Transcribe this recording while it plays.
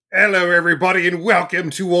Hello, everybody, and welcome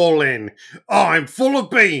to All In. I'm full of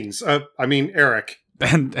beans. Eric.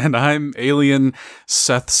 And I'm Alien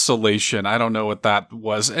Seth Salation. I don't know what that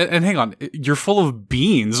was. And hang on, you're full of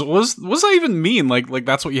beans. What does that even mean? Like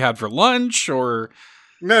that's what you had for lunch, or?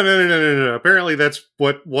 No. Apparently, that's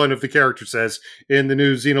what one of the characters says in the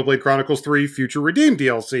new Xenoblade Chronicles 3 Future Redeemed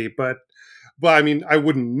DLC. But I mean, I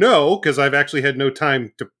wouldn't know because I've actually had no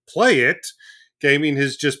time to play it. Gaming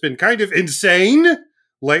has just been kind of insane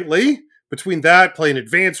lately. Between that, playing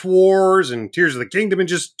Advance Wars and Tears of the Kingdom in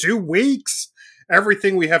just 2 weeks.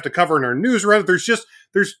 Everything we have to cover in our news, rather,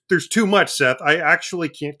 there's too much, Seth. I actually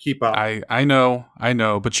can't keep up. I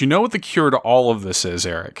know, but you know what the cure to all of this is,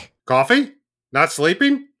 Eric? Coffee? Not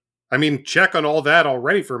sleeping? I mean, check on all that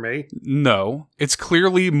already for me. No, it's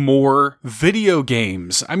clearly more video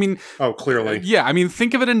games. I mean... Oh, clearly. Yeah, I mean,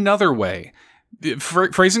 think of it another way.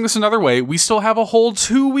 Phrasing this another way, we still have a whole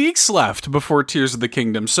 2 weeks left before Tears of the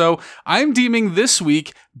Kingdom, so I'm deeming this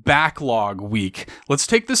week Backlog Week. Let's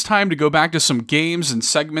take this time to go back to some games and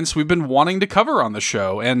segments we've been wanting to cover on the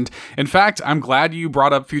show, and in fact, I'm glad you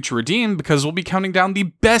brought up Future Redeemed because we'll be counting down the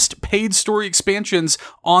best paid story expansions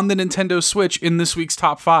on the Nintendo Switch in this week's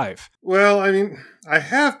top 5. Well, I mean, I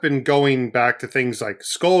have been going back to things like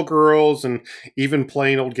Skullgirls and even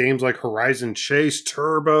playing old games like Horizon Chase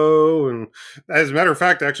Turbo. And as a matter of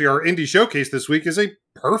fact, actually, our indie showcase this week is a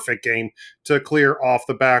perfect game to clear off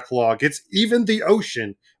the backlog. It's Even the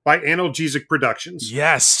Ocean by Analgesic Productions.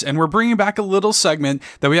 Yes, and we're bringing back a little segment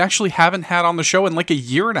that we actually haven't had on the show in like a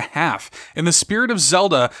year and a half. In the spirit of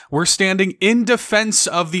Zelda, we're standing in defense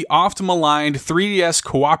of the oft-maligned 3DS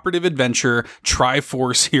cooperative adventure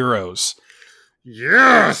Triforce Heroes.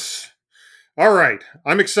 Yes! All right,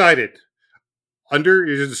 I'm excited.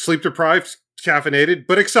 Sleep-deprived, caffeinated,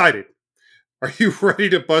 but excited. Are you ready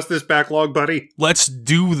to bust this backlog, buddy? Let's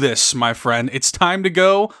do this, my friend. It's time to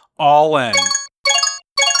go all in.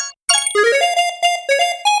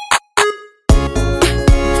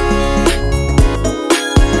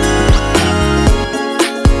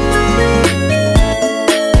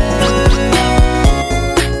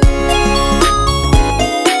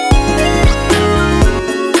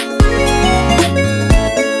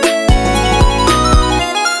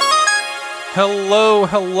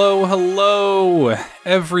 Hello,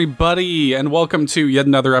 everybody, and welcome to yet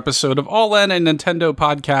another episode of All In, a Nintendo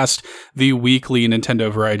podcast, the weekly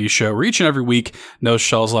Nintendo variety show, where each and every week, no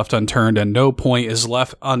shells left unturned and no point is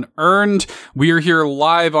left unearned. We are here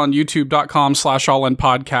live on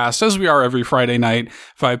youtube.com/allinpodcast, as we are every Friday night,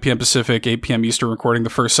 5 p.m. Pacific, 8 p.m. Eastern, recording the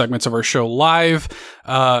first segments of our show live.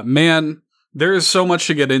 Man, there is so much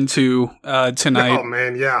to get into tonight. Oh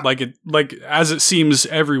man, yeah. Like as it seems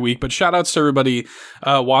every week. But shout outs to everybody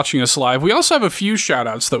watching us live. We also have a few shout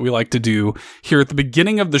outs that we like to do here at the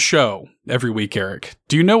beginning of the show every week, Eric.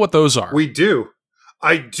 Do you know what those are? We do.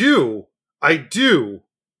 I do.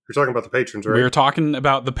 You're talking about the patrons, right? We're talking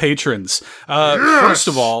about the patrons. Yes! First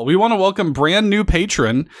of all, we want to welcome brand new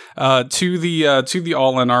patron to the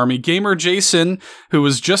All In Army, Gamer Jason, who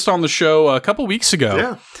was just on the show a couple weeks ago.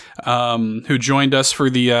 Yeah. Who joined us for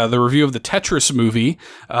the review of the Tetris movie,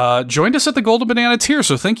 joined us at the Golden Banana tier.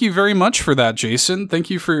 So thank you very much for that, Jason. Thank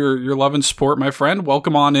you for your love and support, my friend.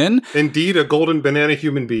 Welcome on in. Indeed, a Golden Banana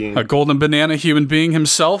human being. A Golden Banana human being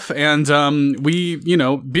himself. And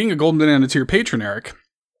being a Golden Banana tier patron, Eric,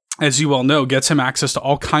 as you well know, gets him access to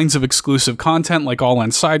all kinds of exclusive content, like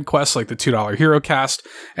all-in side quests, like the $2 Hero Cast,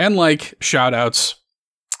 and like shout-outs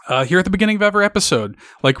here at the beginning of every episode,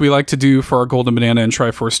 like we like to do for our Golden Banana and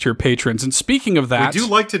Triforce tier patrons. And speaking of that... We do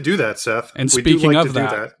like to do that, Seth. And speaking of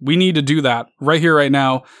that, we need to do that right here, right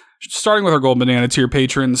now, starting with our Golden Banana tier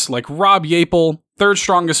patrons, like Rob Yapel, Third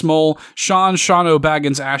Strongest Mole, Shano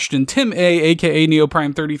Baggins Ashton, Tim A, aka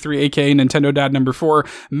Neoprime33, aka Nintendo Dad number 4,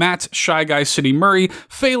 Matt Shy Guy City Murray,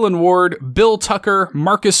 Phelan Ward, Bill Tucker,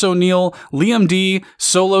 Marcus O'Neill, Liam D,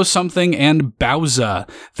 Solo Something, and Bowza.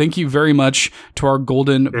 Thank you very much to our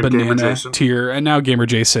Golden Banana tier, and now Gamer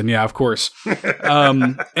Jason, yeah, of course. So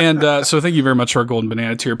thank you very much to our Golden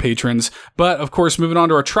Banana tier patrons. But of course, moving on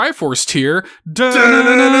to our Triforce tier.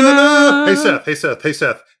 Hey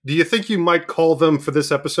Seth. Do you think you might call them for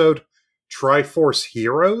this episode Triforce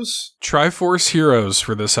Heroes? Triforce Heroes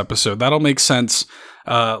for this episode. That'll make sense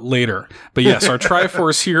later. But yes, our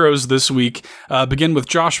Triforce Heroes this week begin with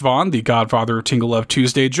Josh Vaughn, the godfather of Tingle Love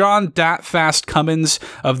Tuesday, John Dat Fast Cummins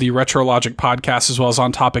of the Retro Logic podcast, as well as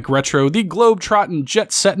On Topic Retro, the Globetrotting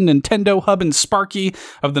Jet-Setting Nintendo Hub and Sparky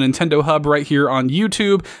of the Nintendo Hub right here on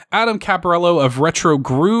YouTube, Adam Caparello of Retro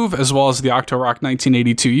Groove, as well as the Octorock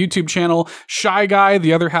 1982 YouTube channel, Shy Guy,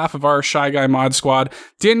 the other half of our Shy Guy mod squad,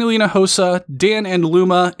 Danielina Hosa, Dan and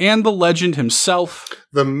Luma, and the legend himself,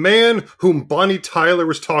 the man whom Bonnie Tyler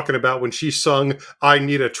was talking about when she sung "I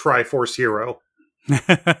Need a Triforce Hero."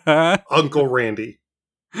 Uncle Randy.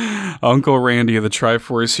 Uncle Randy, the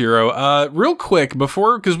Triforce Hero. Real quick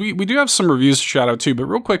before, because we do have some reviews to shout out too, but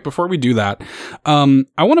real quick before we do that,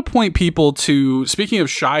 I want to point people to, speaking of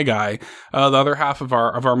Shy Guy, the other half of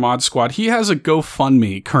our mod squad, he has a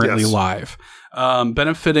GoFundMe currently live,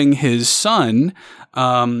 benefiting his son,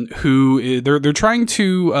 who they're trying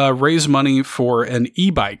to raise money for an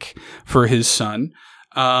e-bike for his son.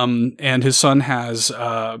 And his son has,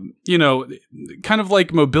 kind of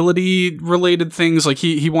like mobility related things. Like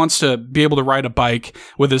he wants to be able to ride a bike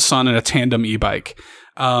with his son in a tandem e-bike.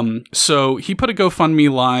 So he put a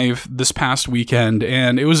GoFundMe live this past weekend,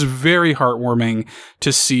 and it was very heartwarming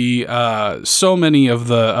to see, so many of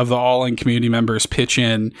the All In community members pitch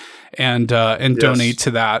in and donate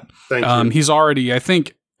to that. Thank you. He's already, I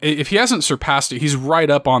think, if he hasn't surpassed it, he's right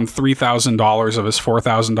up on $3,000 of his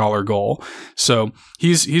 $4,000 goal. So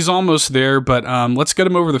he's almost there, but let's get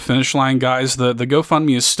him over the finish line, guys. The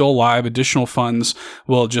GoFundMe is still live. Additional funds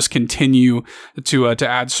will just continue to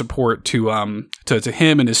add support to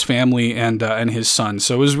him and his family and his son.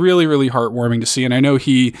 So it was really, really heartwarming to see, and I know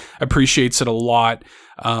he appreciates it a lot.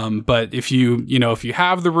 But if you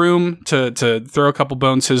have the room to throw a couple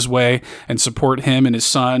bones his way and support him and his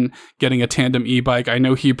son getting a tandem e-bike, I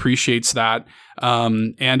know he appreciates that.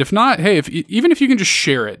 And if not, hey, even if you can just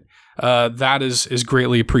share it, that is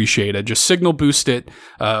greatly appreciated. Just signal boost it.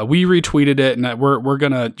 We retweeted it, and we're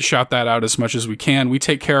gonna shout that out as much as we can. We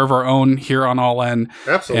take care of our own here on All In.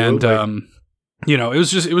 Absolutely. And,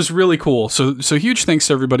 it was really cool. So huge thanks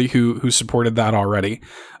to everybody who supported that already.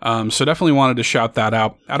 So definitely wanted to shout that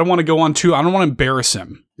out. I don't want to go on too, I don't want to embarrass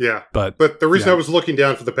him. Yeah. But the reason I was looking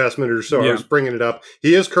down for the past minute or so, I was bringing it up.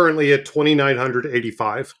 He is currently at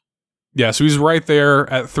 2,985. Yeah. So he's right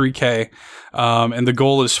there at 3K. And the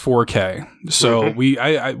goal is 4K. So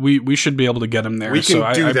we should be able to get him there.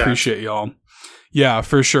 I appreciate y'all. Yeah,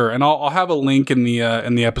 for sure. And I'll have a link in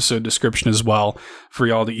the episode description as well for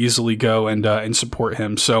y'all to easily go and support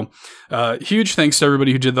him. So, huge thanks to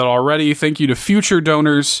everybody who did that already. Thank you to future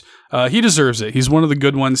donors. He deserves it. He's one of the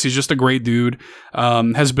good ones. He's just a great dude.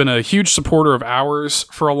 Has been a huge supporter of ours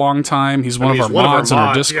for a long time. He's one of our mods in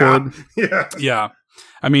our Discord. Yeah.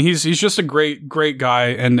 I mean, he's just a great guy,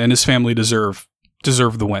 and his family deserve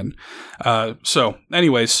the win. So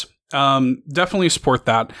anyways, definitely support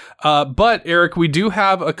that. But Eric, we do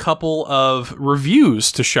have a couple of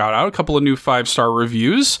reviews to shout out, a couple of new 5-star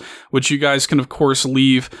reviews, which you guys can of course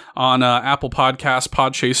leave on Apple Podcasts,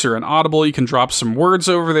 Podchaser, and Audible. You can drop some words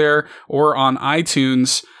over there, or on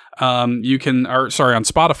iTunes. On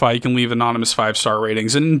Spotify, you can leave anonymous 5-star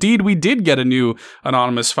ratings. And indeed, we did get a new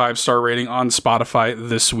anonymous 5-star rating on Spotify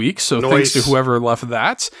this week. So thanks to whoever left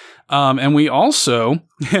that. And we also,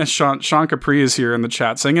 Sean Capri is here in the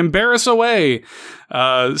chat saying, embarrass away.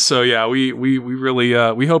 So yeah, we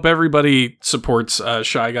really, we hope everybody supports,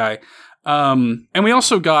 Shy Guy. And we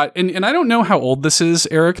also got, and I don't know how old this is,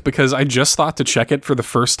 Eric, because I just thought to check it for the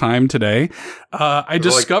first time today. I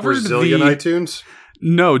discovered like Brazilian iTunes?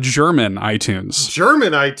 No, German iTunes.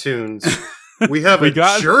 German iTunes. We have a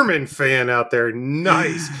German fan out there.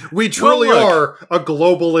 Nice. We truly are a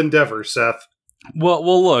global endeavor, Seth.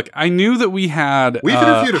 Well, look, I knew that we had we've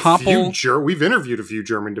interviewed a few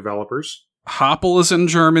German developers. Hoppel is in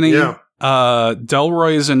Germany. Yeah.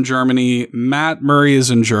 Delroy is in Germany. Matt Murray is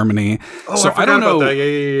in Germany. Oh, so I don't know about that.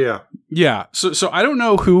 Yeah. Yeah. So I don't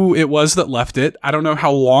know who it was that left it. I don't know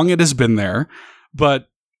how long it has been there, but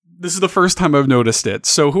this is the first time I've noticed it.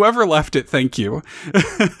 So whoever left it, thank you.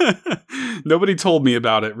 Nobody told me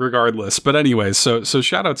about it regardless. But anyways, so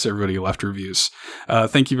shout out to everybody who left reviews.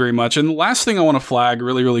 Thank you very much. And the last thing I want to flag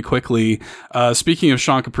really, really quickly, speaking of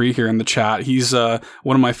Sean Capri here in the chat, he's one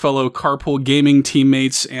of my fellow Carpool Gaming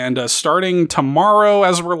teammates, and starting tomorrow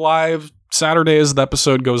as we're live, Saturday as the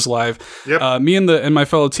episode goes live. Yep. Me and my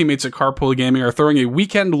fellow teammates at Carpool Gaming are throwing a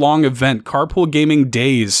weekend-long event, Carpool Gaming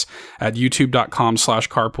Days, at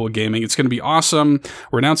youtube.com/carpoolgaming. It's going to be awesome.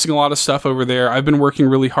 We're announcing a lot of stuff over there. I've been working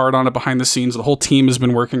really hard on it behind the scenes. The whole team has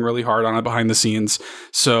been working really hard on it behind the scenes.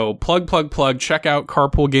 So plug. Check out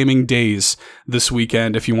Carpool Gaming Days this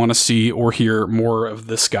weekend if you want to see or hear more of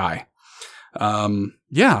this guy.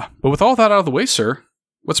 Yeah, but with all that out of the way, sir,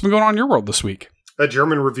 what's been going on in your world this week? A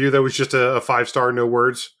German review that was just a 5-star, no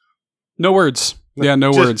words. No words. Yeah,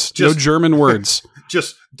 no words. No German words.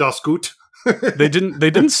 Just das gut. They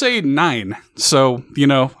didn't say 9. So,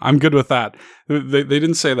 I'm good with that. They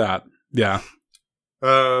didn't say that. Yeah.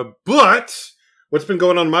 But what's been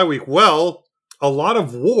going on in my week? Well, a lot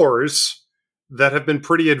of wars that have been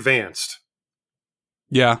pretty advanced.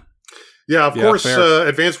 Yeah. Yeah, of Yeah, course, fair.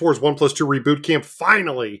 Advance Wars 1+2 Reboot Camp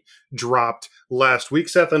finally dropped last week.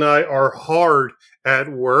 Seth and I are hard at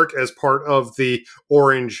work as part of the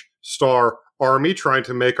Orange Star Army, trying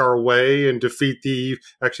to make our way and defeat the...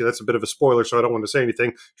 Actually, that's a bit of a spoiler, so I don't want to say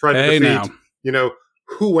anything. Trying to Hey, defeat, now.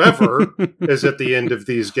 whoever is at the end of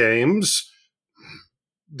these games.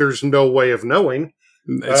 There's no way of knowing.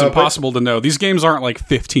 It's impossible to know. These games aren't like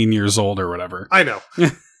 15 years old or whatever. I know.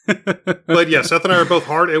 But yeah, Seth and I are both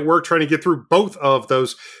hard at work trying to get through both of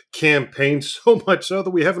those campaigns, so much so that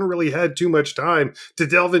we haven't really had too much time to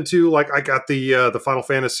delve into. Like, I got the Final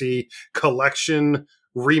Fantasy collection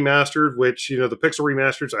remastered, which, the Pixel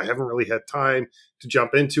remasters I haven't really had time to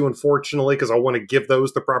jump into, unfortunately, because I want to give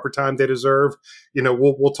those the proper time they deserve.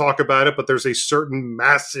 We'll talk about it, but there's a certain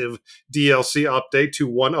massive DLC update to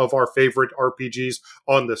one of our favorite RPGs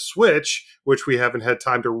on the Switch, which we haven't had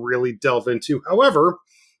time to really delve into. However,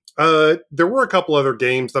 there were a couple other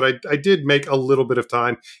games that I did make a little bit of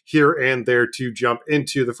time here and there to jump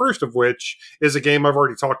into. The first of which is a game I've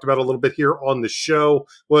already talked about a little bit here on the show,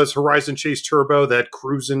 was Horizon Chase Turbo, that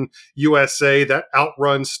Cruisin' USA, that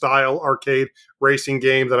Outrun style arcade racing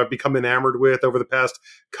game that I've become enamored with over the past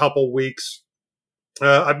couple weeks.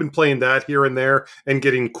 I've been playing that here and there and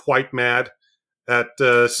getting quite mad at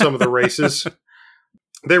some of the races.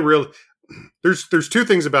 They really... There's two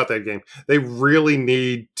things about that game. They really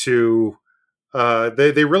need to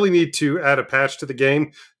they really need to add a patch to the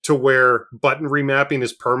game to where button remapping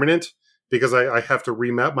is permanent, because I have to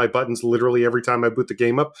remap my buttons literally every time I boot the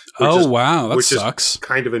game up. Wow, that sucks. Is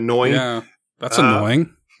kind of annoying. Yeah, that's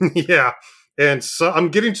annoying. Yeah, and so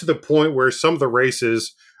I'm getting to the point where some of the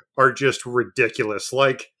races are just ridiculous.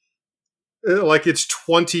 Like it's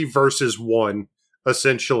 20 versus 1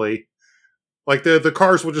 essentially. Like the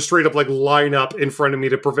cars will just straight up like line up in front of me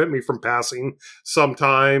to prevent me from passing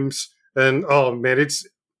sometimes. And oh man, it's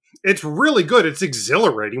really good. It's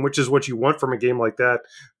exhilarating, which is what you want from a game like that.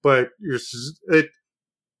 But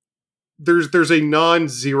there's a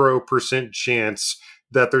non-0% chance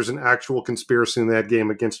that there's an actual conspiracy in that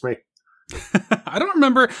game against me. I don't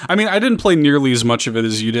remember. I mean, I didn't play nearly as much of it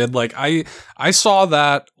as you did. Like I saw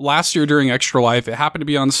that last year during Extra Life. It happened to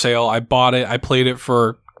be on sale. I bought it. I played it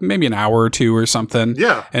for maybe an hour or two or something.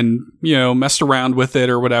 Yeah. And, messed around with it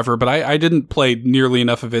or whatever. But I didn't play nearly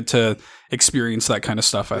enough of it to experience that kind of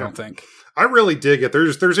stuff, I don't think. I really dig it.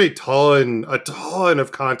 There's a ton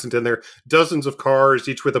of content in there. Dozens of cars,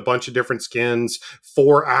 each with a bunch of different skins,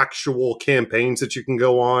 4 actual campaigns that you can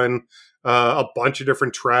go on, a bunch of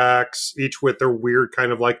different tracks, each with their weird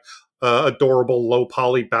kind of like adorable low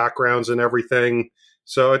poly backgrounds and everything.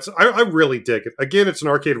 So I really dig it. Again, it's an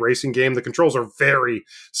arcade racing game. The controls are very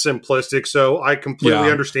simplistic, so I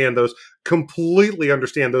completely understand those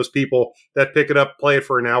people that pick it up, play it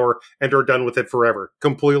for an hour, and are done with it forever.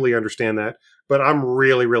 Completely understand that. But I'm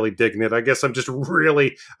really, really digging it. I guess I just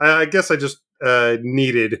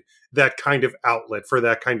needed that kind of outlet for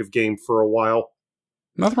that kind of game for a while.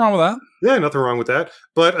 Nothing wrong with that. Yeah, nothing wrong with that.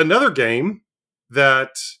 But another game that,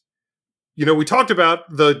 we talked about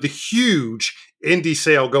the huge indie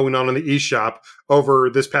sale going on in the eShop over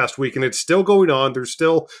this past week, and it's still going on. There's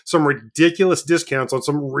still some ridiculous discounts on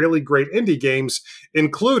some really great indie games,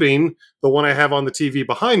 including the one I have on the TV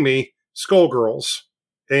behind me, Skullgirls.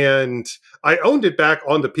 And I owned it back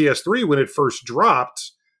on the PS3 when it first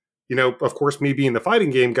dropped. Of course, me being the fighting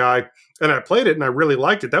game guy, and I played it and I really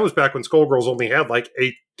liked it. That was back when Skullgirls only had like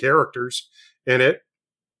 8 characters in it.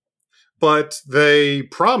 But they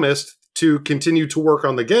promised to continue to work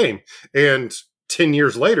on the game. And 10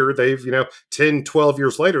 years later, 12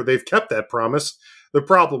 years later, they've kept that promise. The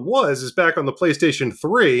problem is back on the PlayStation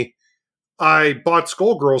 3, I bought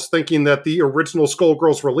Skullgirls thinking that the original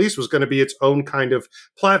Skullgirls release was going to be its own kind of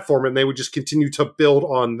platform, and they would just continue to build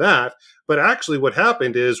on that. But actually what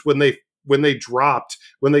happened is when they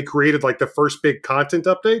created like the first big content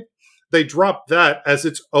update, they dropped that as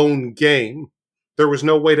its own game. There was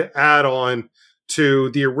no way to add on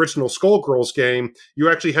to the original Skullgirls game. You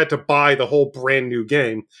actually had to buy the whole brand new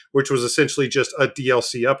game, which was essentially just a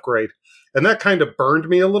DLC upgrade. And that kind of burned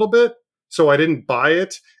me a little bit, so I didn't buy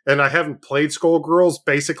it, and I haven't played Skullgirls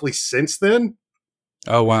basically since then.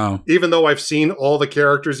 Oh, wow. Even though I've seen all the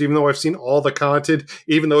characters, even though I've seen all the content,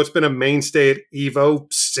 even though it's been a mainstay at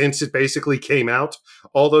EVO since it basically came out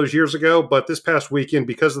all those years ago. But this past weekend,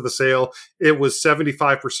 because of the sale, it was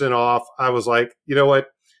 75% off. I was like, you know what?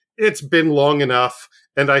 It's been long enough,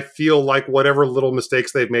 and I feel like whatever little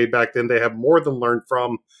mistakes they've made back then, they have more than learned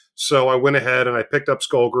from. So I went ahead and I picked up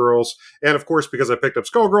Skullgirls. And of course, because I picked up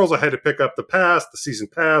Skullgirls, I had to pick up the season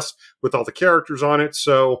pass with all the characters on it.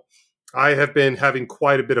 So I have been having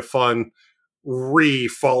quite a bit of fun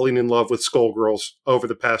falling in love with Skullgirls over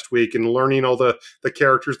the past week and learning all the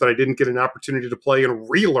characters that I didn't get an opportunity to play and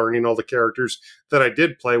relearning all the characters that I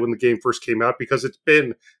did play when the game first came out because it's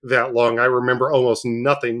been that long. I remember almost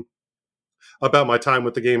nothing about my time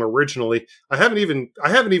with the game originally. I haven't even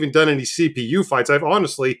done any CPU fights. I've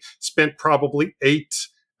honestly spent probably 8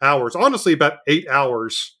 hours, about 8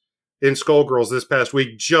 hours in Skullgirls this past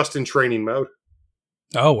week just in training mode.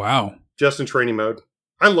 Oh, wow. Just in training mode.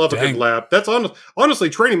 I love a good lab. That's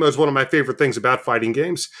honestly, training mode is one of my favorite things about fighting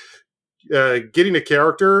games. Getting a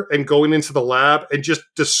character and going into the lab and just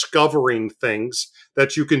discovering things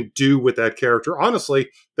that you can do with that character. Honestly,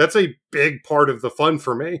 that's a big part of the fun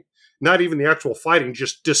for me. Not even the actual fighting,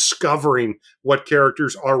 just discovering what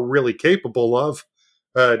characters are really capable of.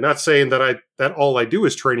 Not saying that all I do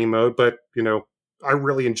is training mode, but I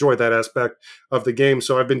really enjoy that aspect of the game.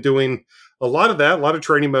 So I've been doing a lot of that, a lot of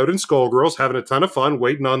training mode in Skullgirls, having a ton of fun,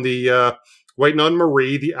 waiting on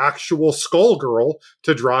Marie, the actual Skullgirl,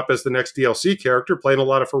 to drop as the next DLC character, playing a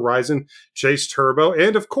lot of Horizon Chase Turbo,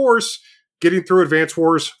 and of course, getting through Advance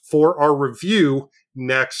Wars for our review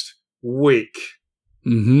next week.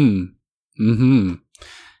 Yeah,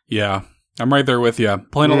 I'm right there with you.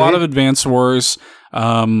 Playing a lot of Advance Wars.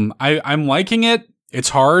 I'm liking it. It's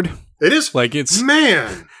hard. It is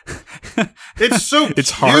man. It's so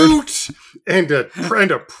it's cute and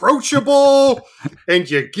approachable, and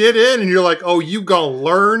you get in and you're like, oh, you gonna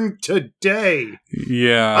learn today.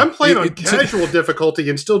 Yeah, I'm playing on casual difficulty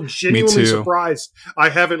and still genuinely surprised I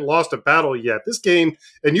haven't lost a battle yet. This game,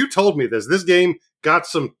 and you told me this game got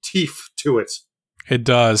some teeth to it. It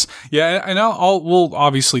does. Yeah, I know we'll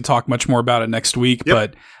obviously talk much more about it next week,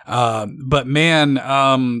 but man,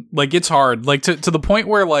 it's hard. To the point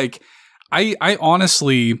where I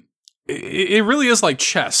honestly, it really is like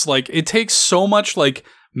chess. It takes so much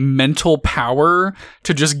mental power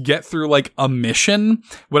to just get through a mission.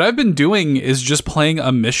 What I've been doing is just playing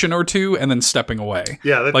a mission or two and then stepping away.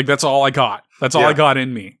 Yeah. That's all I got. That's all I got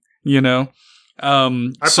in me, I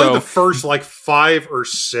played the first 5 or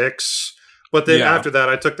 6. But then after that,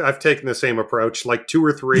 I've taken the same approach, 2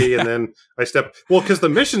 or 3, and then I step. Well, because the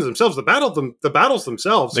missions themselves, the battles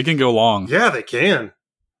themselves, they can go long. Yeah, they can.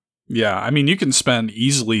 Yeah, I mean, you can spend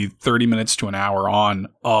easily 30 minutes to an hour on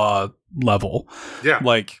a level. Yeah,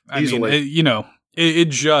 easily.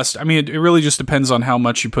 It really just depends on how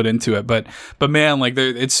much you put into it. But man,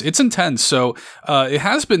 it's intense. So it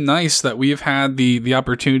has been nice that we've had the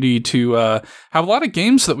opportunity to have a lot of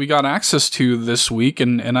games that we got access to this week,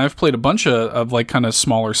 and I've played a bunch of kind of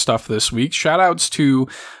smaller stuff this week. Shout outs to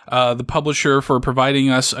the publisher for providing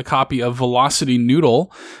us a copy of Velocity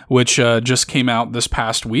Noodle, which just came out this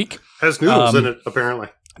past week. Has noodles in it, apparently.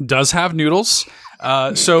 Does have noodles.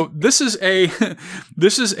 So this is a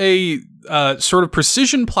sort of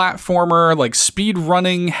precision platformer, speed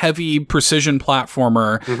running heavy precision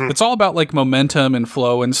platformer. Mm-hmm. It's all about momentum and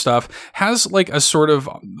flow and stuff. Has a sort of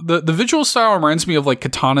the visual style reminds me of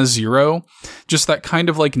Katana Zero, just that kind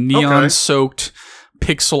of neon soaked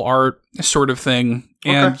pixel art sort of thing.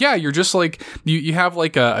 And you're just you have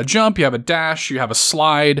a jump, you have a dash, you have a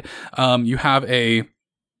slide, you have a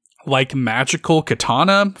magical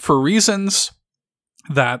katana for reasons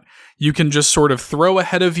that you can just sort of throw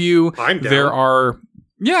ahead of you. I'm down. There are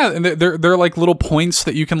there are little points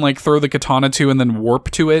that you can throw the katana to and then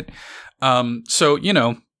warp to it. So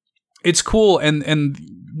it's cool, and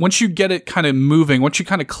once you get it kind of moving, once you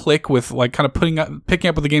kind of click with kind of picking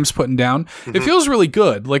up what the game's putting down, it feels really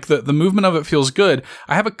good. The movement of it feels good.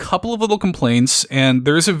 I have a couple of little complaints, and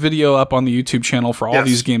there is a video up on the YouTube channel for all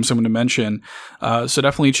these games I'm going to mention. So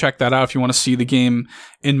definitely check that out if you want to see the game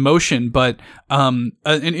in motion. But an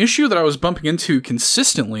issue that I was bumping into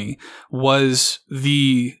consistently was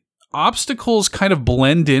the obstacles kind of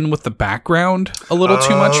blend in with the background a little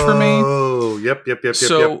too much for me. Oh, yep.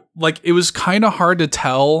 So, it was kind of hard to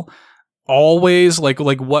tell always,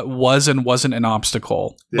 what was and wasn't an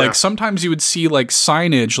obstacle. Yeah. Sometimes you would see,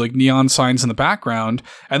 signage, neon signs in the background,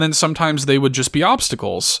 and then sometimes they would just be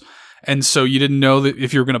obstacles. And so you didn't know that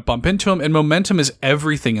if you were going to bump into them. And momentum is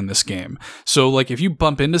everything in this game. So, if you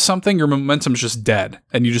bump into something, your momentum's just dead,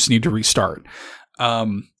 and you just need to restart.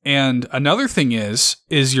 And another thing is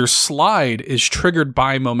your slide is triggered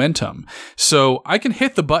by momentum. So I can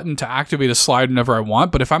hit the button to activate a slide whenever I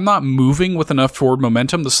want, but if I'm not moving with enough forward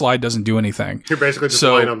momentum, the slide doesn't do anything. You're basically just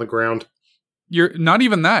laying on the ground. You're not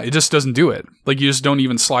even that. It just doesn't do it. You just don't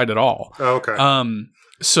even slide at all. Oh, okay.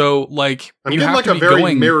 So I'm getting a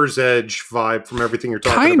very Mirror's Edge vibe from everything you're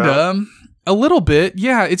talking about. A little bit,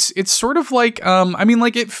 yeah. It's sort of like, I mean,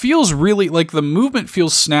 like, it feels really, like, the movement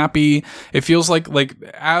feels snappy. It feels like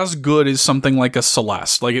as good as something like a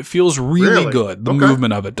Celeste. Like, it feels really good. The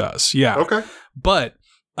movement of it does, yeah. Okay. But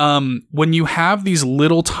when you have these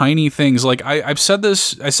little tiny things, like I said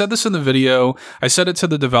this in the video, I said it to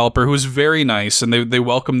the developer, who was very nice, and they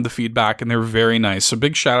welcomed the feedback, and they were very nice. So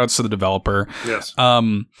big shout outs to the developer. Yes.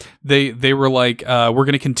 They were like, we're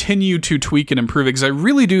going to continue to tweak and improve it, because I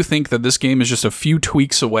really do think that this game is just a few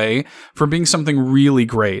tweaks away from being something really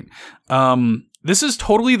great. This is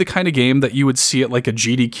totally the kind of game that you would see at like a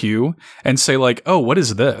GDQ and say like, oh, what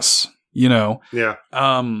is this? You know? Yeah.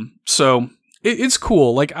 So it's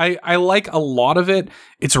cool. Like, I like a lot of it.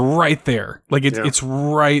 It's right there. Like, it's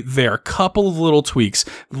right there. Couple of little tweaks.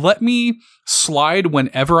 Let me slide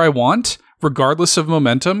whenever I want, regardless of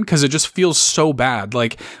momentum, because it just feels so bad.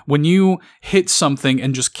 Like, when you hit something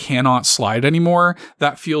and just cannot slide anymore,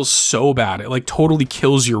 that feels so bad. It, like, totally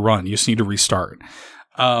kills your run. You just need to restart.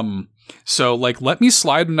 So, like, let me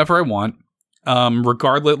slide whenever I want.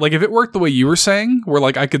 Regardless, like, if it worked the way you were saying, where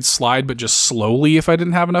like I could slide but just slowly if I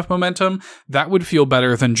didn't have enough momentum, that would feel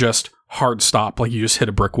better than just hard stop, like you just hit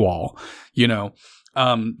a brick wall, you know.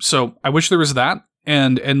 So I wish there was that,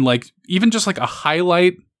 and like even just like a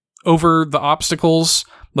highlight over the obstacles,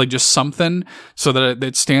 like just something so that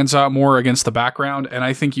it stands out more against the background, and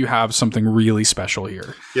I think you have something really special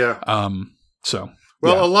here. Yeah. So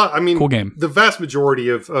well, yeah. a lot. I mean, cool game. The vast majority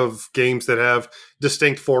of games that have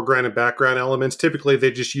distinct foreground and background elements, typically they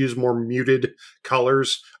just use more muted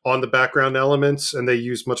colors on the background elements, and they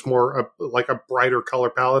use much more like a brighter color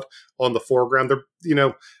palette on the foreground. They're, you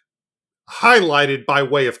know, highlighted by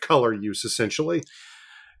way of color use, essentially.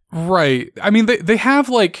 Right. I mean, they have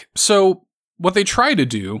like, so what they try to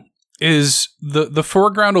do is the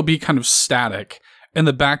foreground will be kind of static, and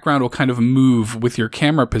the background will kind of move with your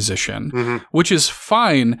camera position, which is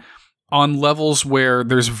fine on levels where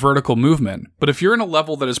there's vertical movement. But if you're in a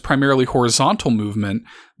level that is primarily horizontal movement,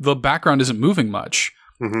 the background isn't moving much.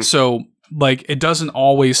 So, like, it doesn't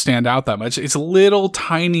always stand out that much. It's little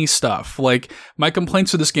tiny stuff. Like, my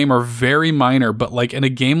complaints with this game are very minor, but like in a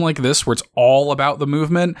game like this where it's all about the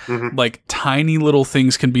movement, like tiny little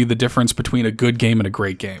things can be the difference between a good game and a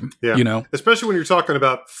great game. Yeah. You know? Especially when you're talking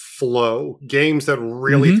about flow, games that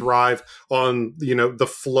really thrive on, you know, the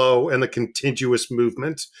flow and the contiguous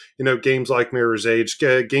movement. You know, games like Mirror's Edge,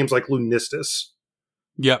 games like Lunistis.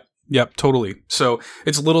 Yep, totally. So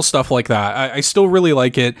it's little stuff like that. I still really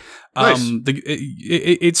like it. Nice.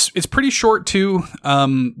 It's pretty short too.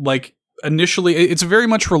 Like initially, it's very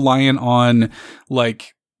much reliant on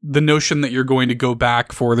like the notion that you're going to go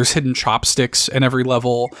back for. There's hidden chopsticks in every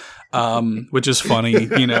level, which is funny.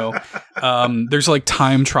 You know, there's like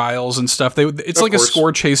time trials and stuff. It's like a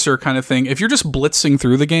score chaser kind of thing. If you're just blitzing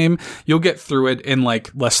through the game, you'll get through it in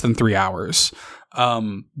like less than 3 hours.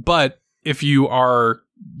 But if you are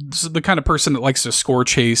the kind of person that likes to score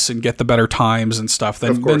chase and get the better times and stuff,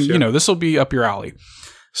 then you know, this will be up your alley.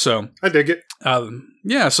 So I dig it.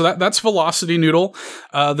 Yeah, so that's Velocity Noodle.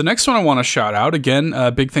 The next one I want to shout out, again,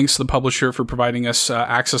 big thanks to the publisher for providing us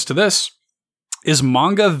access to this, is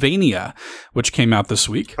Mangavania, which came out this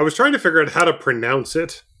week. I was trying to figure out how to pronounce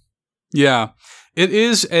it. Yeah. It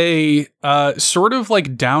is a sort of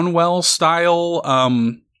like Downwell style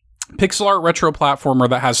pixel art retro platformer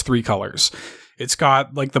that has 3 colors. It's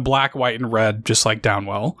got like the black, white, and red, just like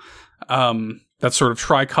Downwell. That sort of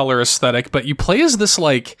tricolor aesthetic, but you play as this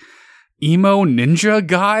like emo ninja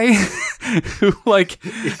guy who like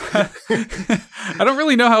I don't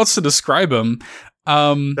really know how else to describe him.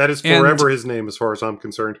 That is forever his name as far as I'm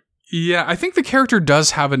concerned. Yeah, I think the character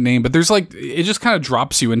does have a name, but there's like, it just kind of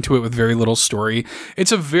drops you into it with very little story.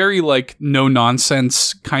 It's a very like no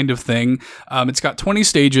nonsense kind of thing. It's got 20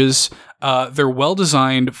 stages. They're well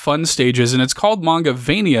designed, fun stages, and it's called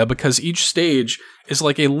Mangavania because each stage is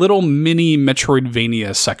like a little mini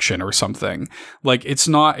Metroidvania section or something. Like, it's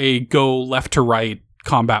not a go left to right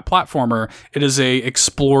combat platformer. It is a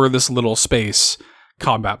explore this little space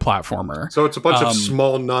combat platformer. So it's a bunch of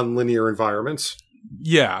small non-linear environments.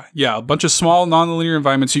 Yeah, a bunch of small non-linear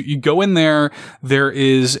environments. You go in there, there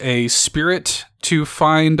is a spirit to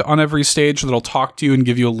find on every stage that'll talk to you and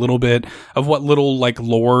give you a little bit of what little like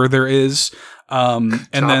lore there is. And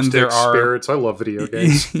then there are spirits. I love video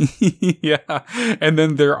games. Yeah. And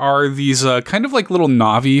then there are these kind of like little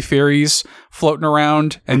Navi fairies floating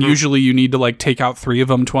around, and usually you need to like take out 3 of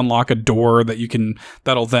them to unlock a door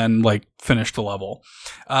that'll then like finish the level.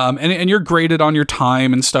 And you're graded on your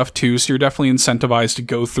time and stuff too, so you're definitely incentivized to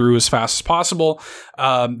go through as fast as possible.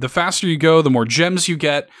 The faster you go, the more gems you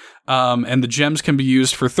get. And the gems can be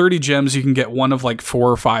used for 30 gems. You can get one of like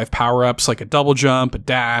 4 or 5 power-ups, like a double jump, a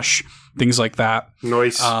dash, things like that.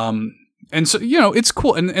 Nice. And so, it's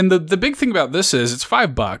cool. And the big thing about this is it's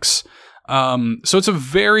 $5. So it's a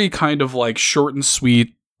very kind of like short and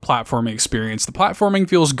sweet platforming experience. The platforming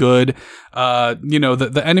feels good.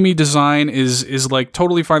 The enemy design is like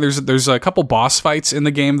totally fine. There's a couple boss fights in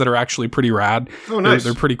the game that are actually pretty rad. Oh, nice.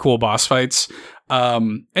 They're pretty cool boss fights.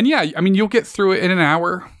 And yeah, I mean, you'll get through it in an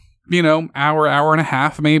hour. Hour and a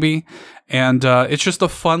half maybe. And it's just a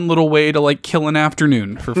fun little way to like kill an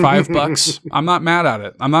afternoon for $5. I'm not mad at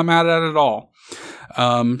it. I'm not mad at it at all.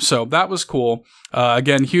 So that was cool.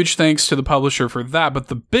 Again, huge thanks to the publisher for that. But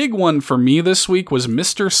the big one for me this week was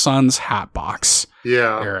Mr. Sun's Hatbox.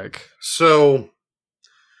 Yeah. Eric. So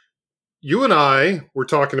you and I were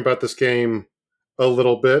talking about this game a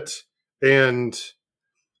little bit, and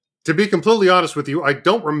to be completely honest with you, I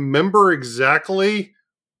don't remember exactly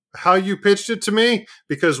how you pitched it to me,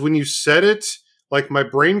 because when you said it, like my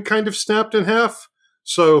brain kind of snapped in half.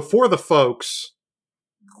 So for the folks,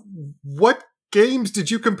 what games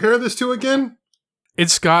did you compare this to again?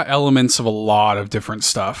 It's got elements of a lot of different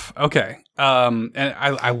stuff. Okay. And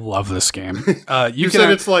I love this game. You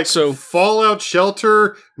said it's like Fallout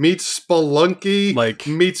Shelter meets Spelunky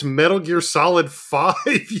meets Metal Gear Solid 5.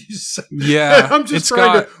 You said, yeah. I'm just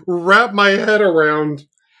trying to wrap my head around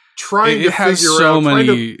trying to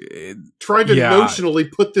notionally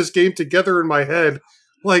put this game together in my head.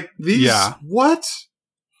 Like these, what?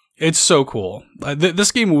 It's so cool.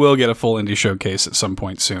 This game will get a full indie showcase at some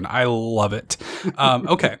point soon. I love it.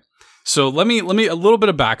 Okay. So let me a little bit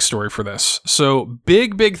of backstory for this. So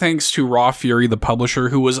big thanks to Raw Fury, the publisher,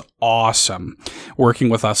 who was awesome working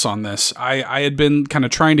with us on this. I had been kind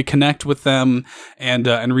of trying to connect with them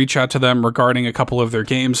and reach out to them regarding a couple of their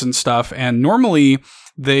games and stuff. And normally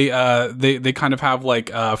they kind of have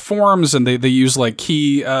like forums, and they use like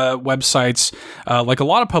key websites like a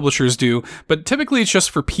lot of publishers do, but typically it's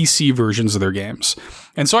just for PC versions of their games.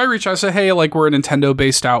 And so I reached out and said, hey, like we're a Nintendo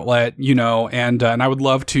based outlet, and I would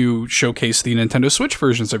love to showcase the Nintendo Switch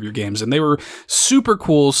versions of your games. And they were super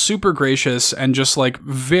cool, super gracious, and just like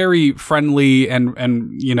very friendly, and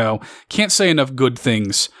can't say enough good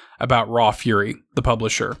things about Raw Fury, the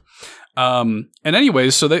publisher. And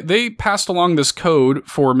anyways, so they passed along this code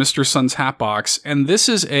for Mr. Sun's Hatbox, and this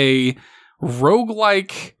is a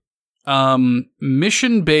roguelike,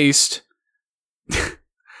 mission-based,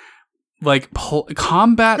 like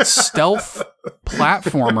combat stealth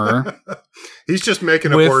platformer. He's just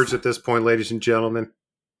making up words at this point, ladies and gentlemen.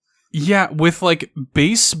 Yeah, with like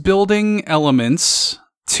base building elements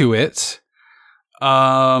to it.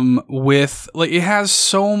 With like it has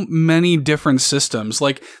so many different systems.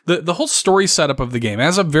 Like the whole story setup of the game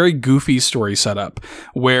has a very goofy story setup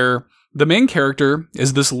where the main character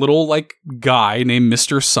is this little like guy named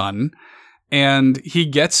Mr. Sun, and he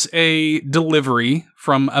gets a delivery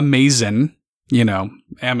from Amazon,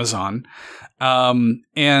 Amazon.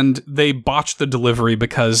 And they botch the delivery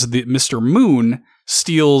because Mr. Moon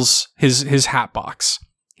steals his hat box.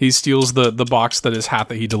 He steals the box that his hat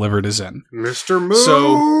that he delivered is in. Mr. Moon!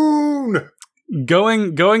 So,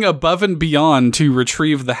 going above and beyond to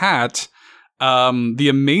retrieve the hat, the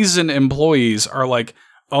Amazon employees are like,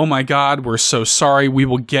 oh my god, we're so sorry, we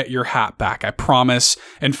will get your hat back, I promise.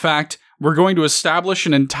 In fact, we're going to establish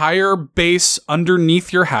an entire base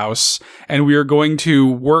underneath your house, and we are going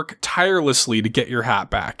to work tirelessly to get your hat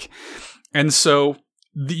back. And so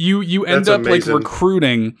you end up amazing. Like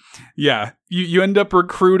recruiting, you end up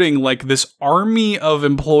recruiting like this army of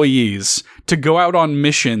employees to go out on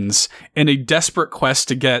missions in a desperate quest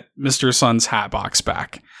to get Mr. Sun's Hatbox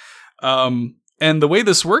back. And the way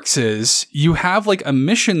this works is you have like a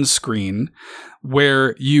mission screen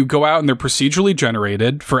where you go out and they're procedurally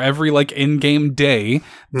generated for every like in-game day.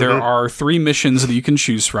 There are 3 missions that you can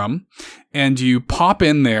choose from, and you pop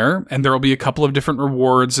in there and there'll be a couple of different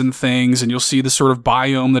rewards and things, and you'll see the sort of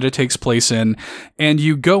biome that it takes place in, and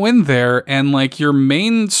you go in there and like your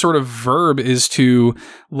main sort of verb is to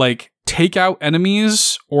like take out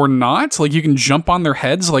enemies or not. Like you can jump on their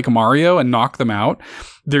heads like Mario and knock them out.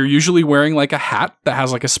 They're usually wearing like a hat that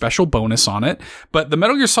has like a special bonus on it. But the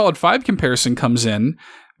Metal Gear Solid 5 comparison comes in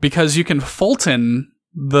because you can Fulton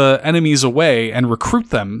the enemies away and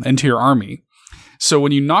recruit them into your army. So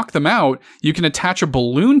when you knock them out, you can attach a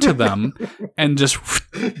balloon to them and just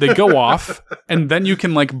they go off, and then you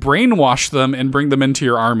can like brainwash them and bring them into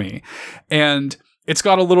your army. And it's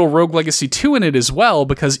got a little Rogue Legacy 2 in it as well,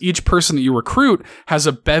 because each person that you recruit has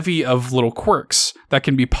a bevy of little quirks that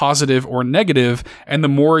can be positive or negative, and the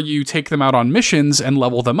more you take them out on missions and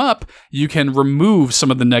level them up, you can remove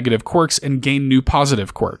some of the negative quirks and gain new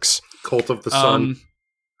positive quirks. Cult of the Sun.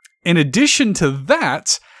 In addition to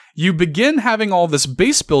that, you begin having all this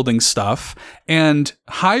base building stuff, and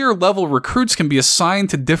higher level recruits can be assigned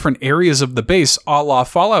to different areas of the base, a la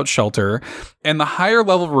Fallout Shelter. And the higher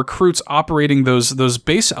level recruits operating those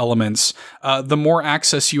base elements, the more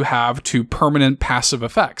access you have to permanent passive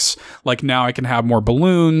effects. Like now I can have more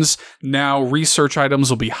balloons, now research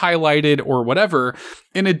items will be highlighted or whatever.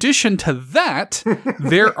 In addition to that,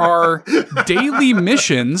 there are daily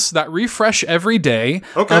missions that refresh every day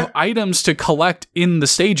of items to collect in the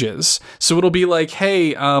stages. So it'll be like,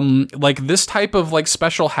 hey, like this type of like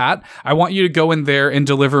special hat, I want you to go in there and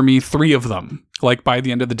deliver me 3 of them, like by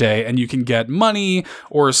the end of the day, and you can get money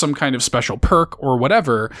or some kind of special perk or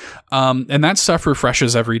whatever. And that stuff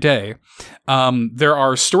refreshes every day. There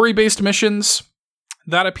are story-based missions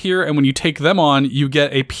that appear, and when you take them on, you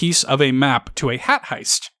get a piece of a map to a hat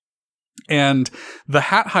heist. And the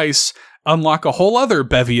hat heists unlock a whole other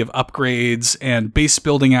bevy of upgrades and base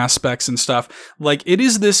building aspects and stuff. Like, it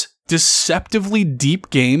is this deceptively deep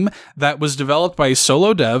game that was developed by a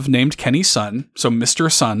solo dev named Kenny Sun. So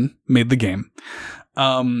Mr. Sun made the game,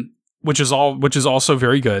 which is also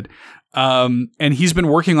very good. And he's been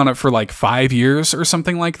working on it for like 5 years or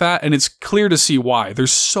something like that. And it's clear to see why.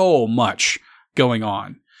 There's so much going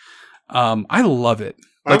on. I love it.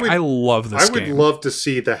 Like, I love this game. I would love to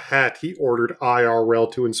see the hat he ordered IRL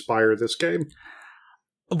to inspire this game.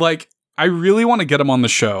 Like, I really want to get him on the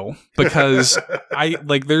show because I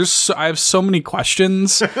have so many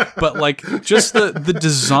questions, but like just the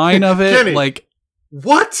design of it, Kenny, like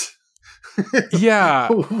what? Yeah.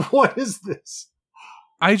 What is this?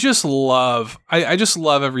 I just love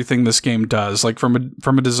everything this game does, like from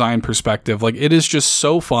a design perspective. Like, it is just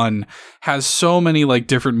so fun, has so many like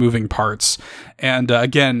different moving parts. And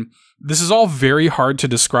again, this is all very hard to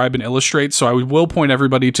describe and illustrate, so I will point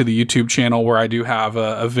everybody to the YouTube channel where I do have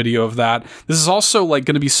a video of that. This is also like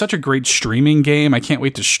going to be such a great streaming game. I can't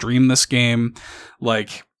wait to stream this game.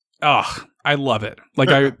 Like, I love it.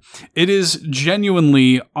 Like, it is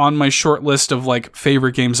genuinely on my short list of like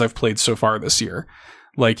favorite games I've played so far this year.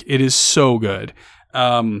 Like, it is so good.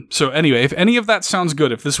 So anyway, if any of that sounds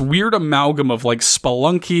good, if this weird amalgam of like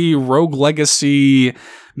Spelunky, Rogue Legacy,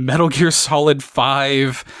 Metal Gear Solid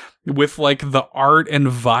 5 with like the art and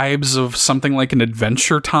vibes of something like an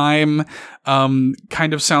Adventure Time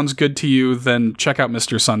kind of sounds good to you, then check out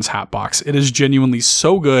Mr. Sun's Hatbox. It is genuinely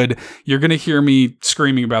so good. You're going to hear me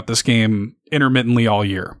screaming about this game intermittently all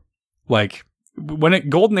year. Like, when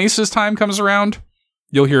Golden Aces time comes around,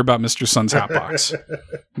 you'll hear about Mr. Sun's Hatbox.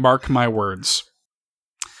 Mark my words.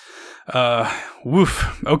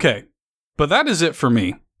 Woof. Okay. But that is it for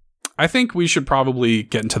me. I think we should probably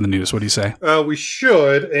get into the news. What do you say? We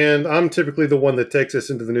should, and I'm typically the one that takes us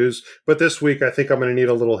into the news, but this week I think I'm going to need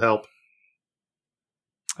a little help.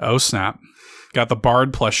 Oh, snap. Got the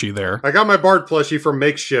Bard plushie there. I got my Bard plushie from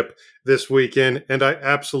Makeship this weekend, and I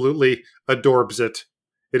absolutely adorbs it.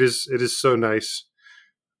 It is so nice.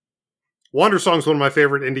 Wandersong is one of my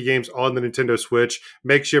favorite indie games on the Nintendo Switch.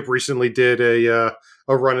 Makeship recently did a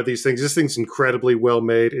run of these things. This thing's incredibly well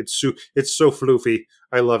made. It's so floofy.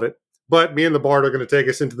 I love it. But me and the Bard are going to take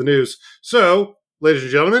us into the news. So, ladies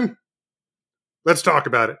and gentlemen, let's talk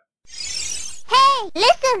about it. Hey,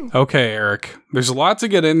 listen! Okay, Eric. There's a lot to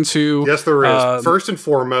get into. Yes, there is. First and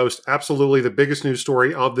foremost, absolutely the biggest news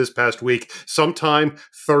story of this past week. Sometime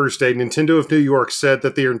Thursday, Nintendo of New York said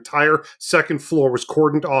that the entire second floor was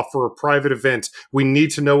cordoned off for a private event. We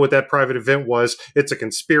need to know what that private event was. It's a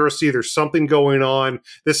conspiracy. There's something going on.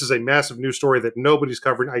 This is a massive news story that nobody's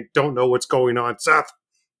covering. I don't know what's going on. Seth?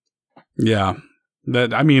 Yeah.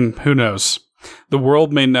 Who knows? The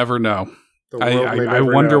world may never know. I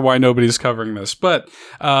wonder why nobody's covering this. But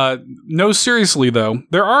no, seriously, though,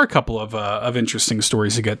 there are a couple of interesting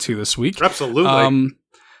stories to get to this week. Absolutely.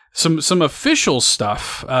 Some official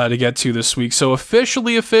stuff to get to this week. So official,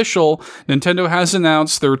 Nintendo has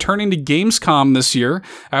announced they're returning to Gamescom this year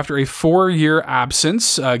after a 4-year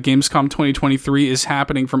absence. Gamescom 2023 is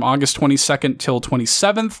happening from August 22nd till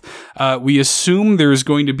 27th. We assume there's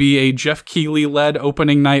going to be a Jeff Keighley-led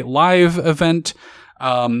opening night live event.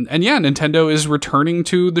 And yeah, Nintendo is returning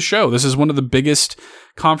to the show. This is one of the biggest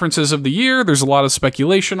conferences of the year. There's a lot of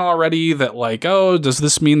speculation already that like, oh, does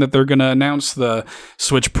this mean that they're going to announce the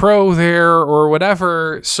Switch Pro there or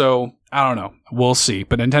whatever? So I don't know. We'll see.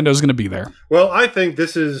 But Nintendo's going to be there. Well, I think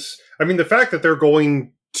this is, I mean, the fact that they're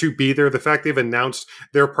going to be there, the fact they've announced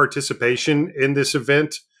their participation in this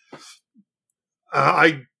event,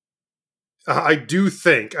 I do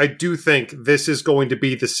think this is going to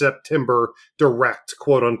be the September Direct,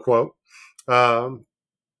 quote unquote. And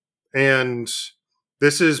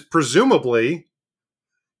this is presumably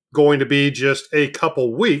going to be just a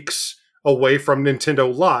couple weeks away from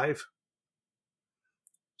Nintendo Live.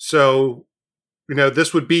 So,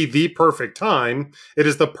 this would be the perfect time. It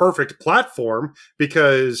is the perfect platform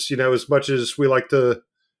because, as much as we like to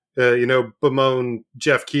bemoan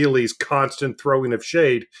Jeff Keighley's constant throwing of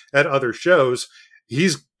shade at other shows,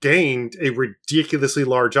 he's gained a ridiculously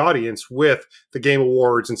large audience with the Game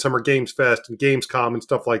Awards and Summer Games Fest and Gamescom and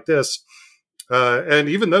stuff like this. And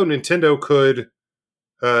even though Nintendo could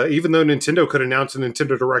announce a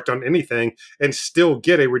Nintendo Direct on anything and still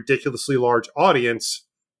get a ridiculously large audience,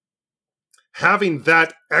 having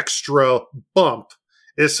that extra bump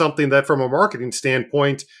is something that, from a marketing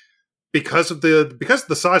standpoint, because of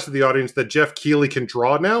the size of the audience that Jeff Keighley can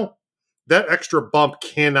draw now, that extra bump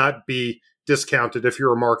cannot be discounted if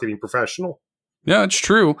you're a marketing professional. Yeah, it's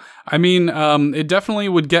true. I mean, it definitely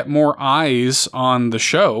would get more eyes on the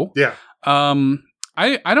show. Yeah.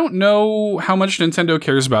 I don't know how much Nintendo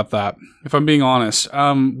cares about that, if I'm being honest.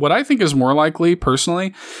 What I think is more likely,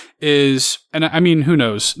 personally, is, and I mean, who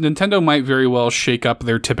knows? Nintendo might very well shake up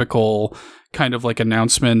their typical kind of like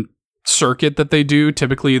announcement circuit that they do.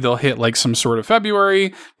 Typically, they'll hit like some sort of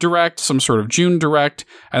February Direct, some sort of June Direct,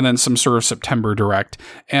 and then some sort of September Direct.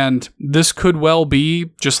 And this could well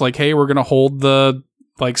be just like, hey, we're going to hold the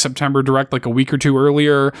like September Direct like a week or two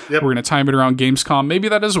earlier. Yep. We're going to time it around Gamescom. Maybe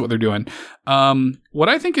that is what they're doing. What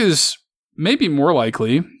I think is maybe more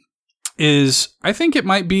likely is I think it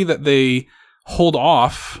might be that they hold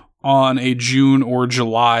off on a June or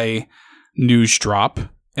July news drop,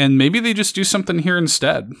 and maybe they just do something here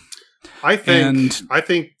instead. I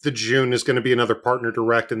think the June is going to be another partner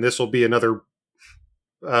direct, and this will be another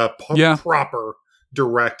proper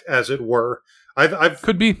direct, as it were.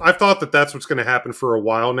 Could be. I've thought that that's what's going to happen for a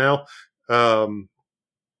while now. But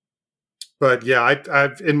yeah,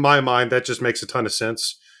 I've in my mind, that just makes a ton of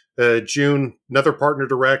sense. June, another partner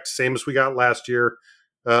direct, same as we got last year,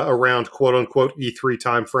 around quote unquote E3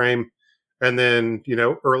 timeframe. And then,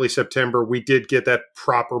 early September, we did get that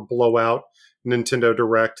proper blowout Nintendo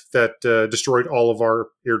Direct that destroyed all of our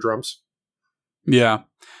eardrums. Yeah.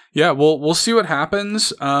 Yeah, we'll see what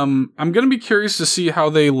happens. I'm going to be curious to see how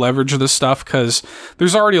they leverage this stuff, because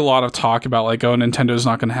there's already a lot of talk about like, oh, Nintendo's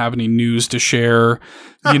not going to have any news to share,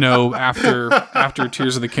 after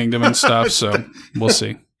Tears of the Kingdom and stuff. So we'll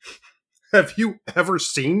see. Have you ever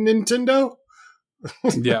seen Nintendo?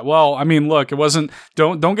 Yeah, well, I mean, look, it wasn't.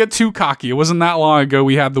 Don't get too cocky. It wasn't that long ago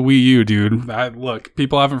we had the Wii U, dude. Look,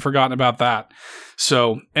 people haven't forgotten about that.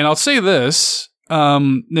 So, and I'll say this.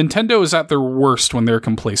 Nintendo is at their worst when they're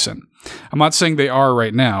complacent. I'm not saying they are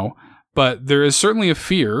right now, but there is certainly a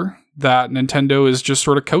fear that Nintendo is just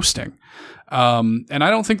sort of coasting. And I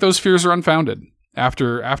don't think those fears are unfounded.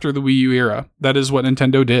 After the Wii U era, that is what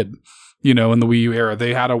Nintendo did. In the Wii U era,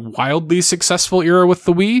 they had a wildly successful era with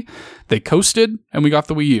the Wii. They coasted, and we got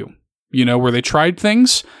the Wii U. Where they tried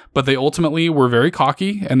things, but they ultimately were very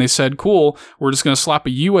cocky, and they said, cool, we're just going to slap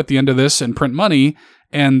a U at the end of this and print money.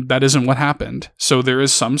 And that isn't what happened. So there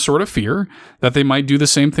is some sort of fear that they might do the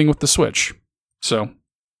same thing with the Switch. So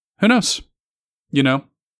who knows?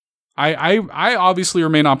 I obviously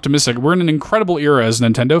remain optimistic. We're in an incredible era as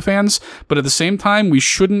Nintendo fans, but at the same time, we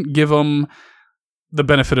shouldn't give them the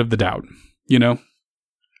benefit of the doubt,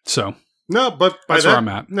 So no, but that's where I'm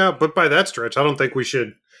at. No, but by that stretch, I don't think we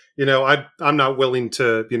should. I'm not willing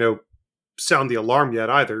to sound the alarm yet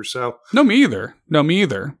either. So no, me either.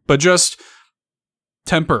 But just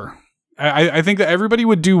temper. I think that everybody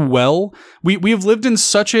would do well. We have lived in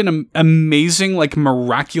such an amazing, like,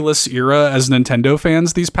 miraculous era as Nintendo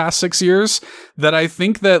fans these past 6 years that I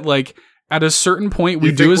think that, like, at a certain point,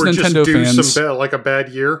 we do as Nintendo fans like a bad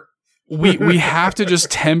year. We have to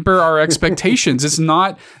just temper our expectations. It's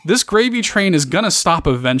not, this gravy train is gonna stop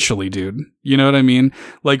eventually, dude. You know what I mean?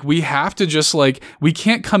 Like, we have to just, like, we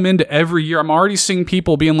can't come into every year. I'm already seeing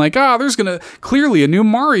people being like, there's gonna clearly a new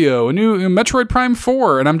Mario, a new Metroid Prime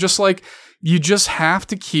 4. And I'm just like, you just have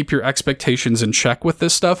to keep your expectations in check with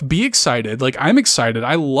this stuff. Be excited. Like, I'm excited.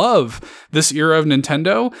 I love this era of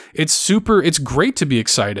Nintendo. It's great to be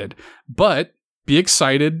excited, but be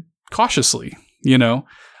excited cautiously. You know,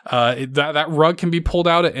 that rug can be pulled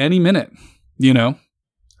out at any minute. You know.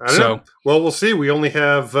 I don't know. Well, we'll see. We only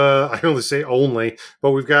have, I only say only, but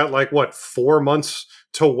we've got 4 months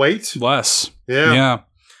to wait? Less. Yeah.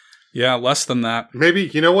 Yeah, less than that. Maybe,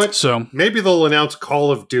 you know what? So maybe they'll announce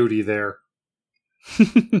Call of Duty there.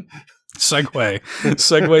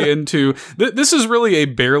 Segue into... This is really a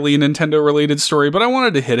barely Nintendo-related story, but I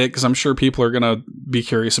wanted to hit it because I'm sure people are going to be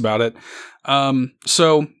curious about it.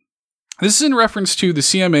 So... This is in reference to the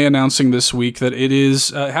CMA announcing this week that it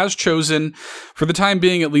has chosen, for the time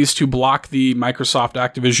being at least, to block the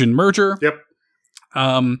Microsoft-Activision merger. Yep.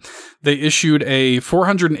 They issued a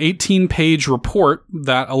 418-page report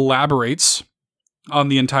that elaborates on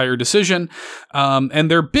the entire decision.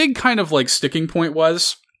 And their big kind of sticking point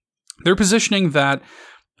was they're positioning that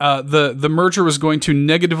the merger was going to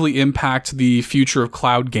negatively impact the future of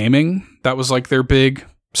cloud gaming. That was their big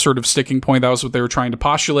sort of sticking point. That was what they were trying to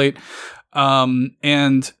postulate.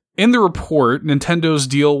 And in the report, Nintendo's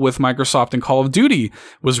deal with Microsoft and Call of Duty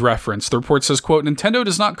was referenced. The report says, quote, Nintendo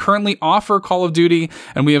does not currently offer Call of Duty,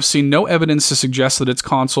 and we have seen no evidence to suggest that its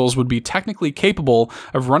consoles would be technically capable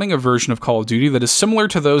of running a version of Call of Duty that is similar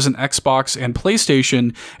to those in Xbox and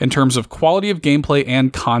PlayStation in terms of quality of gameplay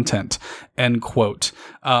and content, end quote.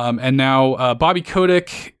 And now Bobby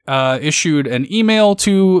Kotick issued an email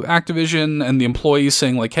to Activision and the employees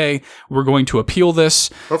saying hey, we're going to appeal this.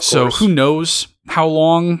 So who knows how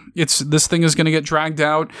long this thing is going to get dragged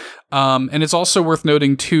out. And it's also worth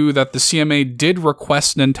noting too that the CMA did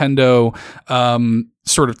request Nintendo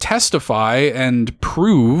sort of testify and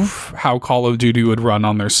prove how Call of Duty would run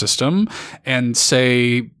on their system and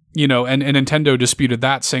say, and Nintendo disputed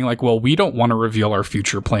that, saying well, we don't want to reveal our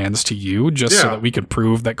future plans to you just so that we can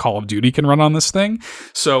prove that Call of Duty can run on this thing.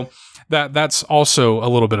 So that's also a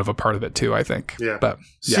little bit of a part of it too, I think. Yeah. But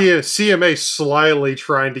CMA slyly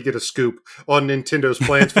trying to get a scoop on Nintendo's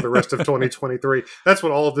plans for the rest of 2023. That's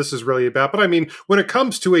what all of this is really about. But I mean, when it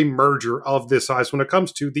comes to a merger of this size, when it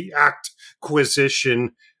comes to the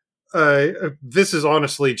acquisition, this is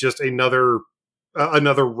honestly just another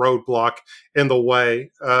roadblock in the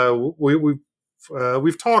way.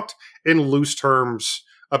 We've talked in loose terms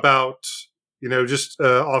about, just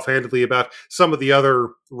offhandedly about some of the other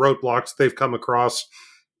roadblocks they've come across.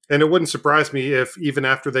 And it wouldn't surprise me if even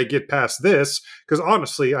after they get past this, because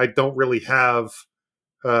honestly, I don't really have,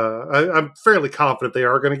 I'm fairly confident they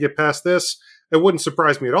are going to get past this. It wouldn't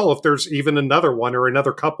surprise me at all if there's even another one or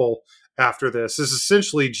another couple after this. It's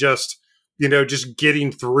essentially just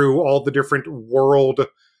getting through all the different world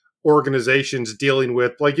organizations dealing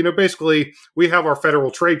with, basically we have our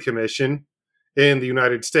Federal Trade Commission in the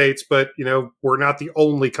United States, but, we're not the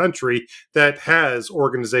only country that has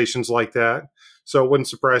organizations like that. So it wouldn't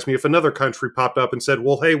surprise me if another country popped up and said,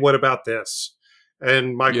 well, hey, what about this?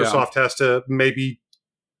 And Microsoft has to maybe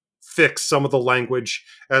fix some of the language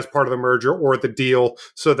as part of the merger or the deal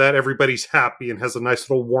so that everybody's happy and has a nice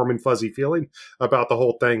little warm and fuzzy feeling about the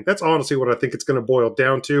whole thing. That's honestly what I think it's going to boil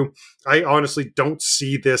down to. I honestly don't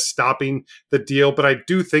see this stopping the deal, but I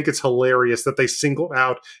do think it's hilarious that they singled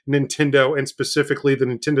out Nintendo and specifically the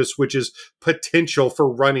Nintendo Switch's potential for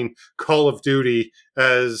running Call of Duty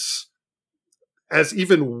as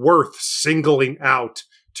even worth singling out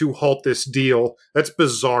to halt this deal. That's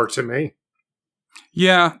bizarre to me.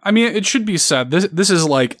 Yeah, I mean, it should be said, this is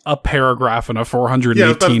a paragraph in a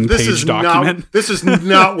 418-page document. This is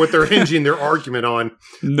not what they're hinging their argument on.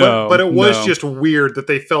 No. But it was just weird that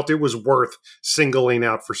they felt it was worth singling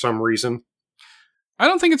out for some reason. I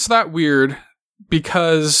don't think it's that weird,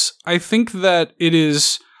 because I think that it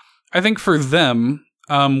is... I think for them,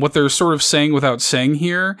 what they're sort of saying without saying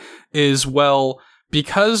here is, well,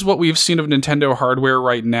 because what we've seen of Nintendo hardware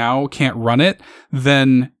right now can't run it,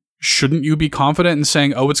 then... shouldn't you be confident in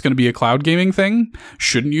saying, oh, it's going to be a cloud gaming thing?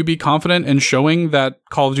 Shouldn't you be confident in showing that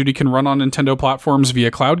Call of Duty can run on Nintendo platforms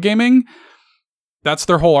via cloud gaming? That's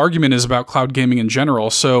their whole argument, is about cloud gaming in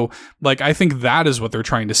general. So, I think that is what they're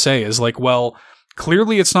trying to say, is well,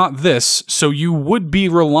 clearly it's not this, so you would be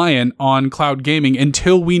reliant on cloud gaming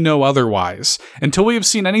until we know otherwise. Until we have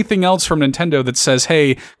seen anything else from Nintendo that says,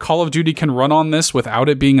 hey, Call of Duty can run on this without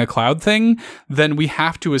it being a cloud thing, then we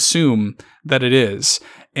have to assume that it is.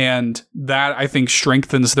 And that, I think,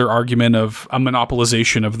 strengthens their argument of a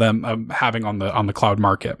monopolization of them having on the cloud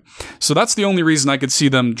market. So that's the only reason I could see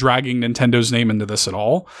them dragging Nintendo's name into this at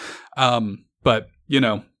all. But,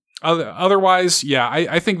 otherwise, yeah,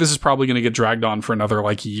 I think this is probably going to get dragged on for another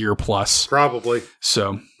year plus. Probably.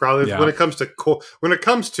 So probably yeah. when it comes to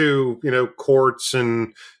courts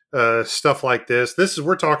and stuff like this,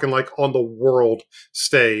 we're talking on the world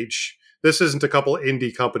stage. this isn't a couple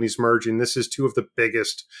indie companies merging. This is two of the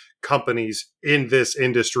biggest companies in this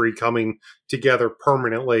industry coming together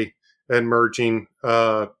permanently and merging.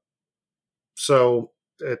 So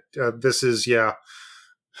this is, we're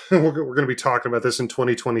going to be talking about this in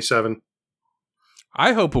 2027.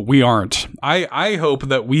 I hope we aren't. I hope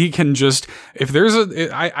that we can just, if there's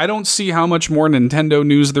I don't see how much more Nintendo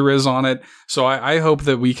news there is on it. So I hope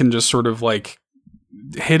that we can just sort of like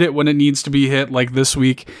hit it when it needs to be hit, like this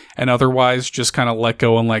week, and otherwise just kind of let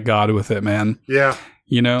go and let God with it, man. Yeah.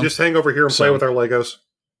 You know? Just hang over here and play with our Legos.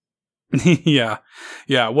 Yeah.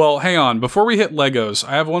 Well, hang on. Before we hit Legos,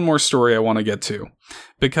 I have one more story I want to get to,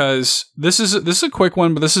 because this is a quick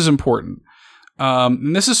one, but this is important.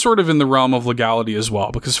 And this is sort of in the realm of legality as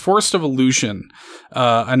well, because Forest of Illusion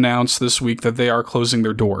announced this week that they are closing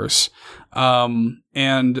their doors.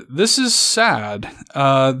 And this is sad.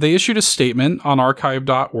 They issued a statement on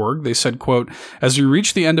archive.org. They said, quote, "As we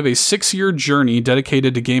reach the end of a 6-year journey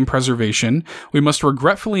dedicated to game preservation, we must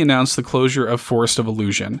regretfully announce the closure of Forest of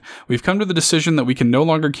Illusion. We've come to the decision that we can no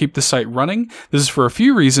longer keep the site running. This is for a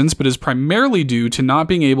few reasons, but is primarily due to not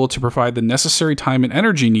being able to provide the necessary time and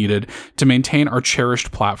energy needed to maintain our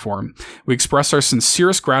cherished platform. We express our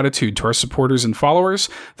sincerest gratitude to our supporters and followers.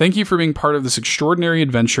 Thank you for being part of this extraordinary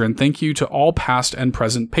adventure, and thank you to all past and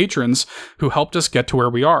present patrons who helped us get to where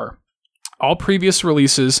we are. All previous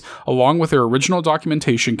releases, along with their original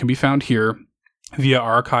documentation, can be found here via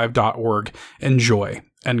archive.org. Enjoy."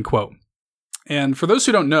 End quote. And for those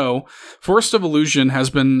who don't know, Forest of Illusion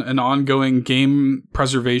has been an ongoing game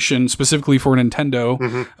preservation, specifically for Nintendo,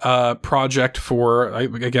 project for,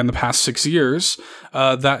 again, the past 6 years,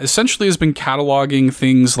 that essentially has been cataloging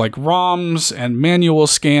things like ROMs and manual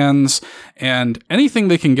scans and anything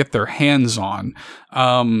they can get their hands on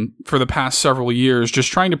for the past several years,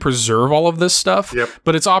 just trying to preserve all of this stuff. Yep.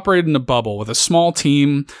 But it's operated in a bubble with a small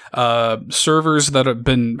team, servers that have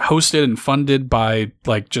been hosted and funded by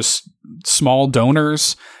like just small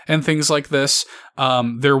donors and things like this.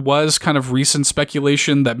 There was kind of recent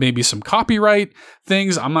speculation that maybe some copyright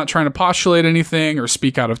things. I'm not trying to postulate anything or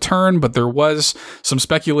speak out of turn, but there was some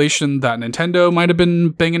speculation that Nintendo might have been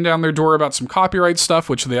banging down their door about some copyright stuff,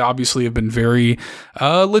 which they obviously have been very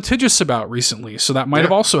litigious about recently. So that might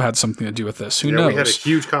have also had something to do with this. Who knows? We had a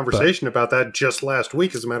huge conversation about that just last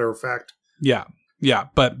week, as a matter of fact. Yeah,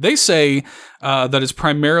 but they say that it's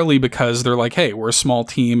primarily because they're like, hey, we're a small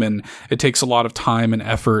team and it takes a lot of time and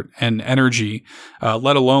effort and energy,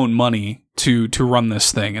 let alone money, to run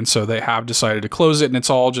this thing. And so they have decided to close it, and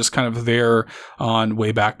it's all just kind of there on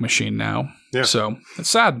Wayback Machine now. Yeah. So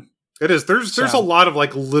it's sad. It is. There's a lot of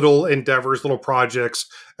like little endeavors, little projects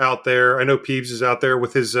out there. I know Peebs is out there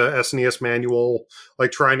with his SNES manual,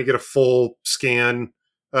 like trying to get a full scan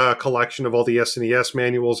collection of all the SNES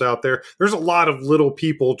manuals out there. There's a lot of little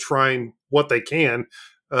people trying what they can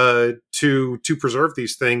to preserve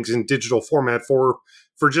these things in digital format for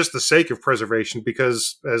just the sake of preservation,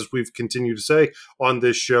 because as we've continued to say on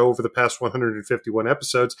this show over the past 151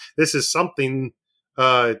 episodes, this is something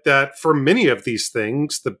that for many of these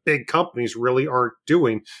things, the big companies really aren't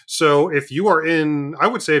doing. So if you are I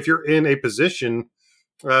would say if you're in a position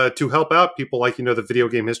to help out people like, the Video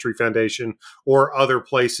Game History Foundation or other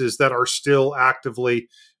places that are still actively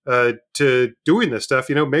to doing this stuff,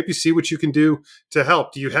 maybe see what you can do to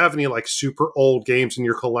help. Do you have any like super old games in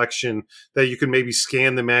your collection that you can maybe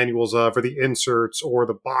scan the manuals of, or the inserts or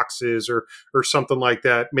the boxes or something like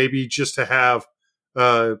that? Maybe just to have,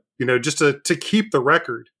 just to keep the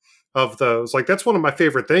record of those. Like, that's one of my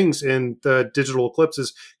favorite things in the Digital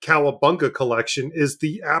Eclipse's Cowabunga collection is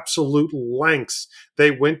the absolute lengths they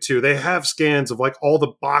went to. They have scans of like all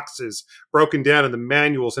the boxes broken down in the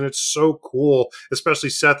manuals, and it's so cool,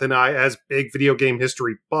 especially Seth and I as big video game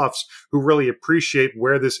history buffs who really appreciate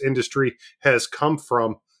where this industry has come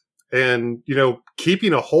from. And,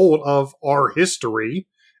 keeping a hold of our history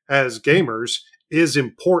as gamers is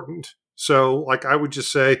important. So, like, I would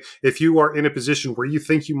just say, if you are in a position where you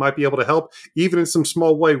think you might be able to help, even in some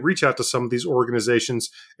small way, reach out to some of these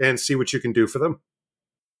organizations and see what you can do for them.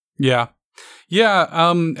 Yeah. Yeah.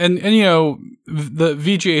 And the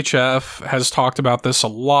VGHF has talked about this a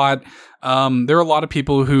lot. There are a lot of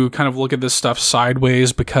people who kind of look at this stuff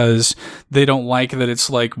sideways because they don't like that it's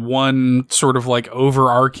like one sort of like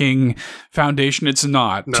overarching foundation. It's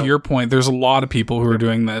not. No. To your point, there's a lot of people who are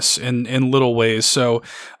doing this in little ways. So,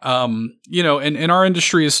 and our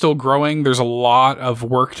industry is still growing. There's a lot of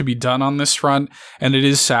work to be done on this front. And it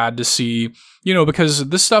is sad to see, because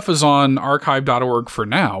this stuff is on archive.org for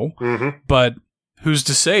now, but who's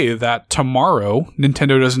to say that tomorrow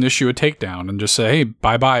Nintendo doesn't issue a takedown and just say, hey,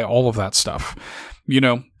 bye-bye all of that stuff?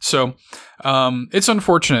 So it's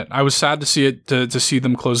unfortunate. I was sad to see it, to see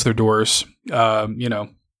them close their doors.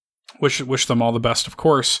 Wish them all the best, of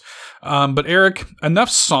course. But Eric, enough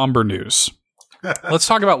somber news. Let's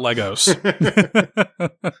talk about Legos.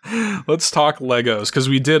 Let's talk Legos, because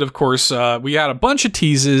we did, of course, we had a bunch of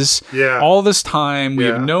teases all this time. We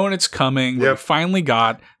have known it's coming. We finally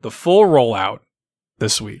got the full rollout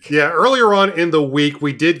this week. Yeah, earlier on in the week,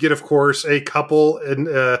 we did get, of course, a couple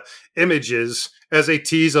images as a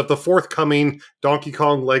tease of the forthcoming Donkey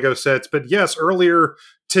Kong Lego sets. But yes, earlier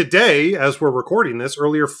today, as we're recording this,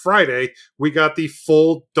 earlier Friday, we got the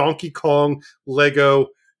full Donkey Kong Lego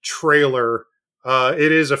trailer.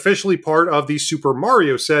 It is officially part of the Super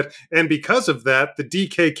Mario set, and because of that, the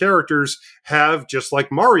DK characters have, just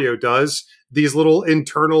like Mario does, these little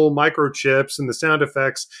internal microchips and the sound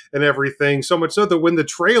effects and everything, so much so that when the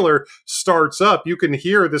trailer starts up, you can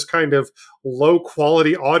hear this kind of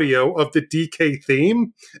low-quality audio of the DK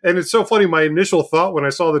theme. And it's so funny, my initial thought when I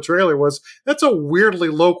saw the trailer was, that's a weirdly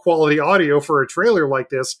low-quality audio for a trailer like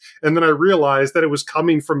this. And then I realized that it was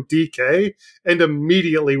coming from DK, and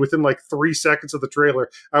immediately, within like 3 seconds of the trailer,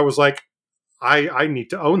 I was like, I need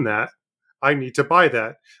to own that. I need to buy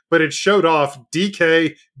that. But it showed off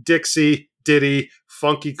DK, Dixie, Diddy,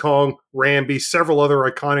 Funky Kong, Rambi, several other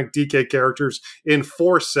iconic DK characters in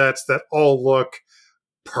 4 sets that all look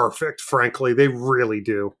perfect, frankly. They really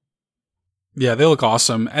do. Yeah, they look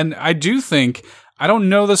awesome. And I do think, I don't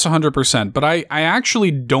know this 100%, but I actually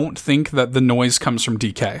don't think that the noise comes from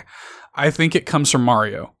DK. I think it comes from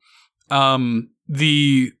Mario.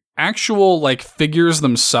 The actual figures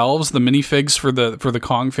themselves, the minifigs for the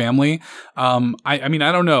Kong family, I mean,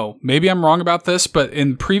 I don't know, maybe I'm wrong about this, but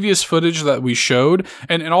in previous footage that we showed,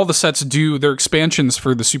 and all the sets do, they're expansions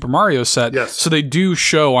for the Super Mario set, yes. So they do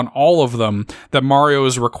show on all of them that Mario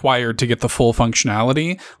is required to get the full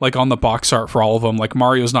functionality, like on the box art for all of them, like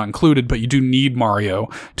Mario's not included, but you do need Mario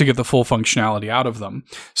to get the full functionality out of them.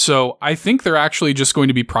 So I think they're actually just going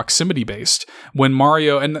to be proximity based when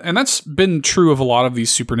Mario, and that's been true of a lot of these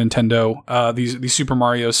Super Nintendo, these Super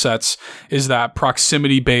Mario sets, is that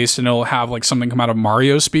proximity based, and it'll have something come out of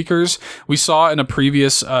Mario speakers. We saw in a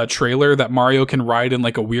previous trailer that Mario can ride in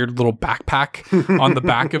a weird little backpack on the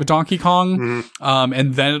back of Donkey Kong,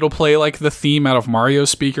 and then it'll play the theme out of Mario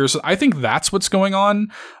speakers. I think that's what's going on.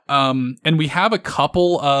 And we have a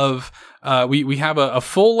couple of we have a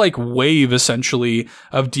full wave essentially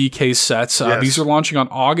of DK sets. Yes. These are launching on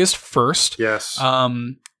August 1st. Yes.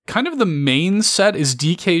 Kind of the main set is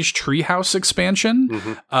DK's Treehouse expansion,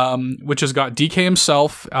 which has got DK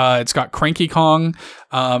himself. It's got Cranky Kong,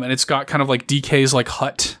 and it's got kind of DK's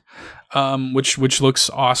hut, which looks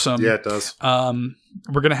awesome. Yeah, it does.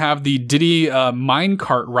 We're going to have the Diddy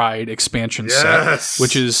minecart ride expansion set,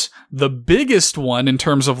 which is the biggest one in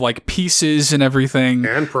terms of pieces and everything.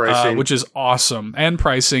 And pricing. Which is awesome. And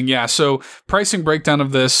pricing, yeah. So pricing breakdown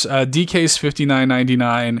of this, DK's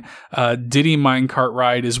 $59.99. Diddy minecart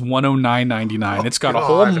ride is $109.99. It's got a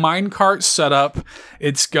whole minecart setup.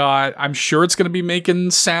 It's got, I'm sure it's going to be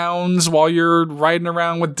making sounds while you're riding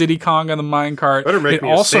around with Diddy Kong on the minecart. Better make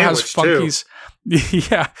me a sandwich, Funky's.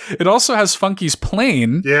 Yeah, it also has Funky's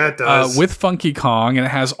plane. Yeah, it does. With Funky Kong, and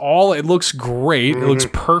it looks great. It looks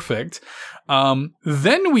perfect.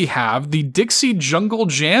 Then we have the Dixie Jungle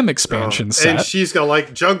Jam expansion set. And she's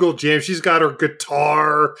got Jungle Jam. She's got her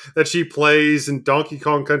guitar that she plays in Donkey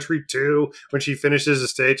Kong Country 2 when she finishes a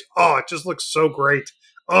stage. Oh, it just looks so great.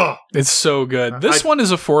 Oh, it's so good. This one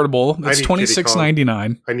is affordable. It's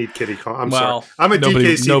 $26.99. I need Kitty Kong. I'm sorry. I'm a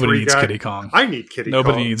DKC3 nobody needs guy. Kitty Kong. I need Kitty Kong.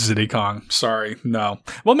 Nobody needs Diddy Kong. Sorry, no.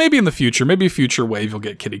 Well, maybe in the future, maybe a future wave, you'll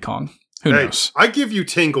get Kitty Kong. Who knows? I give you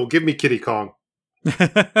Tingle. Give me Kitty Kong.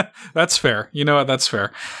 That's fair. You know what? That's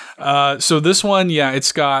fair. So this one, yeah,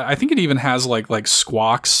 it's got, I think it even has like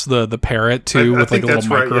Squawks, the parrot too, with a little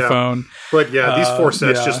microphone. Right, yeah. But yeah, these 4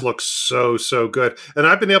 sets just look so good. And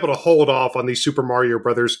I've been able to hold off on these Super Mario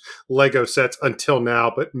Brothers Lego sets until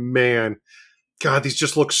now, but man, God, these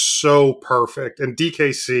just look so perfect. And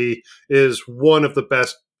DKC is one of the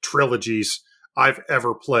best trilogies I've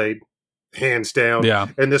ever played, hands down. Yeah.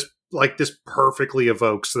 And this perfectly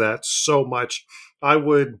evokes that so much.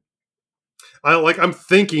 I'm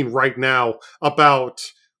thinking right now about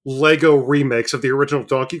Lego remakes of the original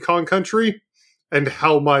Donkey Kong Country and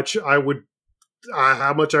how much I would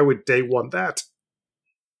day one that.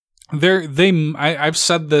 I've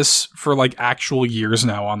said this for like actual years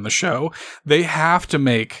now on the show. They have to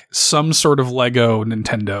make some sort of Lego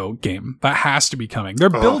Nintendo game. That has to be coming. They're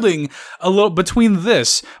building a little between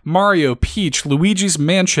this, Mario, Peach, Luigi's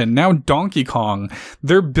Mansion, now Donkey Kong.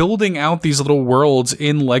 They're building out these little worlds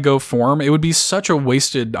in Lego form. It would be such a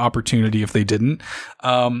wasted opportunity if they didn't.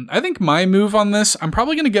 I think my move on this, I'm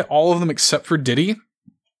probably going to get all of them except for Diddy.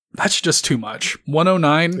 That's just too much.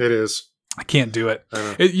 109. It is. I can't do it.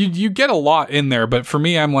 You get a lot in there, but for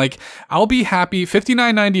me, I'm like, I'll be happy.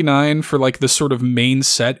 $59.99 for like the sort of main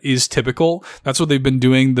set is typical. That's what they've been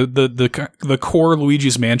doing. The core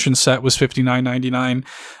Luigi's Mansion set was $59.99.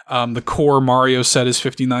 The core Mario set is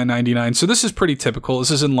 $59.99. So this is pretty typical.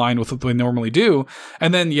 This is in line with what they normally do.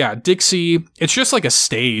 And then yeah, Dixie. It's just like a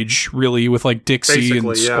stage really with like Dixie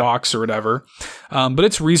basically, and Squawks or whatever. But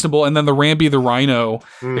it's reasonable. And then the Rambi the Rhino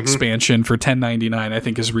expansion for $10.99 I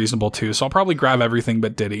think is reasonable too. So I'll probably grab everything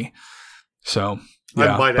but Diddy. So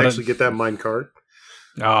yeah, I might actually get that mine cart.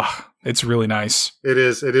 It's really nice. It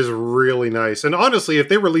is really nice. And honestly, if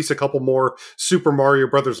they release a couple more Super Mario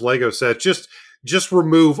Brothers Lego sets, just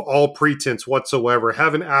remove all pretense whatsoever.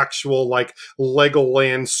 Have an actual like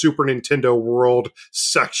Legoland Super Nintendo World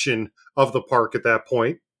section of the park at that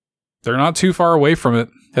point. They're not too far away from it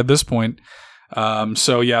at this point.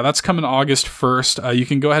 So yeah, that's coming August 1st. You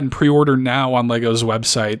can go ahead and pre-order now on Lego's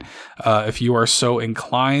website if you are so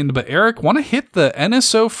inclined. But Eric, want to hit the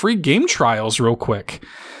NSO free game trials real quick?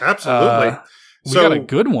 Absolutely. We got a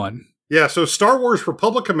good one. Yeah, so Star Wars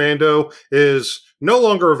Republic Commando is no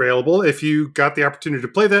longer available. If you got the opportunity to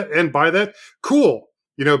play that and buy that, cool.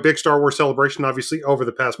 You know, big Star Wars celebration, obviously, over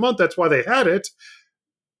the past month. That's why they had it.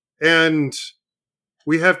 And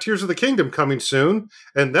we have Tears of the Kingdom coming soon,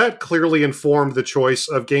 and that clearly informed the choice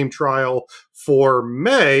of game trial for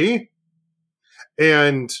May.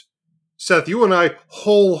 And Seth, you and I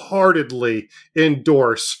wholeheartedly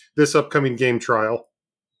endorse this upcoming game trial.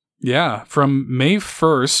 Yeah, from May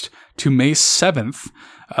 1st to May 7th.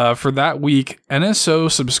 For that week, NSO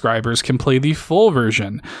subscribers can play the full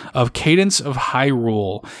version of Cadence of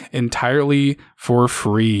Hyrule entirely for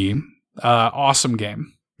free. Awesome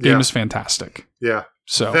game. Game is fantastic. Yeah.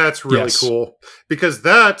 So that's really cool because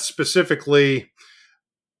that specifically,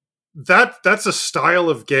 that's a style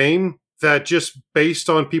of game that just based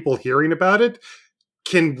on people hearing about it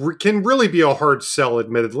can really be a hard sell,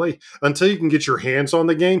 admittedly, until you can get your hands on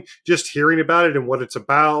the game. Just hearing about it and what it's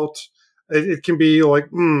about, it can be like,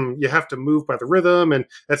 you have to move by the rhythm, and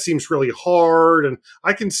that seems really hard. And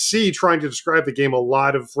I can see trying to describe the game a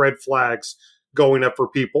lot of red flags going up for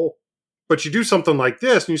people. But you do something like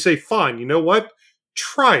this, and you say, fine, you know what?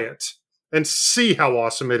 Try it and see how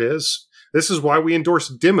awesome it is. This is why we endorse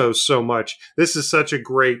demos so much. This is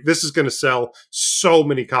this is going to sell so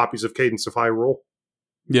many copies of Cadence of Hyrule.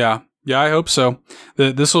 Yeah, I hope so.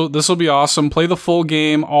 This will be awesome. Play the full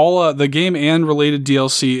game. All the game and related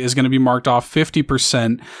DLC is going to be marked off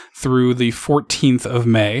 50% through the 14th of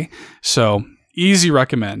May. So easy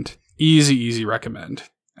recommend. Easy recommend.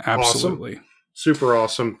 Absolutely. Awesome. Super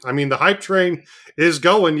awesome. I mean, the hype train is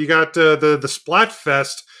going. You got the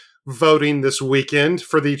Splatfest voting this weekend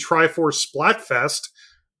for the Triforce Splatfest.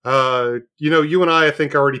 You and I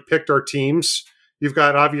think, already picked our teams. You've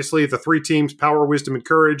got, obviously, the three teams, Power, Wisdom, and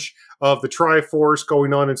Courage of the Triforce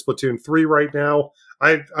going on in Splatoon 3 right now.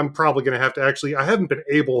 I'm probably going to have to I haven't been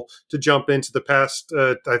able to jump into the past,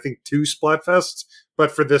 I think, 2 Splatfests.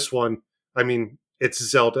 But for this one, I mean, it's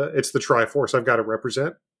Zelda. It's the Triforce I've got to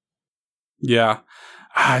represent. Yeah,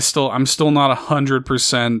 I'm still not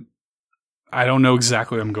 100%. I don't know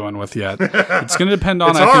exactly what I'm going with yet. It's going to depend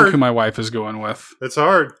on, I think, who my wife is going with. It's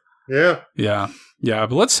hard. Yeah.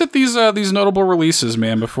 But let's hit these notable releases,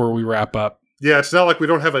 man, before we wrap up. Yeah, it's not like we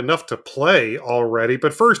don't have enough to play already.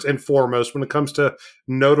 But first and foremost, when it comes to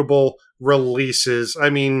notable releases, I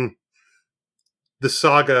mean, the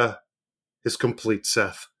saga is complete,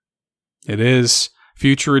 Seth. It is.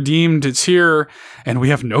 Future Redeemed, it's here, and we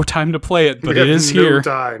have no time to play it, but it is here.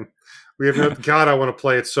 Time. We have no God, I want to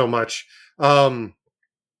play it so much.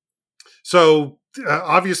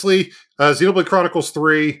 Obviously, Xenoblade Chronicles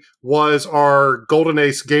 3 was our Golden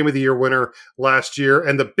Ace Game of the Year winner last year,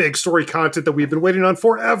 and the big story content that we've been waiting on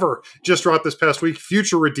forever just dropped this past week,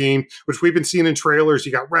 Future Redeemed, which we've been seeing in trailers.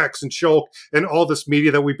 You got Rex and Shulk and all this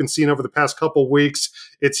media that we've been seeing over the past couple weeks.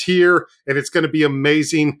 It's here, and it's going to be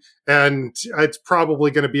amazing, and it's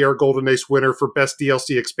probably going to be our Golden Ace winner for Best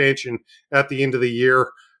DLC Expansion at the end of the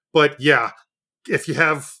year. But yeah, if you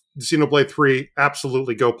have Xenoblade 3,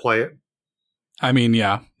 absolutely go play it. I mean,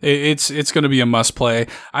 yeah, it's going to be a must play.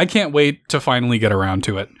 I can't wait to finally get around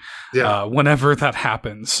to it. Yeah. Whenever that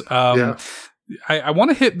happens. I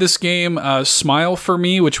want to hit this game, Smile for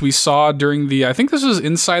Me, which we saw during I think this was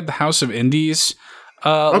Inside the House of Indies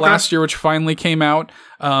last year, which finally came out.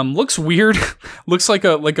 Looks weird. Looks like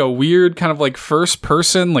a weird kind of like first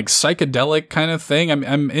person, like psychedelic kind of thing.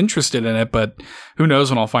 I'm interested in it, but who knows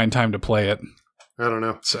when I'll find time to play it. I don't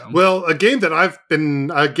know. So. Well, a game that I've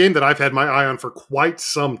had my eye on for quite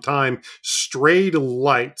some time, Strayed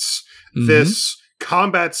Lights. Mm-hmm. This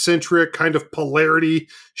combat-centric kind of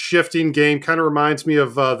polarity-shifting game kind of reminds me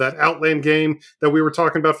of that Outland game that we were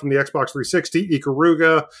talking about from the Xbox 360,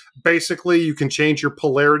 Ikaruga. Basically, you can change your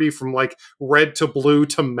polarity from like red to blue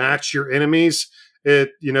to match your enemies.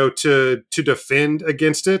 To defend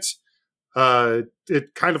against it.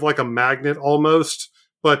 It kind of like a magnet almost.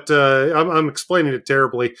 But I'm explaining it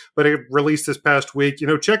terribly. But it released this past week.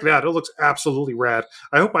 Check it out. It looks absolutely rad.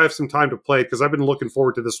 I hope I have some time to play it because I've been looking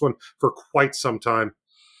forward to this one for quite some time.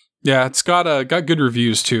 Yeah, it's got good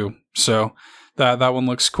reviews too. So that one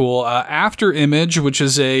looks cool. After Image, which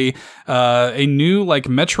is a new like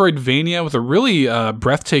Metroidvania with a really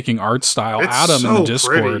breathtaking art style. It's Adam so in the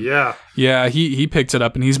Discord, pretty, yeah, he picked it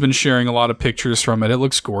up and he's been sharing a lot of pictures from it. It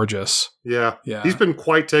looks gorgeous. Yeah. He's been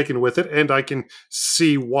quite taken with it, and I can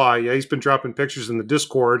see why. Yeah, he's been dropping pictures in the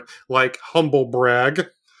Discord, like humble brag.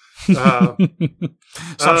 Stop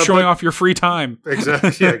showing off your free time.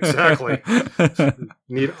 Exactly. Yeah, exactly.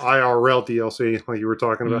 Need IRL DLC, like you were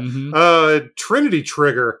talking about. Mm-hmm. Trinity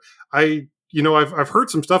Trigger. I've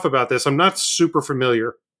heard some stuff about this. I'm not super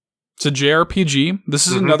familiar. It's a JRPG. This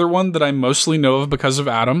is another one that I mostly know of because of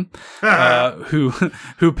Adam,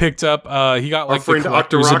 who picked up. He got like the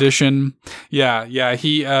collector's edition. Yeah.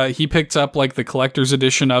 He picked up like the collector's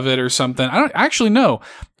edition of it or something. I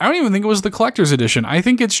don't even think it was the collector's edition. I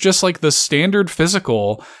think it's just like the standard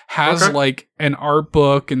physical has like an art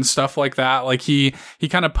book and stuff like that. Like he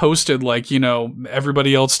kind of posted like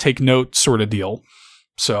everybody else take note sort of deal.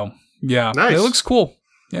 So yeah, nice. It looks cool.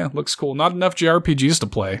 Yeah, looks cool. Not enough JRPGs to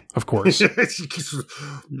play, of course. Man.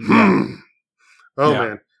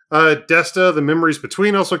 Desta, The Memories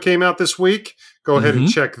Between also came out this week. Go ahead and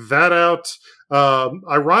check that out.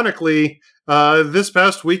 Ironically, this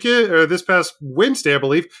past Wednesday, I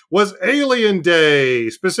believe, was Alien Day,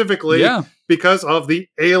 specifically because of the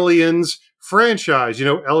Aliens franchise.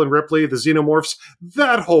 Ellen Ripley, the Xenomorphs,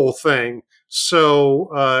 that whole thing.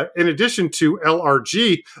 So, in addition to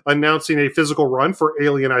LRG announcing a physical run for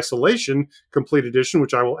Alien Isolation Complete Edition,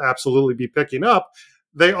 which I will absolutely be picking up,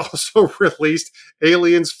 they also released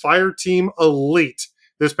Aliens Fireteam Elite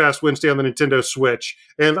this past Wednesday on the Nintendo Switch.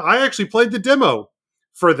 And I actually played the demo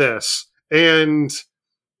for this. And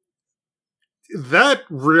that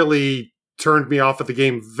really turned me off of the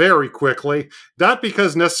game very quickly. Not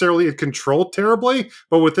because necessarily it controlled terribly,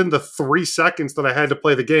 but within the 3 seconds that I had to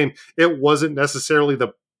play the game, it wasn't necessarily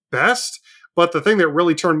the best. But the thing that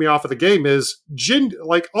really turned me off of the game is,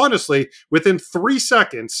 honestly, within 3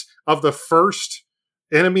 seconds of the first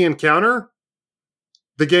enemy encounter,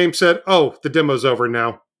 the game said, "Oh, the demo's over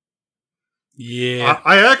now." Yeah.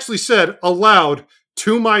 I actually said aloud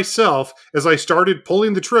to myself as I started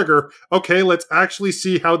pulling the trigger, okay, let's actually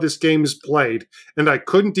see how this game is played. And I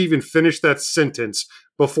couldn't even finish that sentence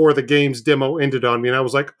before the game's demo ended on me. And I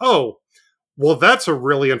was like, oh, well, that's a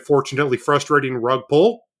really unfortunately frustrating rug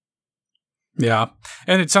pull. Yeah.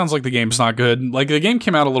 And it sounds like the game's not good. Like, the game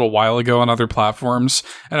came out a little while ago on other platforms,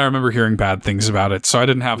 and I remember hearing bad things about it, so I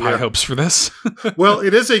didn't have high hopes for this. Well,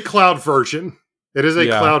 it is a cloud version. It is a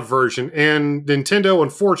cloud version, and Nintendo,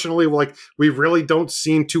 unfortunately, we really don't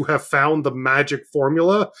seem to have found the magic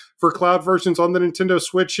formula for cloud versions on the Nintendo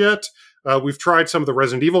Switch yet. We've tried some of the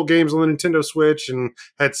Resident Evil games on the Nintendo Switch and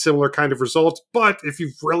had similar kind of results, but if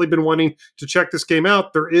you've really been wanting to check this game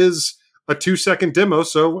out, there is a 2-second demo,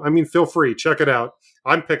 so, feel free, check it out.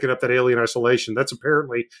 I'm picking up that Alien Isolation. That's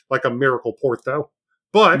apparently like a miracle port, though.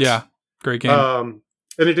 But yeah, great game.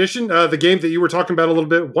 In addition, the game that you were talking about a little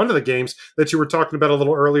bit, one of the games that you were talking about a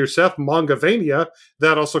little earlier, Seth, Mangavania,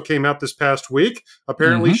 that also came out this past week.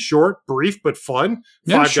 Apparently short, brief, but fun.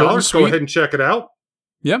 $5. Go ahead and check it out.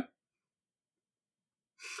 Yep.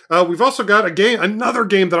 We've also got another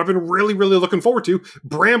game that I've been really, really looking forward to,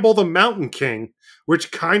 Bramble the Mountain King,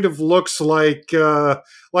 which kind of looks like a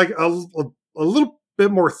little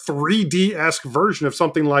bit more 3D-esque version of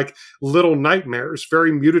something like Little Nightmares.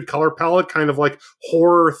 Very muted color palette, kind of like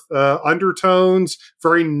horror undertones,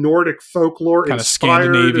 very Nordic folklore kind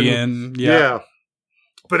inspired. Of Scandinavian. Yeah.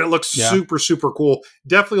 But it looks super, super cool.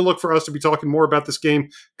 Definitely look for us to be talking more about this game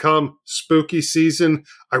come spooky season.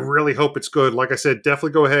 I really hope it's good. Like I said,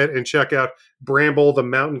 definitely go ahead and check out Bramble the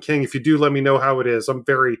Mountain King. If you do, let me know how it is. I'm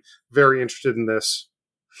very, very interested in this.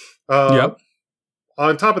 Yep.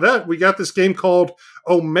 on top of that, we got this game called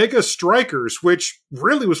Omega Strikers, which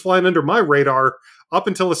really was flying under my radar up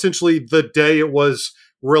until essentially the day it was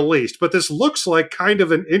released. But this looks like kind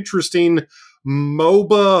of an interesting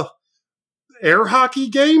MOBA air hockey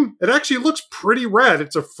game. It actually looks pretty rad.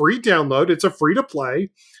 It's a free download. It's a free to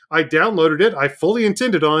play. I downloaded it. I fully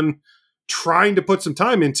intended on trying to put some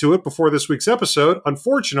time into it before this week's episode.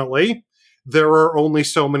 Unfortunately, there are only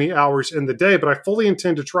so many hours in the day, but I fully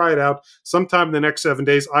intend to try it out sometime in the next 7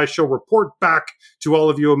 days. I shall report back to all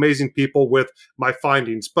of you amazing people with my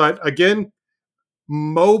findings. But again,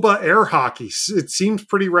 MOBA air hockey. It seems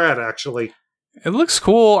pretty rad, actually. It looks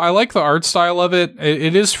cool. I like the art style of it.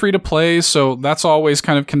 It is free to play, so that's always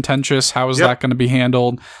kind of contentious. How is that going to be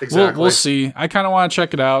handled? Exactly. We'll see. I kind of want to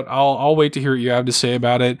check it out. I'll wait to hear what you have to say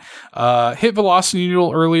about it. Hit Velocity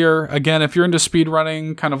Noodle earlier. Again, if you're into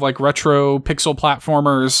speedrunning, kind of like retro pixel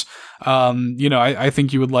platformers, I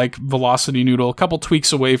think you would like Velocity Noodle. A couple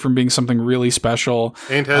tweaks away from being something really special.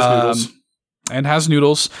 And has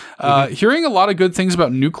noodles. Hearing a lot of good things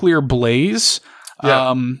about Nuclear Blaze.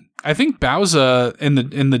 Yeah. I think Bowza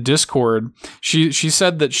in the Discord, she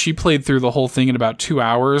said that she played through the whole thing in about 2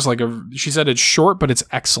 hours. She said it's short, but it's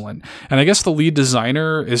excellent. And I guess the lead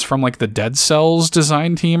designer is from like the Dead Cells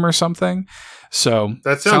design team or something. So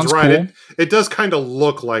that sounds right. Cool. It does kind of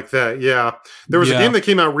look like that. Yeah. There was a game that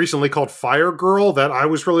came out recently called Fire Girl that I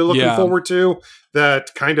was really looking forward to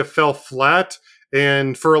that kind of fell flat.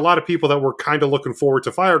 And for a lot of people that were kind of looking forward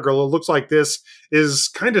to Fire Girl, it looks like this is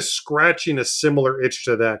kind of scratching a similar itch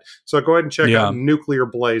to that. So go ahead and check out Nuclear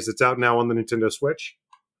Blaze. It's out now on the Nintendo Switch.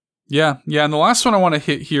 Yeah. And the last one I want to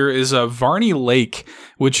hit here is Varney Lake,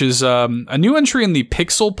 which is a new entry in the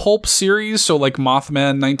Pixel Pulp series. So like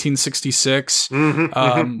Mothman 1966,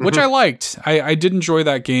 which I liked. I did enjoy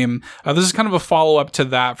that game. This is kind of a follow-up to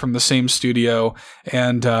that from the same studio,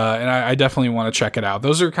 and I definitely want to check it out.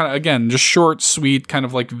 Those are kind of, again, just short, sweet, kind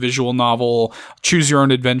of like visual novel, choose your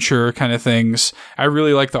own adventure kind of things. I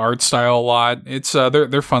really like the art style a lot. It's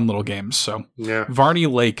they're fun little games. So Varney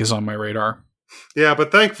Lake is on my radar. Yeah,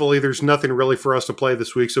 but thankfully there's nothing really for us to play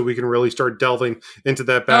this week, so we can really start delving into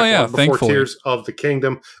that backlog before Tears of the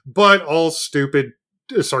Kingdom. But all stupid,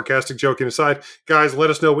 sarcastic joking aside, guys, let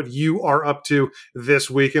us know what you are up to this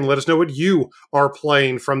week, and let us know what you are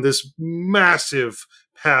playing from this massive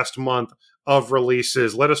past month of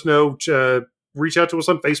releases. Let us know. Reach out to us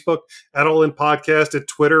on Facebook at All In Podcast, at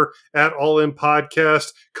Twitter at All In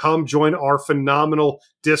Podcast. Come join our phenomenal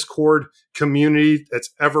Discord community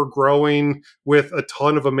that's ever growing with a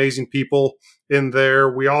ton of amazing people in there.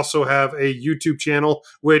 We also have a YouTube channel,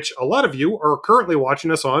 which a lot of you are currently watching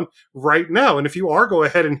us on right now. And if you are, go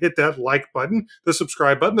ahead and hit that like button, the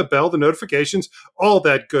subscribe button, the bell, the notifications, all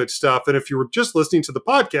that good stuff. And if you were just listening to the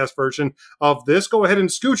podcast version of this, go ahead and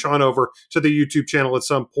scooch on over to the YouTube channel at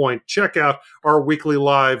some point. Check out our weekly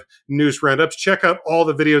live news roundups. Check out all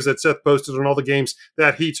the videos that Seth posted on all the games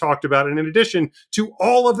that he talked about. And in addition to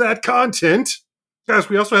all of that content, guys,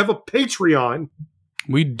 we also have a Patreon.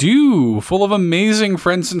 We do, full of amazing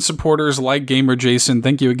friends and supporters like Gamer Jason.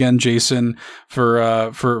 Thank you again, Jason,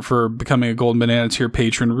 for becoming a Golden Banana tier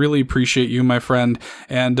patron. Really appreciate you, my friend.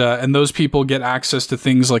 And those people get access to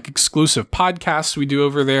things like exclusive podcasts we do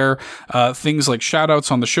over there, things like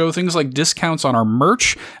shoutouts on the show, things like discounts on our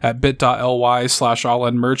merch at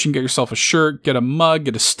bit.ly/allinmerch. You can get yourself a shirt, get a mug,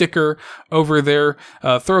 get a sticker over there.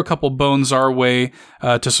 Throw a couple bones our way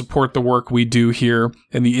to support the work we do here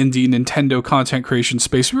in the indie Nintendo content creation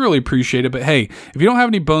space. We really appreciate it. But hey, if you don't have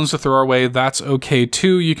any bones to throw our way, that's okay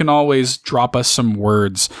too. You can always drop us some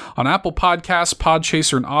words. On Apple Podcasts,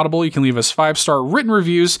 Podchaser, and Audible, you can leave us 5-star written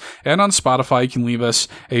reviews. And on Spotify, you can leave us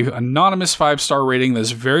an anonymous 5-star rating that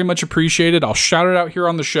is very much appreciated. I'll shout it out here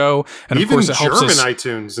on the show. And of course, it helps us. Even German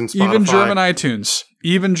iTunes and Spotify.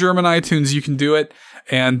 Even German iTunes, you can do it.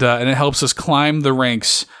 And it helps us climb the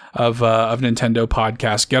ranks of Nintendo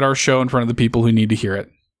podcasts. Get our show in front of the people who need to hear it.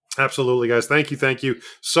 Absolutely, guys. Thank you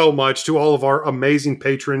so much to all of our amazing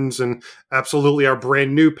patrons, and absolutely our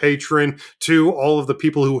brand new patron, to all of the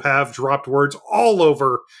people who have dropped words all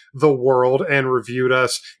over the world and reviewed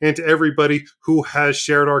us, and to everybody who has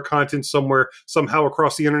shared our content somewhere, somehow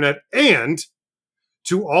across the internet, and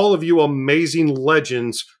to all of you amazing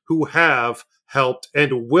legends who have helped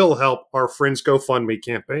and will help our Friends GoFundMe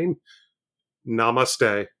campaign.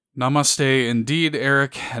 Namaste. Namaste indeed,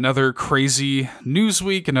 Eric. Another crazy news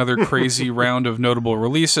week, another crazy round of notable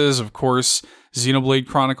releases. Of course, Xenoblade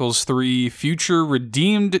Chronicles 3, Future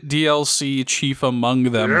Redeemed DLC, chief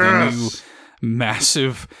among them. Yes.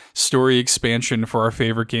 massive story expansion for our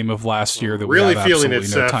favorite game of last year that Really we have feeling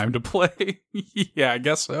absolutely it, no Seth. time to play. Yeah, I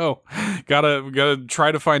guess so. Gotta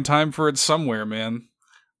try to find time for it somewhere, man.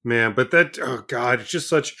 Man, but that, oh God, it's just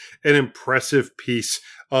such an impressive piece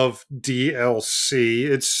of DLC.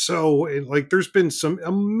 It's so, like, there's been some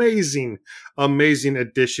amazing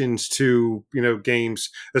additions to, games,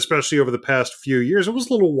 especially over the past few years. It was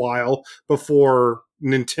a little while before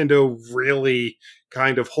Nintendo really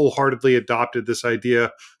kind of wholeheartedly adopted this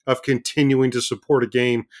idea of continuing to support a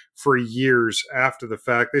game for years after the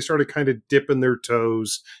fact. They started kind of dipping their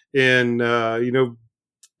toes in,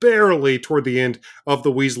 barely toward the end of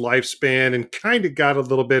the Wii's lifespan and kind of got a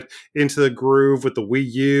little bit into the groove with the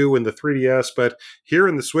Wii U and the 3DS. But here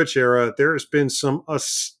in the Switch era, there has been some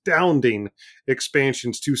astounding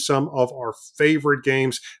expansions to some of our favorite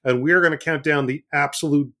games. And we are going to count down the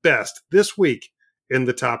absolute best this week in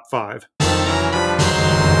the top 5.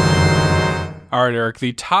 All right, Eric,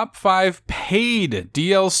 the top 5 paid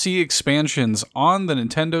DLC expansions on the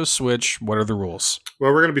Nintendo Switch. What are the rules?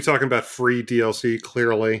 Well, we're going to be talking about free DLC,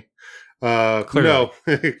 clearly. Clearly. No.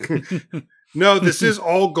 No, this is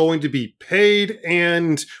all going to be paid.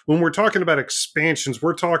 And when we're talking about expansions,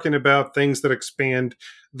 we're talking about things that expand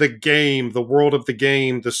the game, the world of the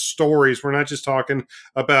game, the stories. We're not just talking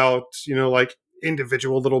about, like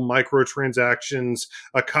individual little microtransactions,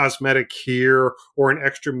 a cosmetic here or an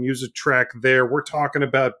extra music track there. We're talking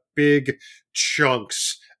about big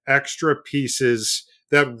chunks, extra pieces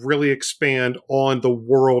that really expand on the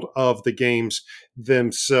world of the games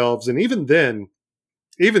themselves. And even then,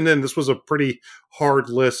 this was a pretty hard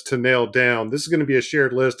list to nail down. This is going to be a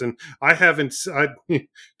shared list, and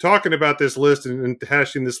talking about this list and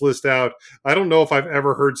hashing this list out, I don't know if I've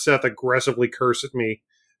ever heard Seth aggressively curse at me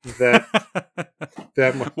that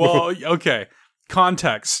Well, okay.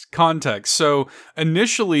 Context. So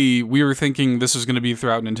initially we were thinking this was going to be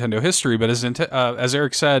throughout Nintendo history, but as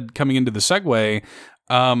Eric said, coming into the segue,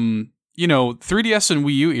 3DS and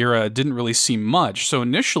Wii U era didn't really seem much. So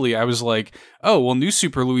initially I was like, oh, well, New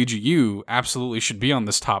Super Luigi U absolutely should be on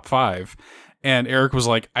this top 5. And Eric was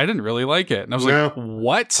like, I didn't really like it. And I was like,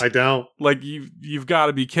 what? I don't. Like, you've got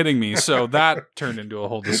to be kidding me. So that turned into a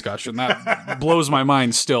whole discussion. That blows my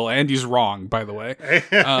mind still. Andy's wrong, by the way.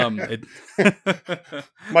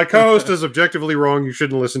 My co-host is objectively wrong. You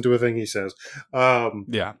shouldn't listen to a thing he says.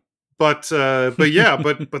 Yeah. But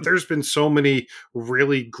there's been so many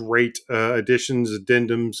really great additions,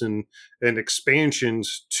 addendums, and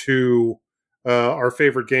expansions to our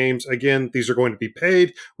favorite games. Again, these are going to be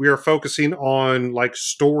paid. We are focusing on like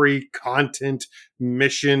story, content,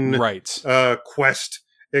 mission, right, quest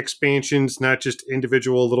expansions, not just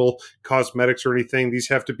individual little cosmetics or anything. These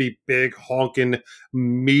have to be big, honking,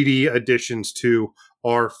 meaty additions to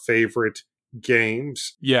our favorite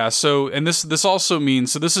games. Yeah, so, and this also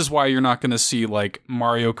means, so this is why you're not going to see like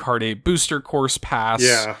Mario Kart 8 Booster Course Pass.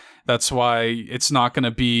 Yeah. That's why it's not going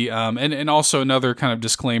to be, and also another kind of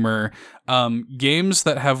disclaimer, games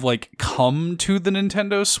that have like come to the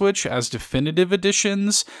Nintendo Switch as definitive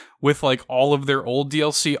editions with like all of their old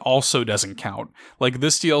DLC also doesn't count. Like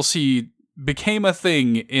this DLC became a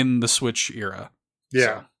thing in the Switch era.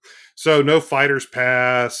 Yeah. So no Fighters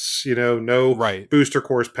Pass, no Booster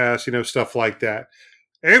Course Pass, stuff like that.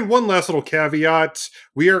 And one last little caveat,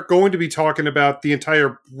 we are going to be talking about the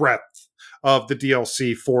entire breadth of the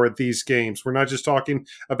DLC for these games. We're not just talking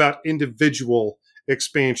about individual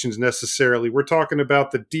expansions necessarily. We're talking about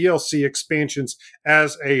the DLC expansions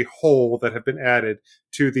as a whole that have been added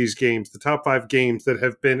to these games, the top 5 games that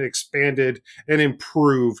have been expanded and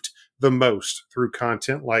improved the most through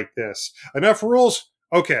content like this. Enough rules?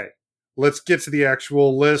 Okay, let's get to the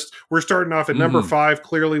actual list. We're starting off at number 5,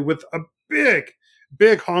 clearly with a big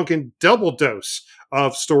honking double dose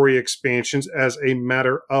of story expansions, as a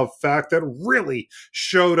matter of fact, that really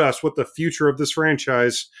showed us what the future of this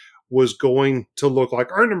franchise was going to look like.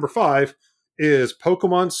 Our number 5 is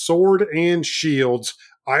Pokemon Sword and Shield's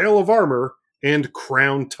Isle of Armor and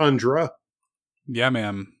Crown Tundra. Yeah,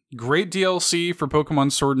 man. Great DLC for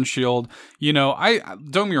Pokemon Sword and Shield. I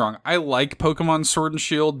don't get me wrong, I like Pokemon Sword and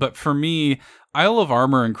Shield, but for me, Isle of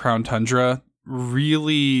Armor and Crown Tundra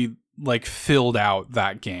really like filled out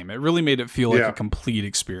that game. It really made it feel like a complete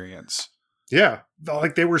experience. Yeah,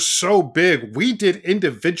 like they were so big. We did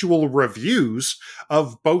individual reviews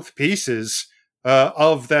of both pieces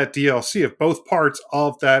of that DLC, of both parts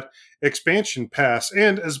of that expansion pass.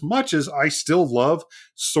 And as much as I still love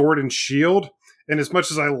Sword and Shield, and as much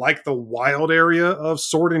as I like the wild area of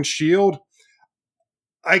Sword and Shield,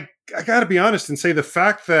 I gotta be honest and say the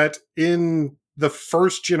fact that in the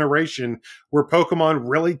first generation where Pokemon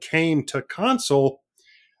really came to console,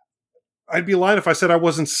 I'd be lying if I said I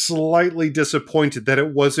wasn't slightly disappointed that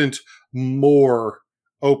it wasn't more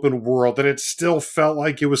open world, that it still felt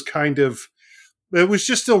like it was it was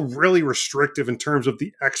just still really restrictive in terms of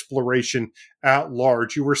the exploration at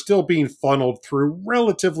large. You were still being funneled through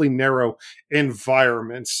relatively narrow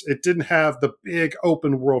environments. It didn't have the big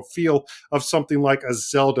open world feel of something like a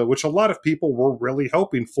Zelda, which a lot of people were really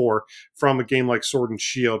hoping for from a game like Sword and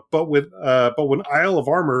Shield. But when Isle of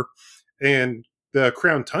Armor and the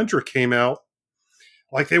Crown Tundra came out,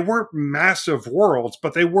 like, they weren't massive worlds,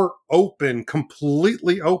 but they were open,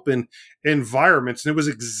 completely open environments. And it was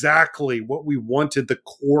exactly what we wanted the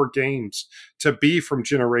core games to be from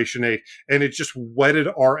Generation 8. And it just whetted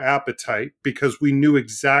our appetite because we knew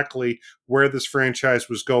exactly where this franchise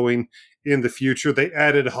was going in the future. They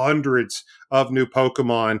added hundreds of new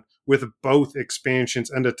Pokemon with both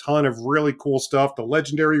expansions and a ton of really cool stuff. The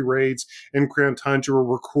legendary raids in Crown Tundra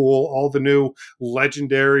were cool. All the new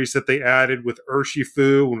legendaries that they added with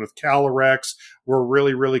Urshifu and with Calyrex were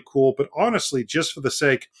really, really cool. But honestly, just for the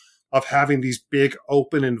sake of having these big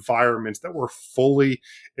open environments that were fully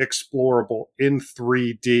explorable in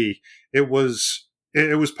 3D, it was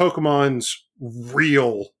Pokemon's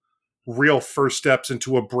real first steps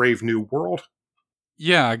into a brave new world.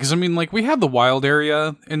 Yeah, because I mean, like, we had the wild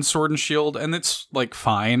area in Sword and Shield, and it's like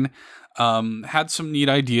fine. Had some neat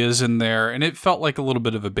ideas in there, and it felt like a little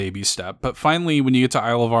bit of a baby step. But finally, when you get to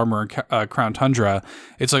Isle of Armor and Crown Tundra,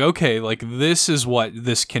 it's like, okay, like, this is what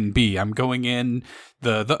this can be. I'm going in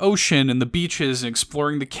the ocean and the beaches and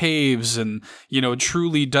exploring the caves, and it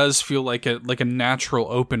truly does feel like a natural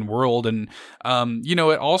open world. And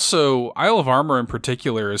it also, Isle of Armor in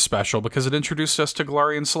particular is special because it introduced us to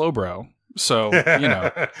Galarian Slowbro. So,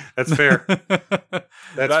 that's fair.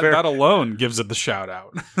 That's fair. That alone gives it the shout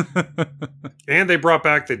out. And they brought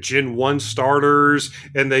back the Gen 1 starters,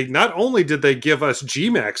 and they not only did they give us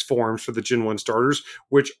G-Max forms for the Gen 1 starters,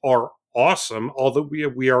 which are awesome, although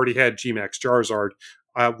we already had G-Max Charizard.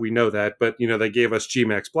 We know that, but they gave us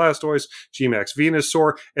G-Max Blastoise, G-Max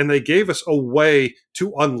Venusaur, and they gave us a way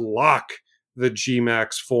to unlock the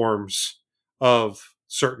G-Max forms of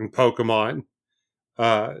certain Pokemon.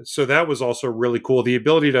 So that was also really cool. The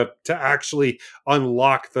ability to actually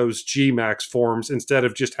unlock those G-Max forms instead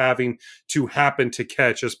of just having to happen to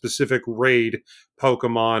catch a specific raid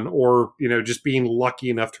Pokemon or, just being lucky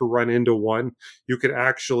enough to run into one. You could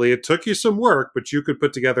actually, it took you some work, but you could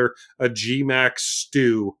put together a G-Max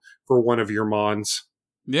stew for one of your Mons.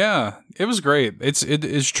 Yeah, it was great. It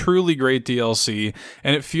is truly great DLC,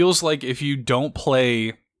 and it feels like if you don't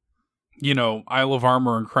play Isle of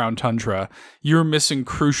Armor and Crown Tundra, you're missing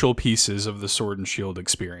crucial pieces of the Sword and Shield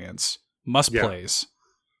experience. Must plays.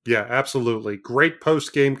 Yeah, absolutely. Great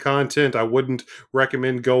post-game content. I wouldn't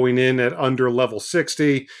recommend going in at under level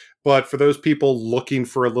 60, but for those people looking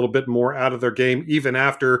for a little bit more out of their game, even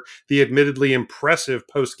after the admittedly impressive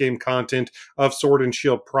post-game content of Sword and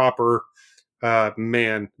Shield proper,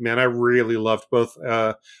 man, I really loved both.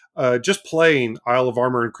 Just playing Isle of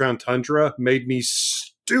Armor and Crown Tundra made me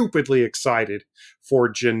stupidly excited for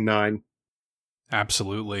Gen 9.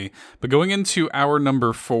 Absolutely. But going into our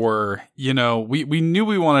number 4, we knew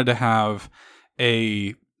we wanted to have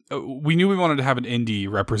an indie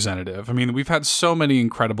representative. I mean, we've had so many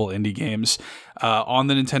incredible indie games on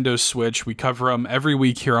the Nintendo Switch. We cover them every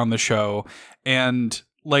week here on the show. And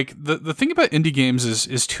like the thing about indie games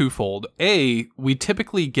is twofold. A, we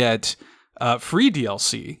typically get free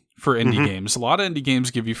DLC for indie games. A lot of indie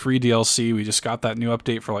games give you free DLC. We just got that new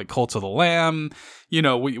update for like Cult of the Lamb.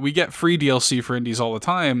 We get free DLC for indies all the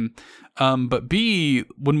time. But B,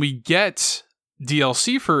 when we get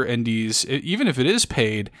DLC for indies, even if it is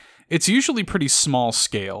paid, it's usually pretty small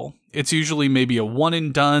scale. It's usually maybe a one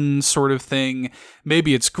and done sort of thing.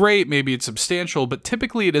 Maybe it's great, maybe it's substantial, but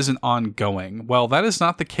typically it isn't ongoing. Well, that is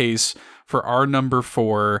not the case for our number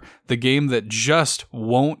 4, the game that just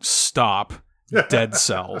won't stop. Dead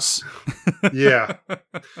Cells. Yeah.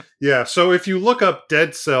 So if you look up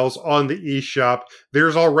Dead Cells on the eShop,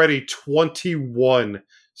 there's already 21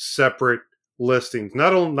 separate listings.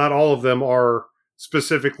 Not all of them are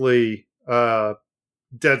specifically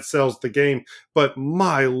Dead Cells the game, but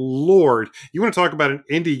my lord, you want to talk about an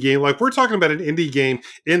indie game? Like, we're talking about an indie game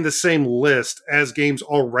in the same list as games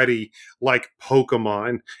already like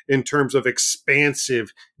Pokemon in terms of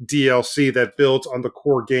expansive DLC that builds on the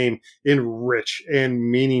core game in rich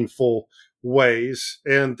and meaningful ways.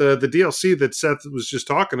 And the DLC that Seth was just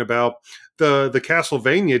talking about, the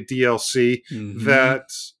Castlevania DLC that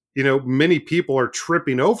many people are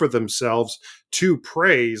tripping over themselves to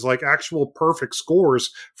praise, like actual perfect scores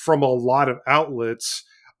from a lot of outlets.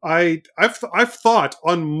 I've thought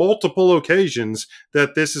on multiple occasions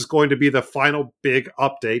that this is going to be the final big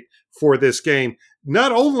update for this game.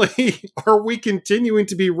 Not only are we continuing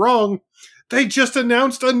to be wrong, they just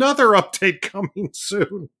announced another update coming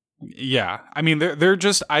soon. Yeah, I mean, they're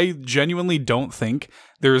just. I genuinely don't think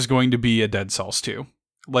there is going to be a Dead Cells 2.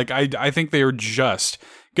 Like, I think they are just.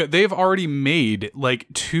 They've already made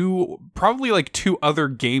probably two other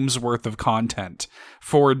games worth of content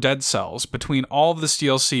for Dead Cells between all of this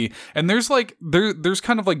DLC, and there's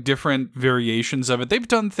kind of like different variations of it. They've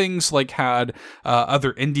done things like had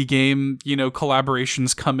other indie game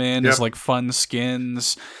collaborations come in as like fun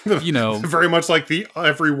skins, very much like the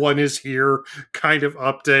Everyone Is Here kind of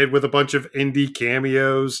update with a bunch of indie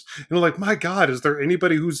cameos. And like, my God, is there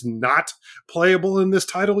anybody who's not playable in this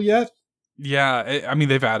title yet? Yeah, I mean,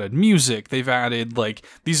 they've added music. They've added like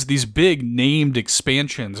these big named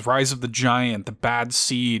expansions: Rise of the Giant, the Bad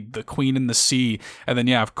Seed, the Queen in the Sea, and then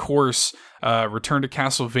of course, Return to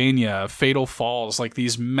Castlevania, Fatal Falls. Like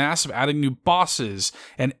these massive, adding new bosses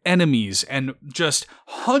and enemies, and just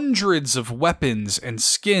hundreds of weapons and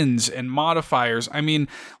skins and modifiers. I mean,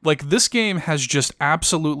 like this game has just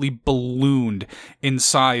absolutely ballooned in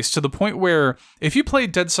size to the point where if you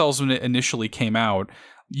played Dead Cells when it initially came out,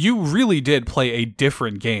 you really did play a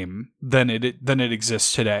different game than it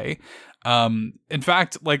exists today. In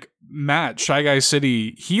fact, like Matt, Shy Guy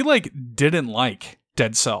City, he didn't like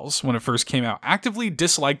Dead Cells when it first came out, actively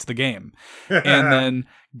disliked the game, and then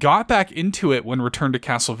got back into it when Return to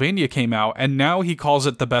Castlevania came out, and now he calls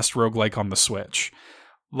it the best roguelike on the Switch.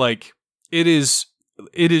 Like, it is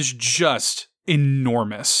just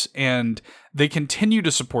enormous, and they continue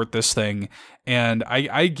to support this thing, and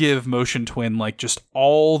I give Motion Twin just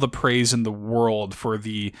all the praise in the world for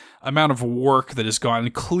the amount of work that has gone,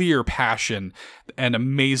 clear passion, and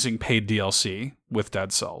amazing paid DLC with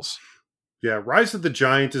Dead Cells. Yeah, Rise of the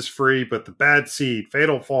Giant is free, but the Bad Seed,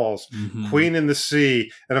 Fatal Falls, Queen in the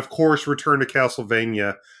Sea, and of course Return to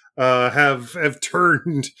Castlevania have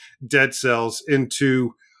turned Dead Cells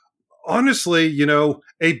into, honestly,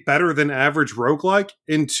 a better than average roguelike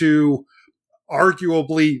into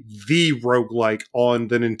arguably the roguelike on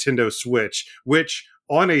the Nintendo Switch, which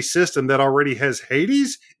on a system that already has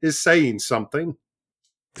Hades is saying something.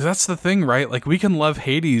 Because that's the thing, right? Like, we can love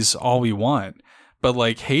Hades all we want, but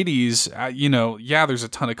like Hades, there's a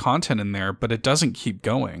ton of content in there, but it doesn't keep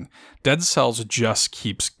going. Dead Cells just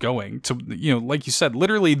keeps going. So, like you said,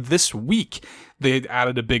 literally this week, they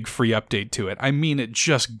added a big free update to it. I mean, it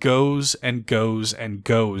just goes and goes and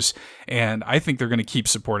goes. And I think they're going to keep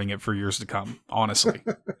supporting it for years to come, honestly.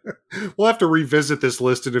 We'll have to revisit this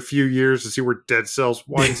list in a few years to see where Dead Cells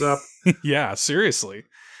winds up. Yeah, seriously.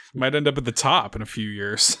 Might end up at the top in a few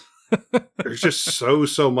years. There's just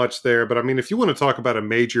so much there. But I mean, if you want to talk about a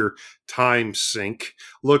major time sink,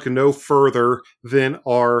 look no further than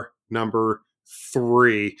our number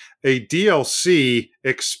 3, a DLC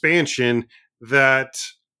expansion that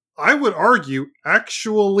I would argue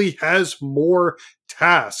actually has more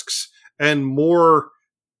tasks and more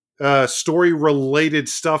story-related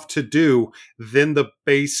stuff to do than the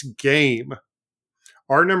base game.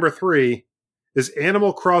 Our number 3 is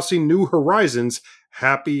Animal Crossing New Horizons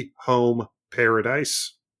Happy Home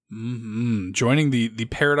Paradise. Joining the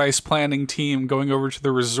Paradise planning team, going over to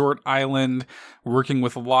the resort island, working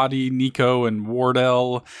with Lottie, Nico, and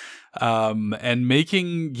Wardell, and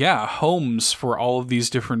making, homes for all of these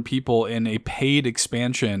different people in a paid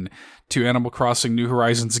expansion to Animal Crossing New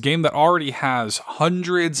Horizons, a game that already has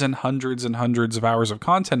hundreds and hundreds and hundreds of hours of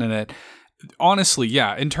content in it. Honestly,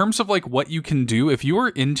 in terms of what you can do, if you are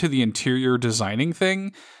into the interior designing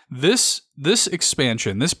thing, this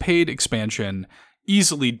expansion, this paid expansion,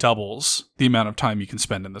 easily doubles the amount of time you can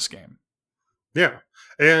spend in this game. Yeah.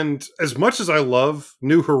 And as much as I love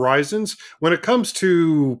New Horizons, when it comes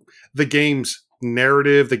to the game's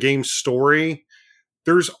narrative, the game's story,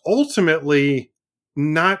 there's ultimately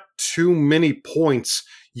not too many points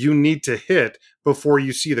you need to hit before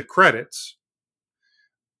you see the credits.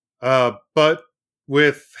 But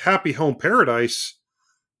with Happy Home Paradise,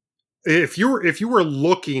 if you were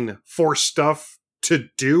looking for stuff to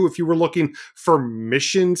do, if you were looking for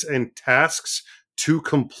missions and tasks to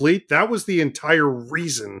complete, that was the entire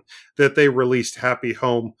reason that they released Happy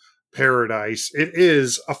Home Paradise. It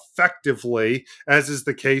is effectively, as is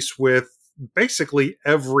the case with basically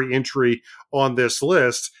every entry on this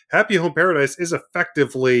list, Happy Home Paradise is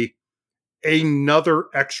effectively another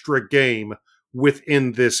extra game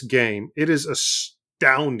within this game. It is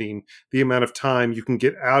astounding the amount of time you can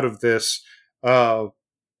get out of this.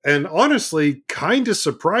 And honestly, kind of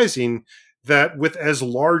surprising that with as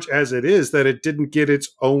large as it is, that it didn't get its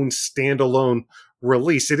own standalone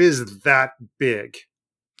release. It is that big.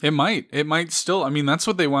 It might still. I mean, that's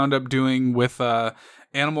what they wound up doing with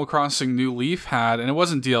Animal Crossing New Leaf had, and it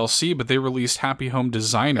wasn't DLC, but they released Happy Home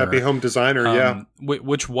Designer. Happy Home Designer, yeah.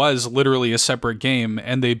 Which was literally a separate game,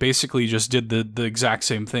 and they basically just did the exact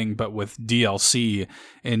same thing, but with DLC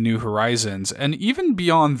in New Horizons. And even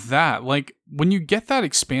beyond that, like, when you get that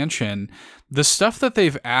expansion, the stuff that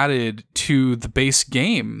they've added to the base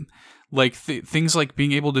game, like things like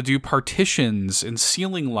being able to do partitions and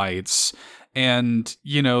ceiling lights, and,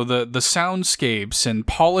 you know, the soundscapes and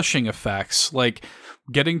polishing effects, like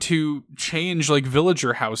getting to change like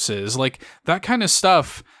villager houses, like that kind of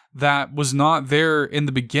stuff that was not there in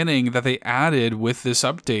the beginning that they added with this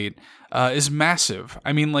update is massive.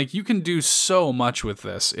 I mean, like, you can do so much with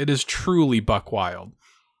this. It is truly buck wild.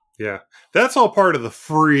 Yeah, that's all part of the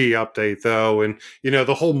free update, though, and you know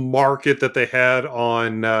the whole market that they had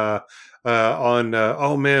on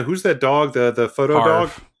oh man, who's that dog? The photo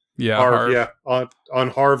Harv. dog. Yeah, Harv, yeah, on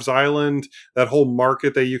Harv's Island, that whole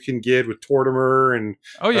market that you can get with Tortimer and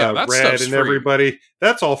that Red and free. everybody,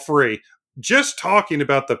 that's all free. Just talking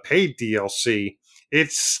about the paid DLC,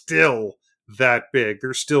 it's still that big.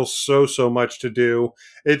 There's still so much to do.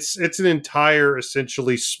 It's an entire,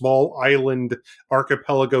 essentially, small island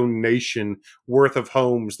archipelago nation worth of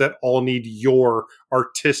homes that all need your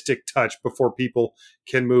artistic touch before people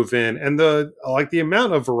can move in. And the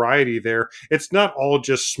amount of variety there, it's not all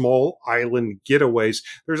just small island getaways.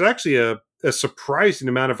 There's actually a surprising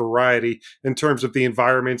amount of variety in terms of the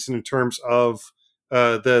environments and in terms of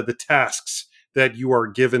the tasks that you are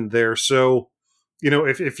given there. So, you know,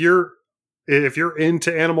 if you're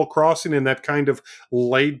into Animal Crossing and that kind of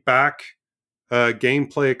laid back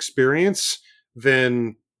gameplay experience,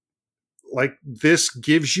 then like this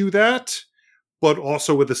gives you that, but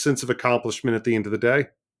also with a sense of accomplishment at the end of the day.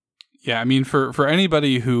 Yeah, I mean, for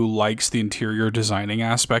anybody who likes the interior designing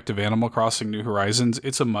aspect of Animal Crossing New Horizons,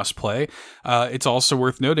 it's a must-play. It's also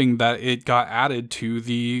worth noting that it got added to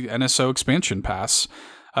the NSO expansion pack.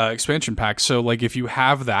 So, like, if you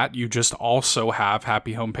have that, you just also have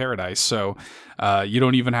Happy Home Paradise. So, you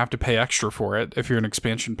don't even have to pay extra for it if you're an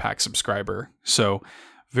expansion pack subscriber. So,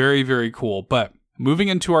 very, very cool. But moving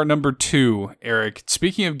into our number 2, Eric,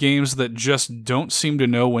 speaking of games that just don't seem to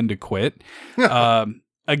know when to quit,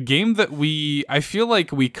 a game that I feel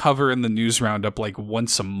like we cover in the news roundup like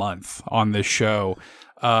once a month on this show.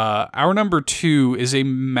 Our number 2 is a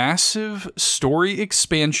massive story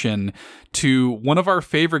expansion to one of our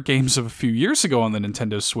favorite games of a few years ago on the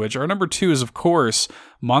Nintendo Switch. Our number 2 is, of course,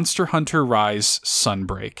 Monster Hunter Rise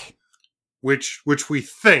Sunbreak. Which we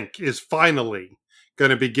think is finally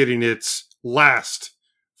going to be getting its last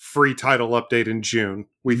free title update in June.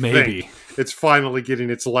 We think it's finally getting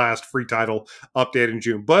its last free title update in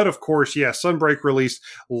June. But of course, yeah, Sunbreak released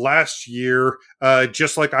last year,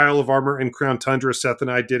 just like Isle of Armor and Crown Tundra. Seth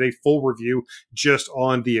and I did a full review just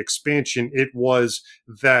on the expansion. It was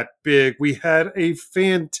that big. We had a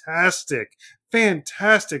fantastic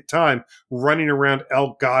time running around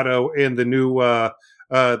Elgato and the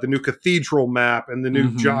new cathedral map and the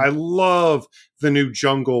new I love the new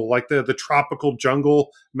jungle, like the tropical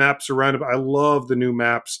jungle maps around it. I love the new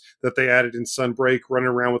maps that they added in Sunbreak, running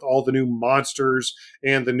around with all the new monsters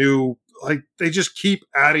and the new, like, they just keep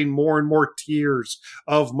adding more and more tiers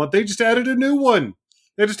of they just added a new one.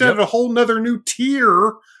 They just added a whole nother new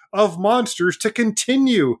tier of monsters to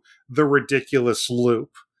continue the ridiculous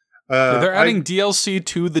loop. They're adding DLC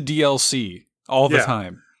to the DLC all the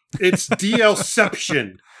time. It's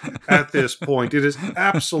DLception at this point. It is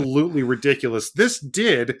absolutely ridiculous. This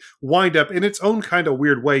did wind up, in its own kind of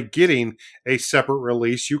weird way, getting a separate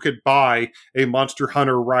release. You could buy a Monster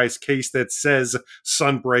Hunter Rise case that says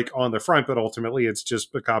Sunbreak on the front, but ultimately it's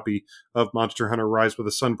just a copy of Monster Hunter Rise with a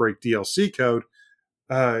Sunbreak DLC code.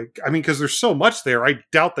 I mean, because there's so much there, I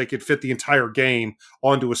doubt they could fit the entire game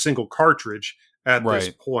onto a single cartridge at this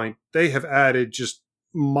point. They have added just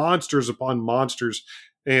monsters upon monsters.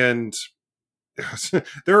 And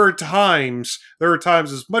there are times,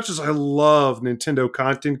 as much as I love Nintendo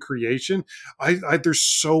content creation, there's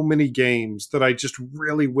so many games that I just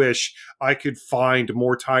really wish I could find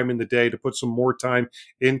more time in the day to put some more time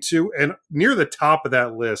into. And near the top of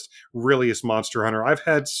that list really is Monster Hunter. I've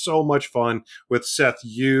had so much fun with Seth,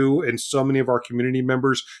 you, and so many of our community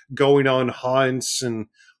members going on hunts, and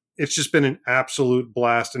it's just been an absolute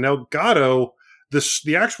blast. And Elgato,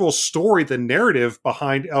 the actual story, the narrative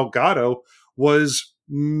behind Elgato was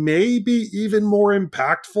maybe even more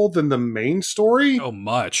impactful than the main story. Oh,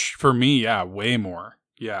 much. For me, yeah, way more.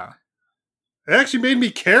 Yeah. It actually made me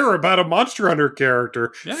care about a Monster Hunter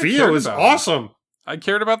character. Theo is awesome. I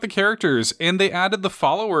cared about the characters, and they added the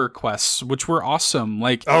follower quests, which were awesome.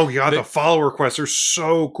 Like, oh yeah, the follower quests are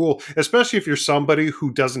so cool, especially if you're somebody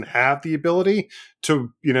who doesn't have the ability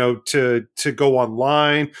to, to go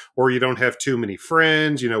online, or you don't have too many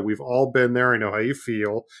friends. We've all been there. I know how you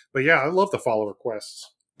feel, but yeah, I love the follower quests.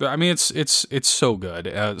 I mean, it's so good.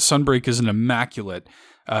 Sunbreak is an immaculate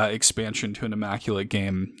expansion to an immaculate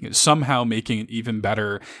game, somehow making it even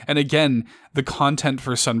better. And again, the content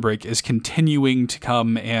for Sunbreak is continuing to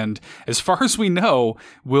come, and as far as we know,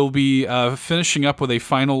 we'll be finishing up with a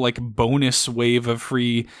final bonus wave of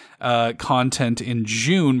free content in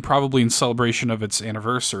June, probably in celebration of its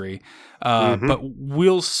anniversary. But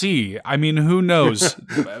we'll see. I mean, who knows?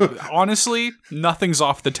 Honestly, nothing's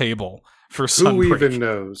off the table for Sunbreak. Who even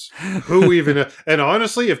knows? Who even knows? And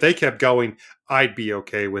honestly, if they kept going, I'd be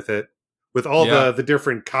okay with it. With all the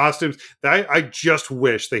different costumes. I just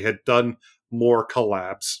wish they had done more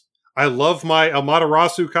collabs. I love my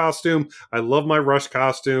Amaterasu costume. I love my Rush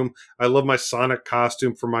costume. I love my Sonic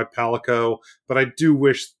costume for my Palico. But I do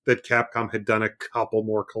wish that Capcom had done a couple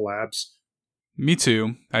more collabs. Me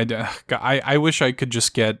too. I wish I could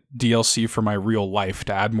just get DLC for my real life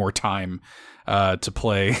to add more time to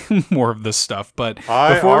play more of this stuff. But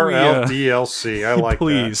IRL DLC, I like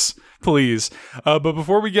please, that. Please. But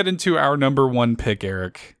before we get into our number one pick,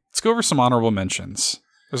 Eric, let's go over some honorable mentions.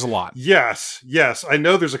 There's a lot. Yes. I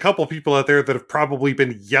know there's a couple of people out there that have probably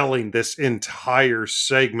been yelling this entire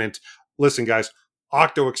segment. Listen, guys,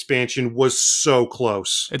 Octo Expansion was so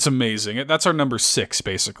close. It's amazing. That's our number 6,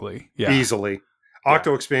 basically. Yeah. Easily.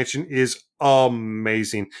 Octo Expansion is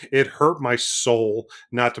amazing. It hurt my soul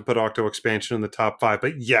not to put Octo Expansion in the top 5,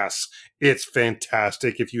 but yes, it's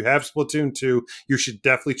fantastic. If you have Splatoon 2, you should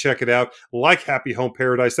definitely check it out. Like Happy Home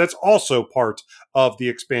Paradise, that's also part of the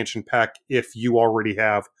expansion pack if you already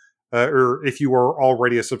have, or if you are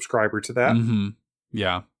already a subscriber to that. Mm-hmm.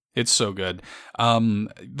 Yeah. It's so good.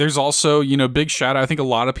 There's also, big shout out. I think a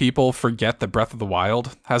lot of people forget that Breath of the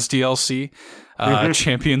Wild has DLC.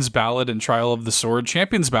 Champion's Ballad and Trial of the Sword.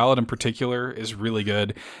 Champion's Ballad in particular is really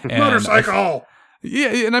good. And Motorcycle! Yeah,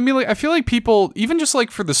 and I mean, I feel like people, even just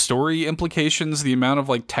for the story implications, the amount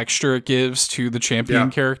of texture it gives to the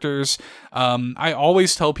champion characters, I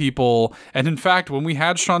always tell people, and in fact, when we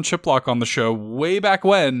had Sean Chiplock on the show way back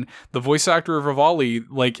when, the voice actor of Rivali,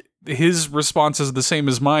 his response is the same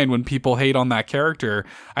as mine when people hate on that character.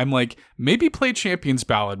 I'm like, maybe play Champion's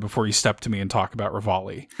Ballad before you step to me and talk about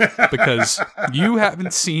Rivali, because you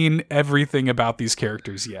haven't seen everything about these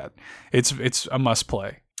characters yet. It's a must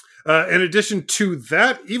play. In addition to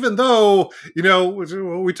that, even though,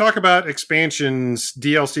 we talk about expansions,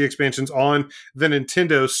 DLC expansions on the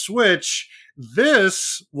Nintendo Switch,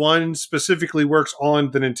 this one specifically works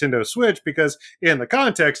on the Nintendo Switch because in the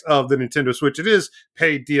context of the Nintendo Switch, it is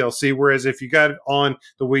paid DLC, whereas if you got it on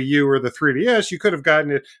the Wii U or the 3DS, you could have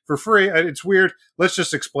gotten it for free. It's weird. Let's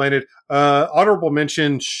just explain it. Honorable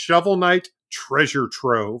mention, Shovel Knight Treasure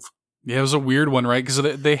Trove. Yeah, it was a weird one, right? Because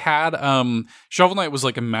they had Shovel Knight was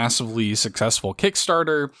a massively successful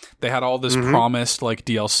Kickstarter. They had all this promised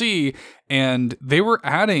DLC, and they were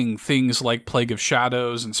adding things like Plague of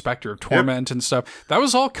Shadows and Spectre of Torment and stuff. That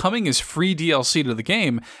was all coming as free DLC to the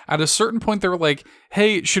game. At a certain point, they were like,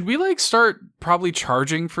 "Hey, should we start probably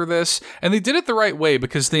charging for this?" And they did it the right way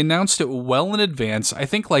because they announced it well in advance. I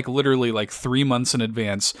think literally 3 months in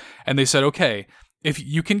advance, and they said, "Okay, if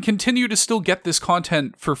you can continue to still get this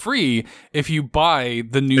content for free if you buy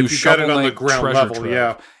the new Shovel Knight Treasure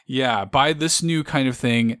Trove. Yeah, buy this new kind of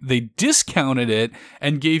thing." They discounted it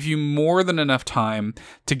and gave you more than enough time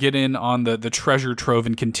to get in on the Treasure Trove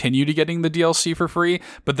and continue to getting the DLC for free,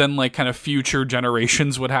 but then kind of future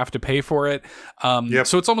generations would have to pay for it.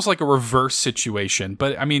 So it's almost like a reverse situation.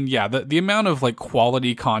 But I mean, yeah, the amount of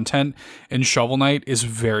quality content in Shovel Knight is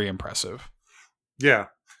very impressive. Yeah.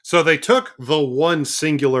 So they took the one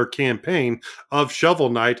singular campaign of Shovel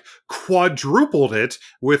Knight, quadrupled it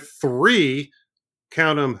with 3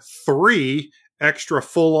 extra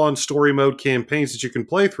full-on story mode campaigns that you can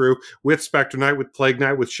play through with Spectre Knight, with Plague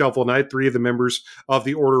Knight, with Shovel Knight, 3 of the members of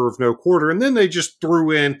the Order of No Quarter. And then they just threw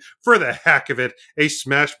in, for the heck of it, a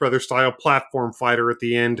Smash Brothers style platform fighter at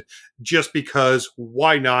the end, just because,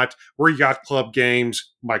 why not? We're Yacht Club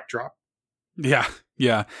Games, mic drop. Yeah.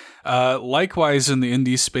 Likewise, in the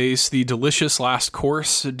indie space, the Delicious Last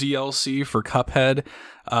Course DLC for Cuphead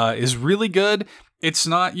is really good. It's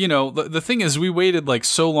not, the thing is, we waited like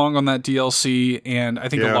so long on that DLC, and I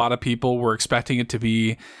think a lot of people were expecting it to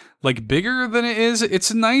be like bigger than it is.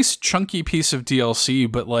 It's a nice chunky piece of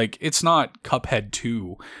DLC, but like it's not Cuphead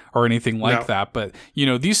 2 or anything like that. But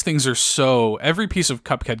these things are every piece of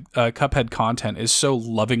Cuphead content is so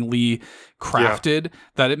lovingly crafted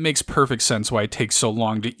that it makes perfect sense why it takes so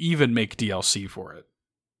long to even make DLC for it.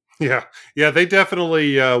 Yeah, they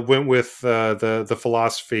definitely went with the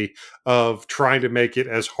philosophy of trying to make it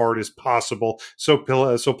as hard as possible, so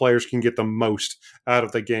players can get the most out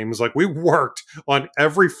of the game. It's like, we worked on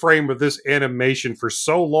every frame of this animation for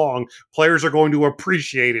so long, players are going to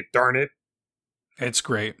appreciate it. Darn it! It's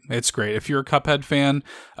great. It's great. If you're a Cuphead fan,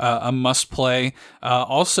 a must play.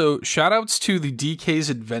 Also, shout outs to the DK's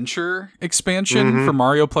Adventure expansion for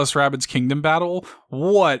Mario plus Rabbids Kingdom Battle.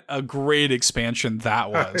 What a great expansion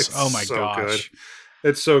that was. Oh my gosh. Good.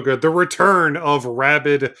 It's so good. The return of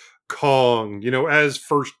Rabbid Kong, as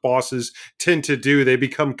first bosses tend to do, they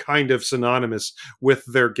become kind of synonymous with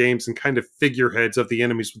their games and kind of figureheads of the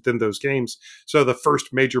enemies within those games. So the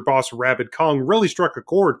first major boss, Rabbid Kong, really struck a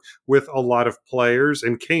chord with a lot of players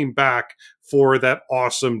and came back for that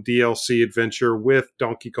awesome DLC adventure with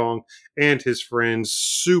Donkey Kong and his friends.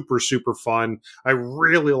 Super, super fun. I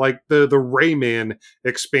really like the Rayman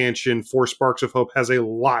expansion for Sparks of Hope. Has a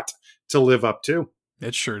lot to live up to.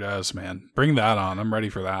 It sure does, man. Bring that on. I'm ready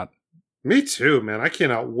for that. Me too, man. I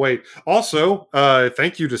cannot wait. Also,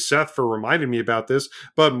 thank you to Seth for reminding me about this,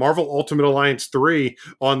 but Marvel Ultimate Alliance 3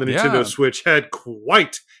 on the Nintendo Switch had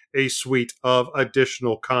quite a suite of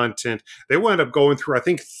additional content. They wound up going through, I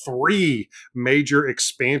think, 3 major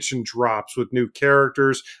expansion drops with new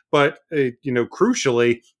characters, but,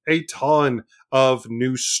 crucially, a ton of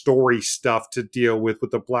new story stuff to deal with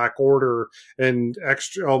the Black Order and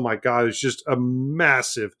extra. Oh my God, it's just a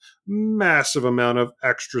massive amount of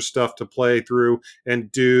extra stuff to play through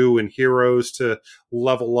and do, and heroes to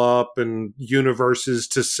level up, and universes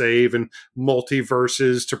to save, and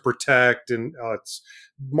multiverses to protect. And it's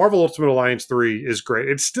Marvel Ultimate Alliance 3 is great.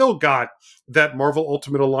 It's still got that Marvel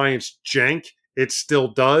Ultimate Alliance jank. It still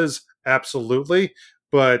does, absolutely.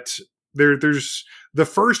 But there's the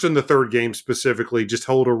first and the third game specifically just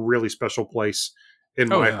hold a really special place in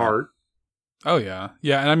my heart. Oh, yeah.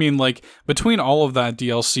 Yeah, and I mean, like, between all of that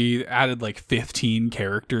DLC, added, like, 15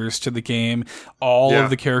 characters to the game. All of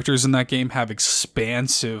the characters in that game have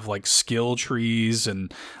expansive, like, skill trees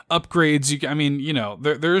and upgrades.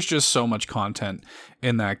 There's just so much content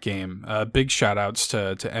in that game. Big shout-outs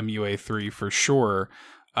to MUA3 for sure.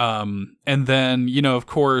 And then, of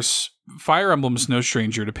course, Fire Emblem's no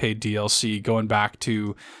stranger to paid DLC going back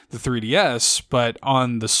to the 3DS, but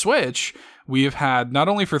on the Switch, we have had, not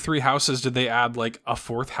only for 3 houses did they add like a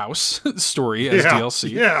 4th house story as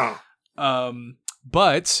DLC. Yeah.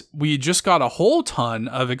 But we just got a whole ton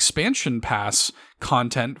of expansion pass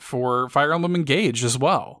content for Fire Emblem Engage as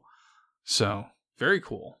well. So, very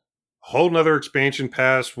cool. Whole nother expansion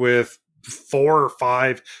pass with 4 or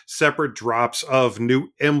 5 separate drops of new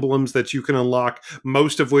emblems that you can unlock,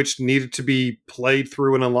 most of which needed to be played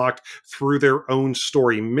through and unlocked through their own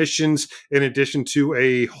story missions, in addition to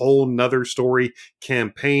a whole nother story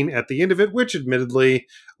campaign at the end of it, which admittedly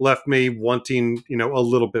left me wanting, a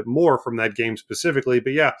little bit more from that game specifically.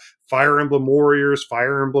 But yeah, Fire Emblem Warriors,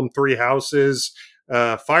 Fire Emblem 3 Houses,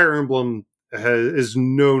 Fire Emblem is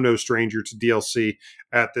no stranger to DLC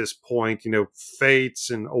at this point. Fates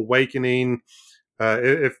and Awakening.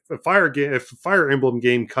 If a Fire Emblem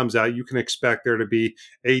game comes out, you can expect there to be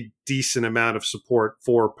a decent amount of support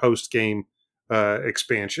for post-game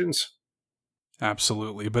expansions.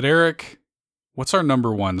 Absolutely. But Eric, what's our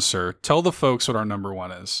number 1, sir? Tell the folks what our number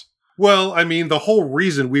 1 is. Well, I mean, the whole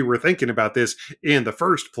reason we were thinking about this in the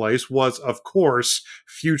first place was, of course,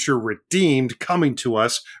 Future Redeemed coming to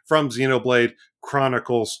us from Xenoblade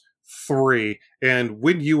Chronicles 3. And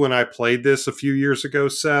when you and I played this a few years ago,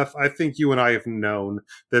 Seth, I think you and I have known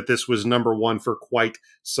that this was number 1 for quite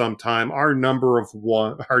some time. Our number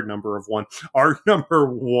 1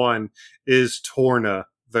 is Torna,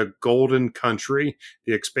 the Golden Country,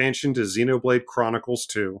 the expansion to Xenoblade Chronicles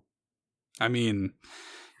 2. I mean,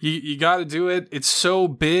 You got to do it. It's so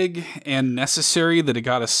big and necessary that it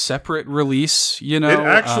got a separate release, It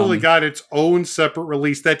actually got its own separate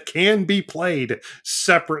release that can be played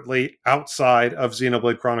separately outside of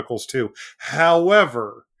Xenoblade Chronicles 2.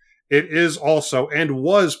 However, it is also, and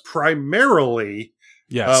was primarily,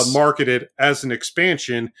 marketed as an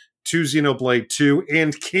expansion to Xenoblade 2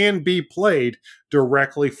 and can be played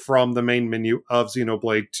directly from the main menu of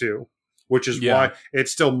Xenoblade 2, which is why it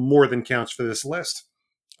still more than counts for this list.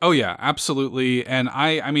 Oh yeah, absolutely. And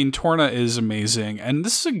I mean, Torna is amazing, and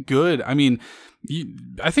this is a good. I mean,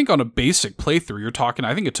 I think on a basic playthrough, you're talking.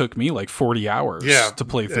 I think it took me like 40 hours to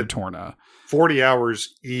play through Torna. 40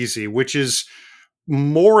 hours easy, which is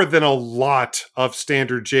more than a lot of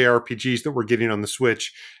standard JRPGs that we're getting on the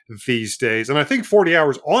Switch these days. And I think 40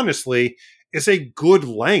 hours, honestly, is a good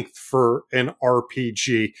length for an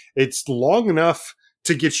RPG. It's long enough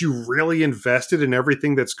to get you really invested in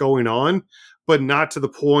everything that's going on, but not to the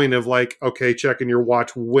point of like, okay, checking your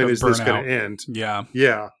watch, when is this going to end? Yeah.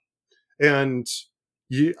 Yeah. And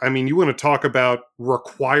you want to talk about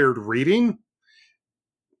required reading?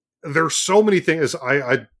 There's so many things I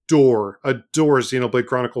adore Xenoblade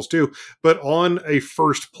Chronicles 2, but on a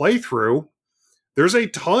first playthrough, there's a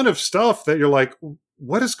ton of stuff that you're like,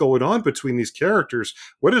 what is going on between these characters?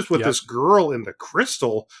 What is with this girl in the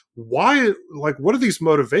crystal? Why, like, what are these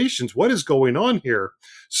motivations? What is going on here?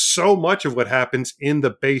 So much of what happens in the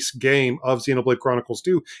base game of Xenoblade Chronicles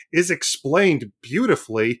 2 is explained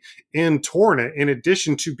beautifully in Torna, in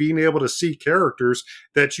addition to being able to see characters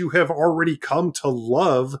that you have already come to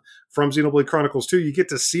love from Xenoblade Chronicles 2. You get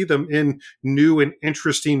to see them in new and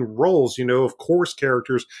interesting roles. You know, of course,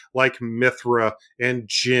 characters like Mithra and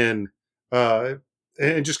Jin,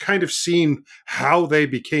 and just kind of seeing how they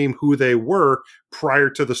became who they were prior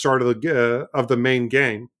to the start of the main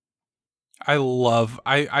game. I love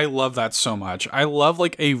that so much. I love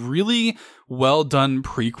like a really well done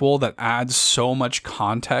prequel that adds so much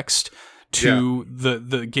context to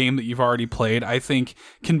the game that you've already played. I think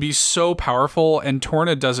can be so powerful, and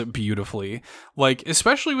Torna does it beautifully. Like,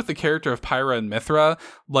 especially with the character of Pyra and Mithra,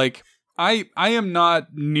 like I am not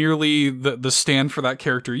nearly the stand for that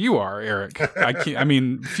character you are, Eric. I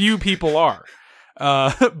mean, few people are.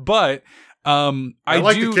 But I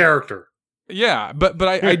like the character. Yeah, but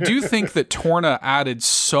I do think that Torna added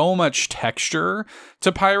so much texture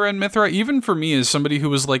to Pyra and Mithra, even for me as somebody who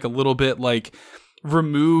was like a little bit like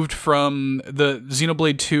removed from the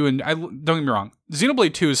Xenoblade 2, and don't get me wrong,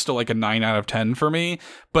 Xenoblade 2 is still like a 9 out of 10 for me,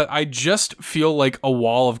 but I just feel like a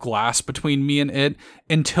wall of glass between me and it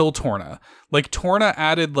until Torna. Like, Torna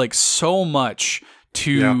added like so much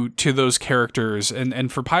to those characters,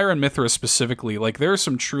 and for Pyra and Mithra specifically, like there are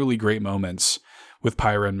some truly great moments with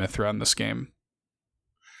Pyra and Mithra in this game.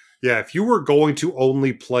 Yeah, if you were going to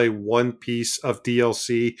only play one piece of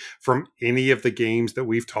DLC from any of the games that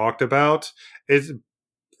we've talked about,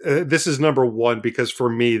 this is number one, because for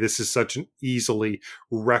me, this is such an easily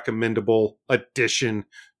recommendable addition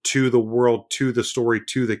to the world, to the story,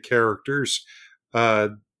 to the characters.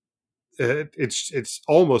 It's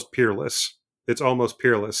almost peerless. It's almost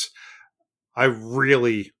peerless. I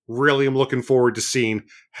really, really am looking forward to seeing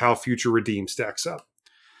how Future Redeem stacks up.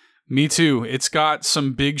 Me too. It's got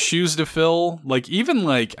some big shoes to fill. Like, even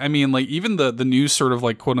like, I mean, like even the new sort of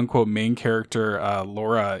like quote unquote main character,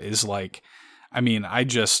 Laura, is like, I mean, I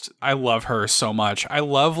love her so much. I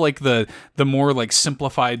love like the more like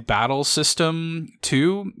simplified battle system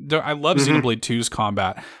too. I love Xenoblade 2's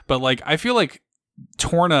combat, but like I feel like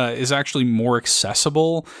Torna is actually more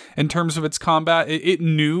accessible in terms of its combat. It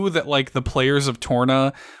knew that like the players of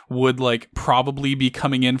Torna would like probably be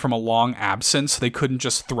coming in from a long absence. They couldn't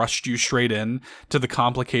just thrust you straight in to the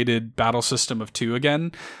complicated battle system of 2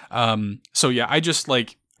 again. So yeah,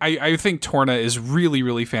 I think Torna is really,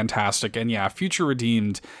 really fantastic. And yeah, Future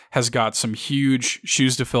Redeemed has got some huge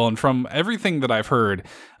shoes to fill. And from everything that I've heard,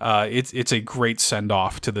 it's a great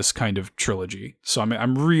send-off to this kind of trilogy. So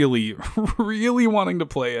I'm really, really wanting to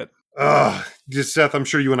play it. Seth, I'm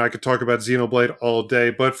sure you and I could talk about Xenoblade all day.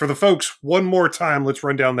 But for the folks, one more time, let's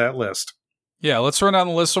run down that list. Yeah, let's run down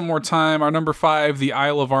the list one more time. Our number 5, the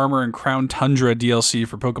Isle of Armor and Crown Tundra DLC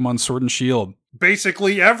for Pokemon Sword and Shield.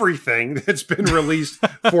 Basically everything that's been released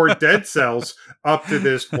for Dead Cells up to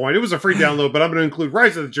this point. It was a free download, but I'm going to include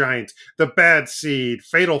Rise of the Giant, The Bad Seed,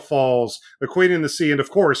 Fatal Falls, The Queen in the Sea, and of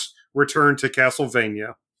course, Return to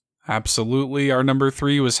Castlevania. Absolutely. Our number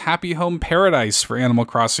 3 was Happy Home Paradise for Animal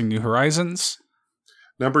Crossing New Horizons.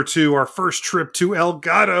 Number 2, our first trip to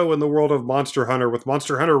Elgato in the world of Monster Hunter with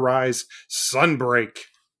Monster Hunter Rise Sunbreak.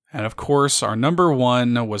 And of course, our number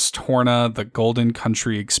 1 was Torna, the Golden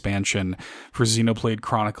Country expansion for Xenoblade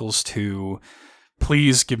Chronicles 2.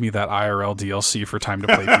 Please give me that IRL DLC for Time to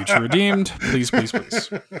Play Future Redeemed. Please, please, please.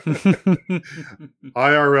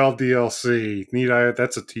 IRL DLC.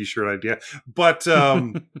 That's a t-shirt idea. But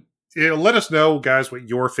let us know, guys, what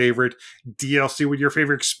your favorite DLC, what your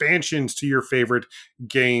favorite expansions to your favorite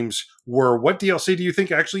games were. What DLC do you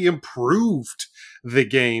think actually improved the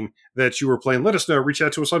game that you were playing? Let us know. Reach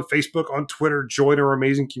out to us on Facebook, on Twitter. Join our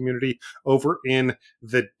amazing community over in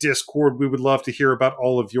the Discord. We would love to hear about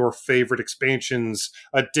all of your favorite expansions,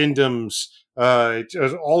 addendums,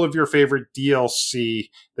 all of your favorite DLC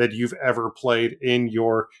that you've ever played in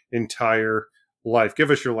your entire life. Give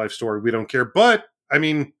us your life story. We don't care. But, I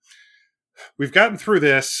mean, we've gotten through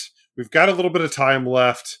this. We've got a little bit of time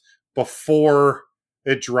left before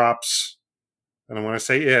it drops. And when I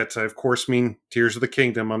say it, I of course mean Tears of the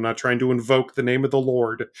Kingdom. I'm not trying to invoke the name of the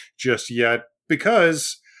Lord just yet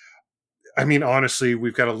because, I mean, honestly,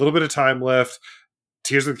 we've got a little bit of time left.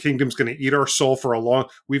 Tears of the Kingdom's going to eat our soul for a long...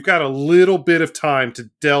 We've got a little bit of time to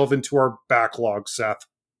delve into our backlog, Seth.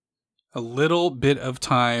 A little bit of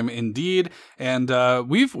time, indeed, and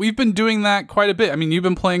we've been doing that quite a bit. I mean, you've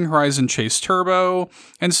been playing Horizon Chase Turbo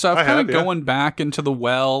and stuff, kind of going back into the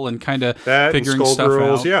well and kind of figuring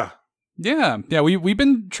stuff out. Yeah. We've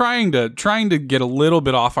been trying to get a little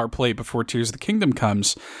bit off our plate before Tears of the Kingdom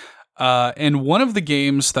comes. And one of the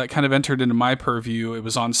games that kind of entered into my purview, it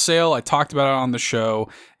was on sale. I talked about it on the show,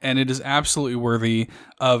 and it is absolutely worthy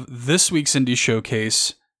of this week's Indie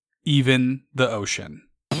Showcase, Even the Ocean.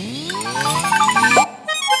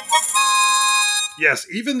 Yes,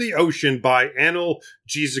 Even the Ocean by Irl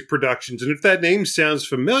Dlc Productions. And if that name sounds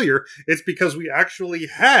familiar, it's because we actually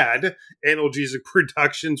had Irl Dlc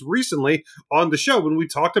Productions recently on the show when we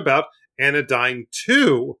talked about Anodyne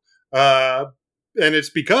 2. And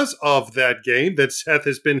it's because of that game that Seth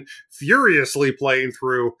has been furiously playing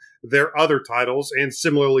through their other titles. And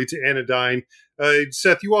similarly to Anodyne,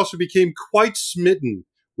 Seth, you also became quite smitten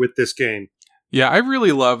with this game. Yeah, I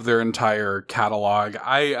really love their entire catalog.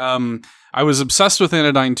 I was obsessed with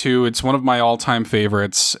Anodyne 2. It's one of my all-time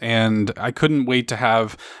favorites, and I couldn't wait to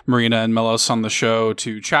have Marina and Melos on the show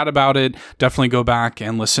to chat about it. Definitely go back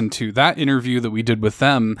and listen to that interview that we did with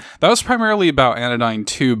them. That was primarily about Anodyne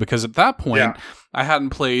 2, because at that point, I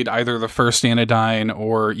hadn't played either the first Anodyne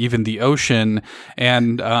or Even the Ocean,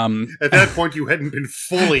 and at that point you hadn't been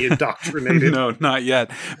fully indoctrinated. No, not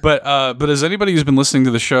yet. But as anybody who's been listening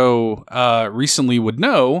to the show recently would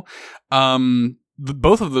know,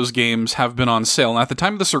 both of those games have been on sale. And at the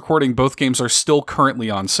time of this recording, both games are still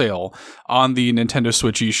currently on sale on the Nintendo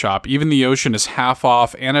Switch eShop. Even the Ocean is half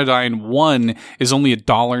off. Anodyne 1 is only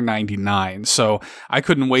 $1.99. So I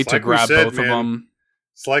couldn't wait to grab both of them.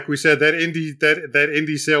 It's like we said, that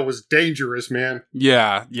indie sale was dangerous, man.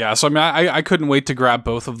 Yeah. So I mean, I couldn't wait to grab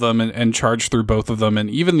both of them and charge through both of them. And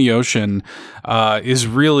Even the Ocean is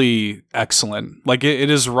really excellent. Like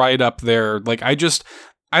it is right up there. Like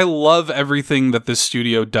I love everything that this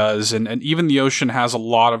studio does, and Even the Ocean has a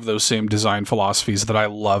lot of those same design philosophies that I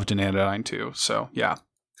loved in Anodyne 2. So yeah.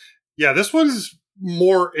 Yeah, this one's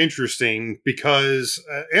more interesting because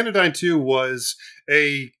Anodyne 2 was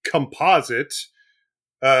a composite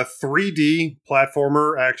 3D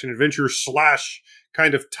platformer action adventure /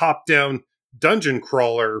 kind of top-down dungeon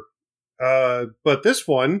crawler. But this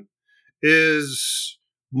one is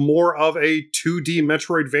more of a 2D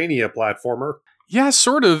Metroidvania platformer. Yeah,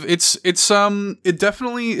 sort of. It's a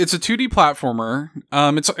 2D platformer.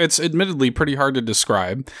 It's admittedly pretty hard to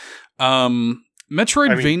describe. Metroidvania.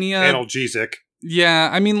 Analgesic. Yeah,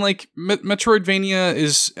 I mean, like Metroidvania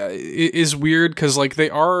is weird because like they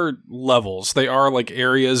are levels, they are like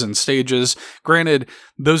areas and stages. Granted,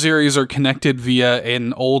 those areas are connected via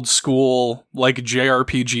an old school like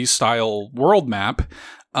JRPG style world map.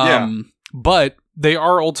 But they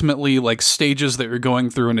are ultimately like stages that you're going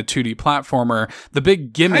through in a 2D platformer. The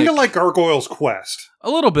big gimmick, kind of like Gargoyle's Quest. A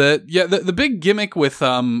little bit, yeah. The big gimmick with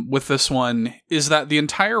this one is that the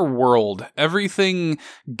entire world, everything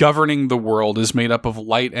governing the world, is made up of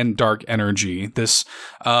light and dark energy. This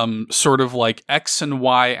sort of like X and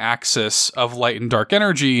Y axis of light and dark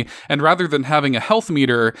energy. And rather than having a health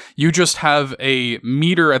meter, you just have a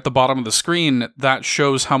meter at the bottom of the screen that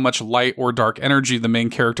shows how much light or dark energy the main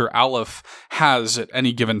character Aleph has at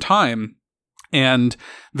any given time. And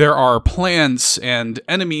there are plants and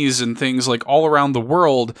enemies and things like all around the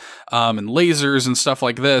world, and lasers and stuff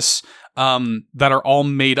like this, that are all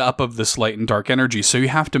made up of this light and dark energy. So you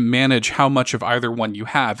have to manage how much of either one you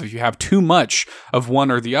have. If you have too much of one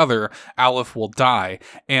or the other, Aleph will die.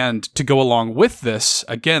 And to go along with this,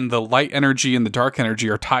 again, the light energy and the dark energy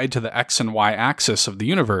are tied to the X and Y axis of the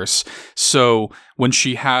universe. So when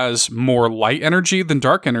she has more light energy than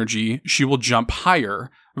dark energy, she will jump higher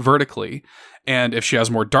vertically. And if she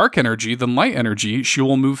has more dark energy than light energy, she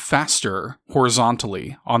will move faster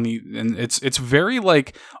horizontally and it's very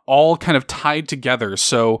like all kind of tied together.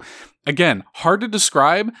 So again, hard to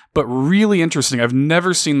describe, but really interesting. I've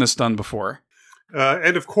never seen this done before.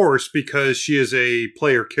 And of course, because she is a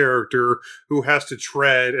player character who has to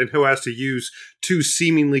tread and who has to use two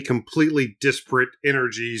seemingly completely disparate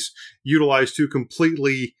energies, utilize two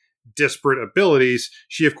completely disparate abilities,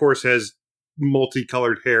 she of course has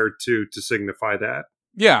multicolored hair to signify that.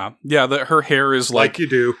 Yeah, her hair is like you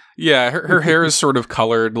do. Yeah, her hair is sort of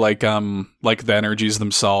colored like the energies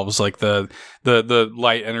themselves. Like the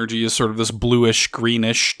light energy is sort of this bluish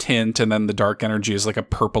greenish tint, and then the dark energy is like a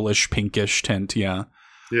purplish pinkish tint. Yeah.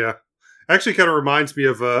 Actually, kind of reminds me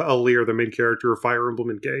of Aleer, the main character of Fire Emblem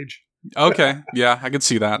Engage. Okay, yeah, I could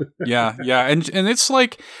see that. Yeah, and it's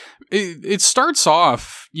like it starts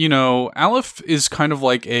off. Aleph is kind of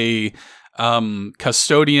like a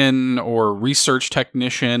custodian or research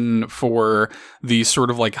technician for the sort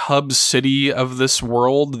of like hub city of this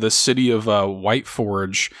world, the city of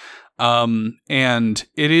Whiteforge. And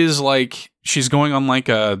it is like she's going on like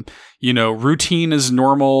a, routine as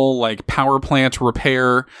normal, like power plant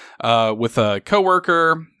repair with a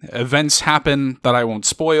coworker. Events happen that I won't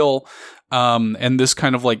spoil. And this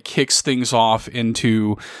kind of like kicks things off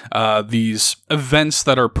into these events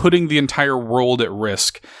that are putting the entire world at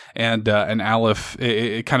risk. And Aleph,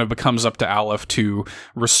 it kind of becomes up to Aleph to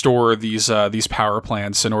restore these power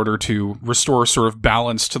plants in order to restore sort of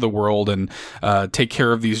balance to the world and take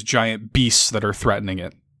care of these giant beasts that are threatening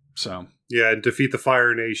it. So yeah, and defeat the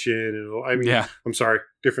Fire Nation. And I'm sorry,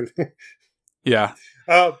 different. Yeah.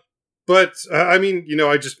 But, I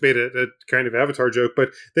just made a kind of Avatar joke, but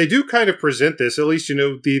they do kind of present this, at least,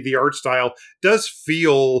 the art style does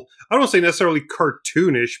feel, I don't want to say necessarily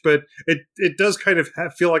cartoonish, but it does kind of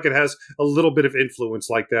feel like it has a little bit of influence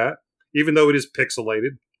like that, even though it is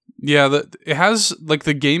pixelated. Yeah, it has, like,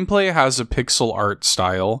 the gameplay has a pixel art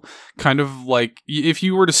style, kind of like, if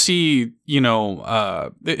you were to see,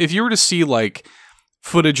 like,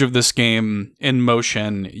 footage of this game in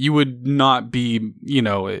motion, you would not be,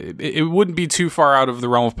 it wouldn't be too far out of the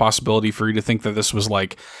realm of possibility for you to think that this was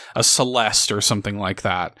like a Celeste or something like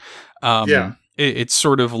that. It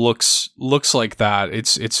sort of looks like that.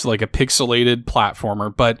 It's like a pixelated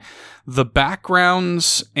platformer, but the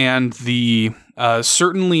backgrounds and the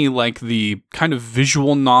certainly like the kind of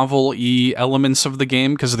visual novel-y elements of the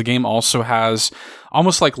game, because the game also has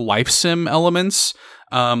almost like life sim elements.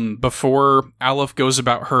 Before Aleph goes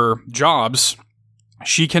about her jobs,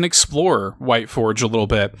 she can explore Whiteforge a little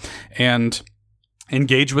bit and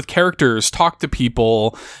engage with characters, talk to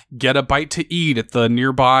people, get a bite to eat at the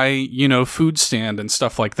nearby, food stand and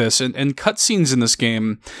stuff like this. And cutscenes in this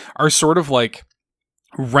game are sort of like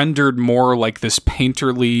rendered more like this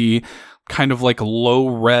painterly, kind of like low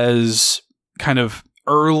res, kind of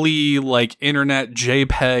early like internet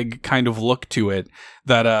JPEG kind of look to it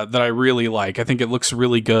that I really like. I think it looks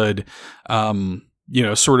really good,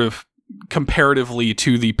 sort of comparatively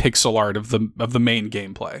to the pixel art of the main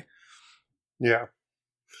gameplay. Yeah.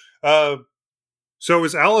 So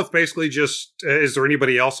is Aleph basically just, is there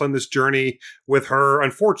anybody else on this journey with her?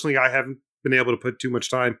 Unfortunately, I haven't been able to put too much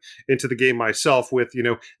time into the game myself with,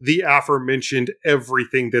 the aforementioned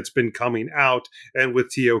everything that's been coming out, and with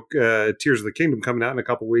Tears of the Kingdom coming out in a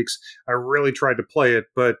couple weeks. I really tried to play it,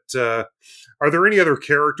 but are there any other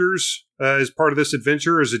characters as part of this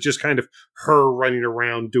adventure, or is it just kind of her running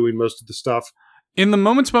around doing most of the stuff? In the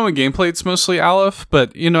moment-to-moment gameplay, it's mostly Aleph,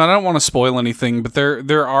 but, I don't want to spoil anything, but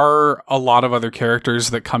there are a lot of other characters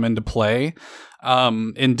that come into play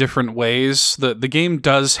in different ways. The game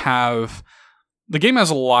has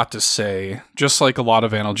a lot to say, just like a lot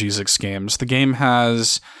of analgesics games. The game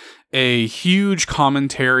has a huge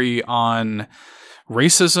commentary on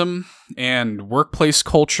racism and workplace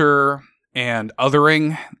culture and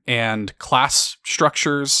othering and class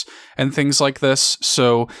structures and things like this.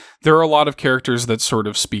 So there are a lot of characters that sort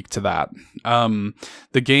of speak to that.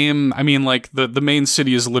 The game, the main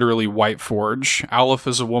city is literally Whiteforge. Aleph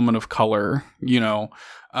is a woman of color,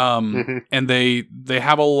 and they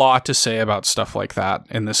have a lot to say about stuff like that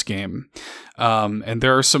in this game. And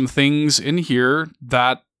there are some things in here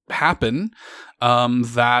that happen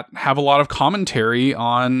that have a lot of commentary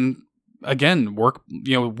on, again,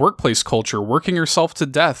 workplace culture, working yourself to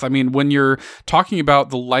death. When you're talking about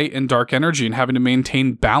the light and dark energy and having to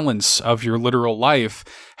maintain balance of your literal life,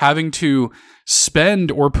 having to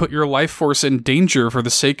spend or put your life force in danger for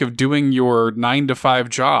the sake of doing your 9-to-5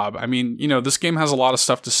 job. This game has a lot of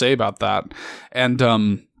stuff to say about that. And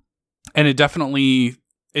it definitely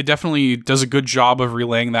does a good job of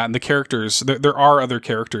relaying that. And the characters, there are other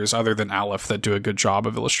characters other than Aleph that do a good job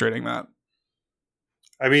of illustrating that.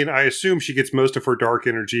 I mean, I assume she gets most of her dark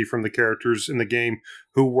energy from the characters in the game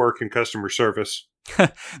who work in customer service.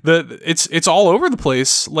 It's all over the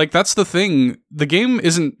place. Like, that's the thing. The game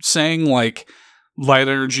isn't saying like light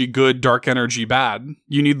energy good, dark energy bad.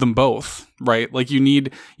 You need them both, right? Like you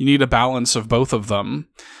need a balance of both of them.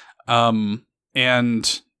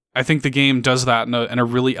 And I think the game does that in a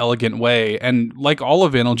really elegant way. And like all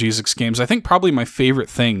of Analgesic's games, I think probably my favorite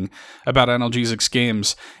thing about Analgesic's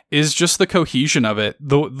games is just the cohesion of it.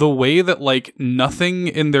 The way that like nothing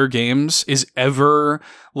in their games is ever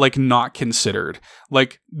like not considered.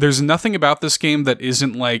 Like there's nothing about this game that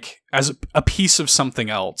isn't like as a piece of something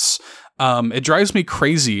else. It drives me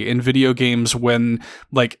crazy in video games when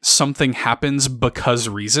like something happens because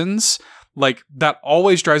reasons. Like, that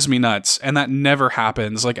always drives me nuts, and that never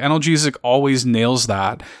happens. Like, Analgesic always nails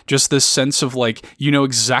that. Just this sense of, like, you know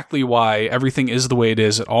exactly why everything is the way it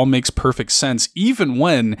is. It all makes perfect sense, even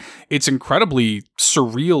when it's incredibly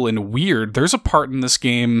surreal and weird. There's a part in this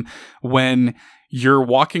game when you're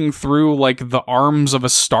walking through, like, the arms of a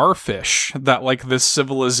starfish that, like, this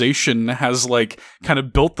civilization has, like, kind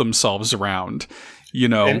of built themselves around. You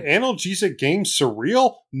know, an analgesic game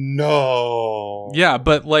surreal? No. Yeah,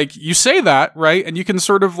 but like you say that, right? And you can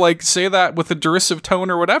sort of like say that with a derisive tone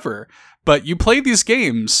or whatever. But you play these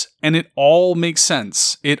games and it all makes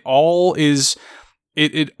sense. It all is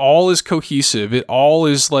cohesive. It all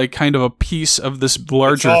is like kind of a piece of this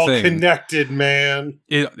larger it's all thing. Connected, man.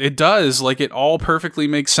 It does. Like it all perfectly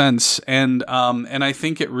makes sense. And I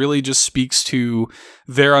think it really just speaks to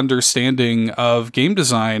their understanding of game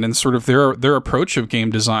design and sort of their approach of game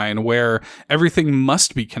design where everything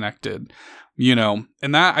must be connected. You know,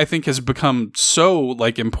 and that I think has become so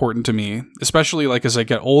like important to me, especially like as I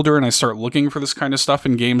get older and I start looking for this kind of stuff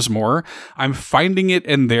in games more. I'm finding it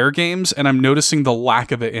in their games and I'm noticing the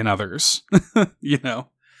lack of it in others, you know?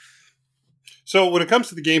 So when it comes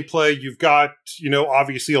to the gameplay, you've got, you know,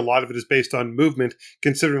 obviously a lot of it is based on movement,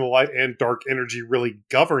 considering the light and dark energy really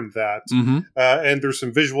govern that. Mm-hmm. And there's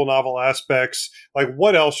some visual novel aspects. Like,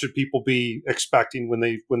 what else should people be expecting when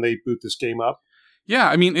they boot this game up? Yeah,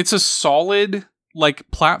 I mean, it's a solid, like,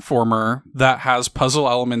 platformer that has puzzle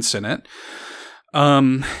elements in it.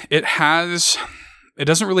 It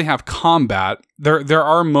doesn't really have combat. There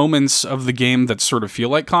are moments of the game that sort of feel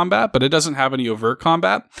like combat, but it doesn't have any overt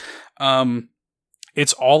combat.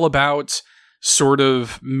 It's all about sort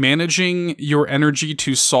of managing your energy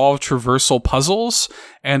to solve traversal puzzles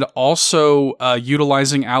and also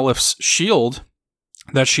utilizing Alepht's shield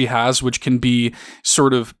that she has, which can be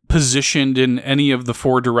sort of positioned in any of the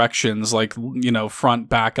four directions, like, you know, front,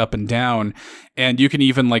 back, up, and down. And you can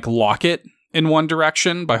even like lock it in one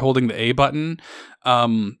direction by holding the A button.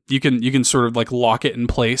 You can sort of like lock it in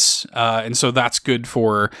place. And so that's good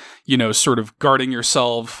for, you know, sort of guarding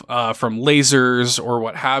yourself from lasers or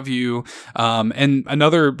what have you. And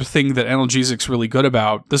another thing that Analgesic's really good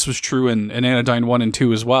about, this was true in Anodyne 1 and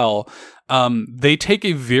 2 as well, they take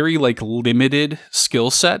a very like limited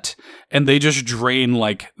skill set and they just drain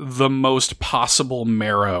like the most possible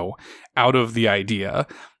marrow out of the idea.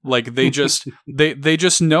 Like they just they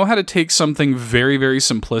just know how to take something very, very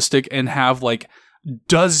simplistic and have like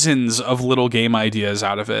dozens of little game ideas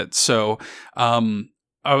out of it. So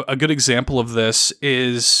a good example of this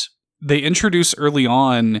is they introduce early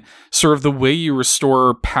on sort of the way you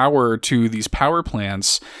restore power to these power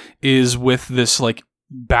plants is with this like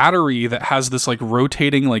battery that has this like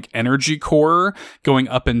rotating like energy core going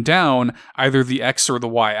up and down either the X or the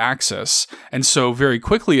Y axis. And so very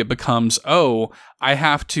quickly it becomes, oh, I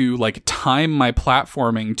have to like time my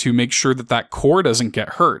platforming to make sure that core doesn't get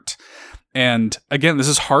hurt. And again, this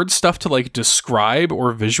is hard stuff to like describe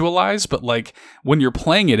or visualize, but like when you're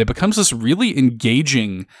playing it, it becomes this really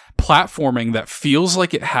engaging platforming that feels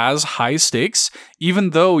like it has high stakes, even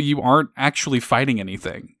though you aren't actually fighting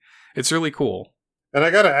anything. It's really cool. And I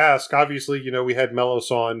got to ask, obviously, you know, we had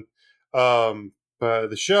Melos on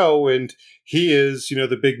the show, and he is, you know,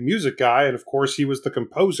 the big music guy. And of course, he was the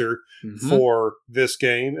composer for this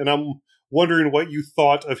game. And I'm wondering what you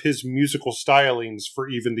thought of his musical stylings for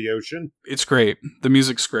Even the Ocean. It's great. The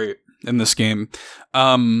music's great in this game.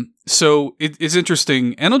 So it's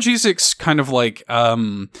interesting. Analgesic's kind of like,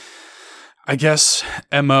 I guess,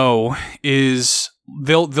 MO is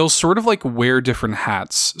they'll sort of like wear different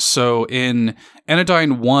hats. So in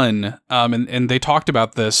Anodyne 1, and they talked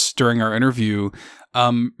about this during our interview,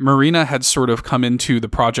 Marina had sort of come into the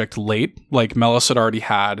project late, like Melos had already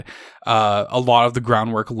had a lot of the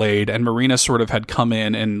groundwork laid, and Marina sort of had come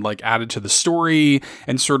in and like added to the story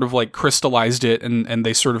and sort of like crystallized it, and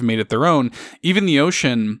they sort of made it their own. Even the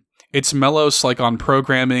Ocean it's Melos like on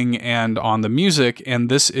programming and on the music, and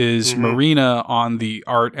this is Marina on the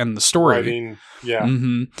art and the story. Writing, yeah.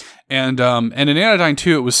 And in Anodyne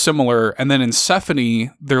 2, it was similar. And then in Symphony,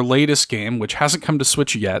 their latest game, which hasn't come to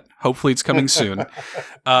Switch yet, hopefully it's coming soon. It's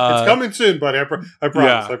coming soon, buddy. I promise.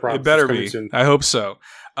 Yeah, I promise. it better be. Soon. I hope so.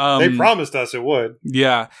 They promised us it would.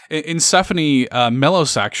 Yeah. In Symphony,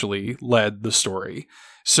 Melos actually led the story.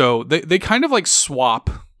 So they kind of like swap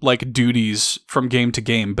like duties from game to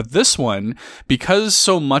game. But this one, because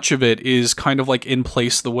so much of it is kind of like in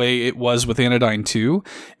place the way it was with Anodyne 2,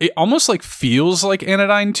 it almost like feels like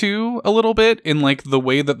Anodyne 2 a little bit in like the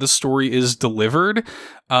way that the story is delivered.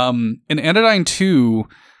 In Anodyne 2,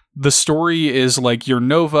 the story is like you're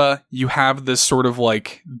Nova, you have this sort of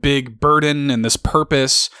like big burden and this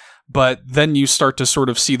purpose, but then you start to sort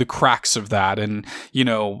of see the cracks of that and, you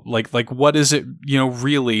know, like what is it, you know,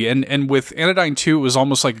 really? And with Anodyne 2, it was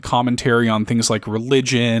almost like a commentary on things like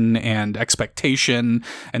religion and expectation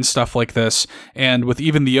and stuff like this. And with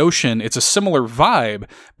Even the Ocean, it's a similar vibe,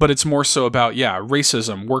 but it's more so about,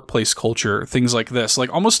 racism, workplace culture, things like this.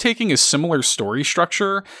 Like almost taking a similar story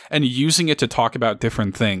structure and using it to talk about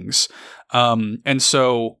different things. And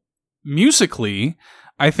so musically,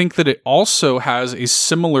 I think that it also has a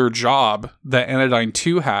similar job that Anodyne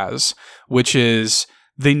 2 has, which is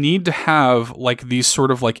they need to have like these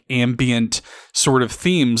sort of like ambient sort of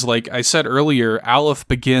themes. Like I said earlier, Aleph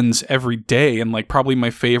begins every day, and like probably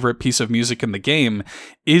my favorite piece of music in the game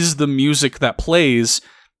is the music that plays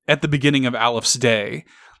at the beginning of Aleph's day.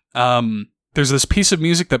 There's this piece of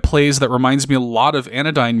music that plays that reminds me a lot of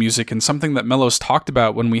Anodyne music, and something that Melos talked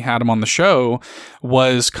about when we had him on the show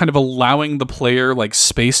was kind of allowing the player like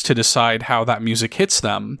space to decide how that music hits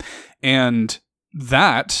them. And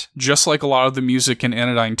that, just like a lot of the music in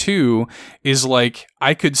Anodyne 2, is like,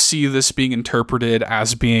 I could see this being interpreted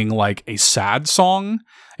as being like a sad song,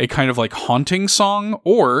 a kind of like haunting song,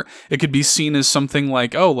 or it could be seen as something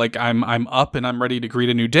like, oh, like I'm up and I'm ready to greet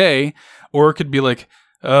a new day, or it could be like,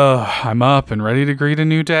 oh, I'm up and ready to greet a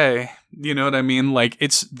new day. You know what I mean? Like,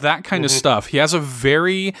 it's that kind of stuff. He has a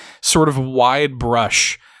very sort of wide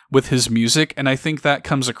brush with his music, and I think that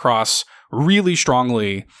comes across really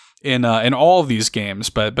strongly in all of these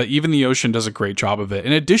games. But Even the Ocean does a great job of it.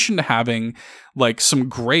 In addition to having like some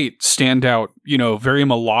great standout, you know, very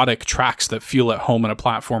melodic tracks that feel at home in a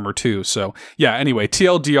platformer too. So yeah. Anyway,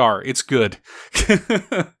 TLDR, it's good.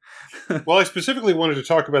 Well, I specifically wanted to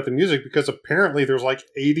talk about the music because apparently there's like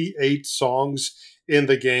 88 songs in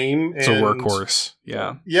the game. It's a workhorse.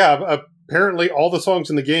 Yeah. Yeah. Apparently all the songs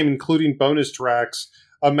in the game, including bonus tracks,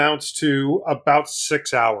 amounts to about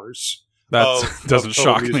 6 hours. That doesn't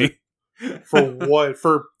shock me.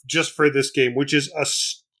 for this game, which is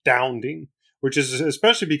astounding. Which is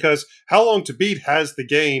especially because How Long to Beat has the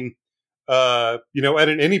game, at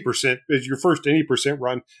an any percent, your first any percent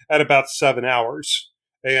run at about 7 hours.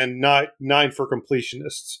 And not 9 for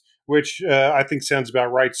completionists, which I think sounds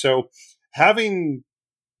about right. So having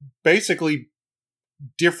basically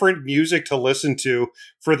different music to listen to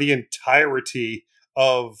for the entirety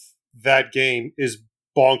of that game is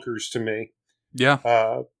bonkers to me. Yeah.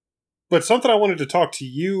 But something I wanted to talk to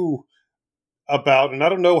you about, and I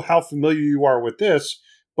don't know how familiar you are with this,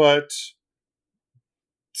 but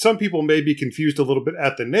some people may be confused a little bit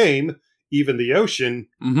at the name, Even the Ocean.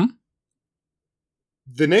 Mm-hmm.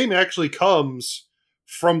 The name actually comes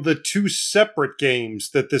from the 2 separate games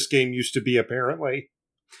that this game used to be, apparently.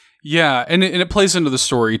 Yeah, and it plays into the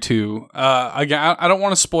story, too. Again, I don't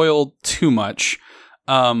want to spoil too much,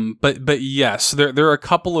 but yes, there are a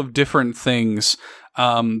couple of different things.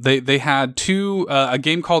 They had 2, a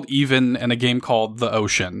game called Even and a game called The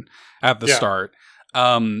Ocean at the start.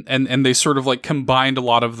 And they sort of like combined a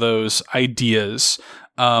lot of those ideas,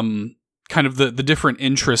 kind of the different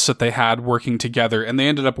interests that they had working together, and they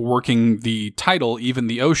ended up working the title Even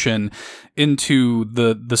the Ocean into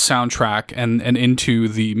the soundtrack and into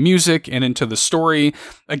the music and into the story.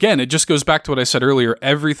 Again, it just goes back to what I said earlier.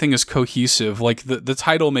 Everything is cohesive. Like the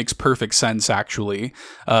title makes perfect sense actually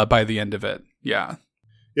by the end of it. Yeah.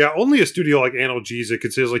 Yeah, only a studio like Analgesic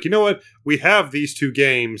could say, like, you know what? We have these 2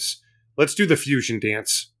 games. Let's do the fusion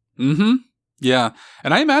dance. Mm-hmm. Yeah,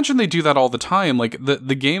 and I imagine they do that all the time. Like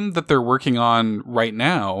the game that they're working on right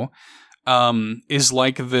now is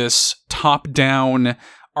like this top-down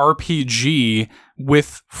RPG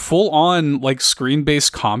with full-on like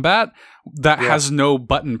screen-based combat that has no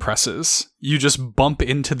button presses. You just bump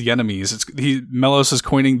into the enemies. Melos is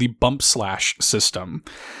coining the bump slash system,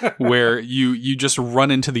 where you just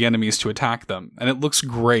run into the enemies to attack them, and it looks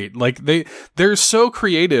great. Like they're so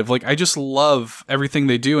creative. Like I just love everything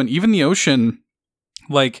they do, and Even the Ocean,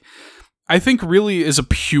 like I think really is a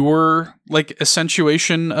pure, like,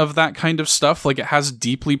 accentuation of that kind of stuff. Like, it has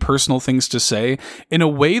deeply personal things to say in a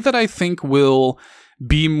way that I think will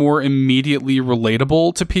be more immediately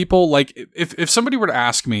relatable to people. Like, if somebody were to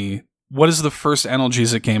ask me, what is the first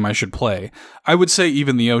analgesic game I should play? I would say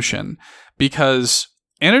Even the Ocean, because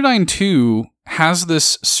Anodyne 2 has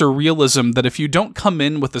this surrealism that if you don't come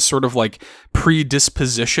in with a sort of like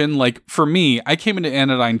predisposition, like for me, I came into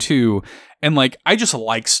Anodyne 2 and like, I just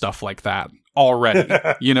like stuff like that already.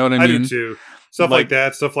 You know what I mean? I do too. Stuff like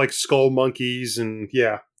that, stuff like Skull Monkeys and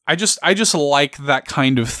yeah. I just like that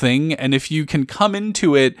kind of thing. And if you can come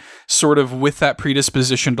into it sort of with that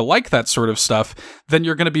predisposition to like that sort of stuff, then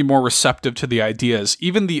you're going to be more receptive to the ideas.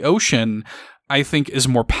 Even the Ocean, I think, is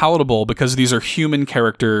more palatable because these are human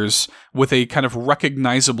characters with a kind of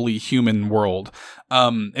recognizably human world.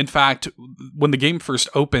 In fact, when the game first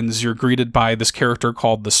opens, you're greeted by this character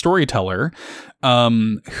called the Storyteller,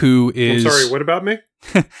 who is... I'm sorry, what about me?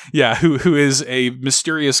 Yeah, who is a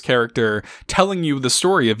mysterious character telling you the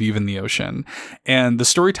story of Even the Ocean. And the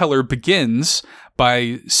Storyteller begins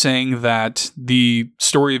by saying that the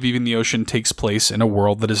story of Even the Ocean takes place in a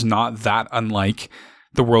world that is not that unlike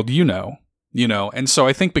the world you know. And so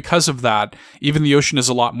I think because of that, Even the Ocean is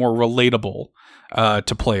a lot more relatable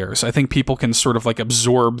to players. I think people can sort of like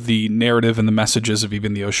absorb the narrative and the messages of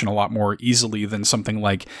Even the Ocean a lot more easily than something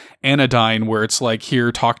like Anodyne, where it's like,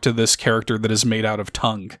 here, talk to this character that is made out of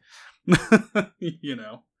tongue.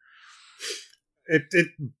 It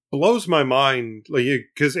blows my mind, like,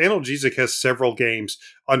 because Analgesic has several games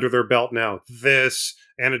under their belt now. This,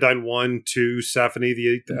 Anodyne 1, 2, Symphony,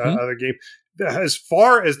 the other game. As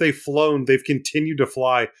far as they've flown, they've continued to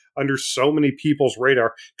fly under so many people's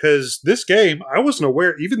radar. Because this game, I wasn't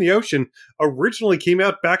aware, Even the Ocean originally came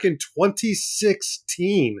out back in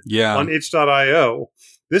 2016 on itch.io.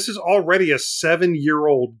 This is already a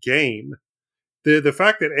 7-year-old game. The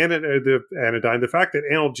fact that Anodyne, the fact that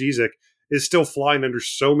Analgesic is still flying under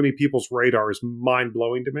so many people's radar is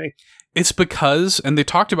mind-blowing to me. It's because, and they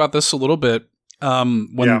talked about this a little bit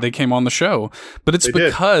when they came on the show, but it's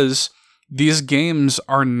because these games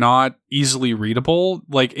are not easily readable.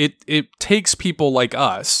 Like, it takes people like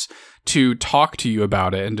us to talk to you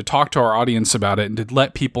about it and to talk to our audience about it and to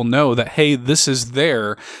let people know that, hey, this is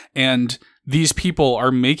there, and these people are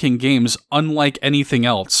making games unlike anything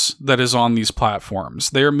else that is on these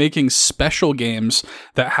platforms. They're making special games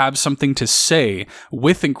that have something to say,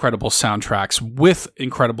 with incredible soundtracks, with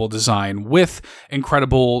incredible design, with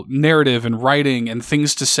incredible narrative and writing and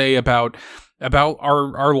things to say about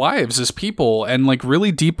our lives as people, and like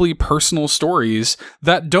really deeply personal stories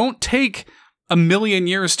that don't take a million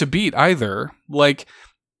years to beat either. Like,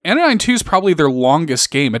 Anodyne 2 is probably their longest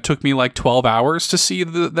game. It took me like 12 hours to see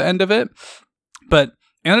the end of it. But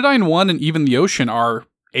Anodyne 1 and Even the Ocean are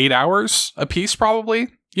 8 hours a piece probably.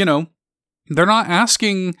 They're not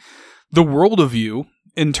asking the world of you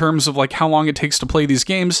in terms of like how long it takes to play these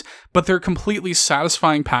games, but they're completely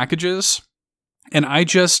satisfying packages. And I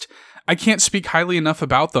can't speak highly enough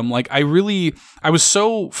about them. Like, I was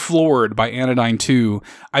so floored by Anodyne 2.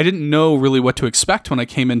 I didn't know really what to expect when I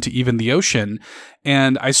came into Even the Ocean.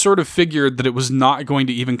 And I sort of figured that it was not going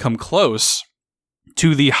to even come close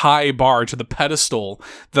to the high bar, to the pedestal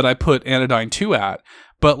that I put Anodyne 2 at.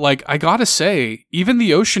 But like, I gotta say, Even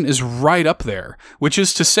the Ocean is right up there, which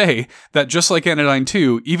is to say that just like Anodyne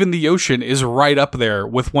 2, Even the Ocean is right up there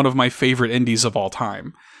with one of my favorite indies of all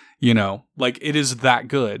time. Like, it is that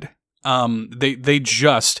good. They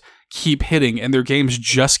just keep hitting, and their games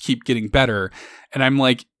just keep getting better. And I'm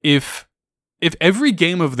like, if every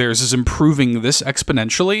game of theirs is improving this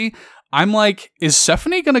exponentially, I'm like, is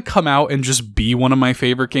Symphony going to come out and just be one of my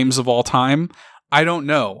favorite games of all time? I don't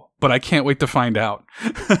know, but I can't wait to find out.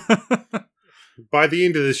 By the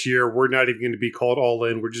end of this year, we're not even going to be called All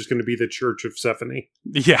In. We're just going to be the Church of Symphony.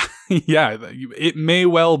 Yeah, it may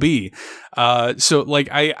well be. So, like,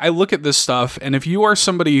 I look at this stuff, and if you are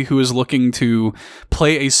somebody who is looking to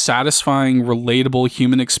play a satisfying, relatable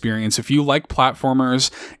human experience, if you like platformers,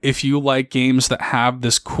 if you like games that have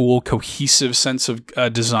this cool, cohesive sense of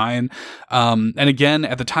design, and again,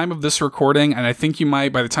 at the time of this recording, and I think you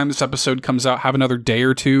might, by the time this episode comes out, have another day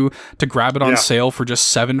or two to grab it on sale for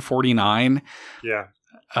just $7.49. Yeah.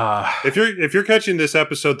 If you're catching this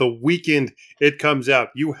episode the weekend it comes out,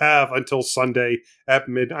 you have until Sunday at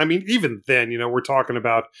midnight. I mean, even then, we're talking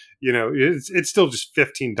about, it's still just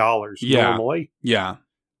 $15 normally. Yeah.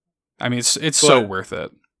 I mean, it's so worth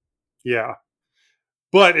it. Yeah.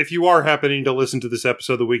 But if you are happening to listen to this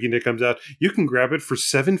episode the weekend it comes out, you can grab it for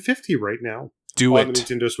 $7.50 right now. Do it. On the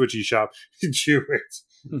Nintendo Switch eShop. Do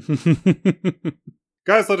it.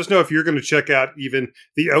 Guys, let us know if you're going to check out even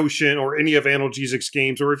The Ocean or any of Analgesic's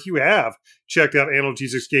games, or if you have checked out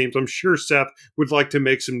Analgesic's games. I'm sure Seth would like to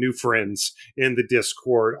make some new friends in the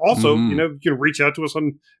Discord. Also, you can reach out to us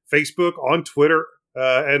on Facebook, on Twitter,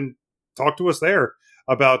 and talk to us there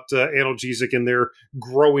about Analgesic and their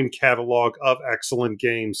growing catalog of excellent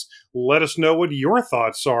games. Let us know what your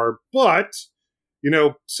thoughts are. But,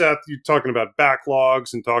 Seth, you're talking about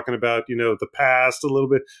backlogs and talking about, the past a little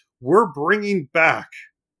bit. We're bringing back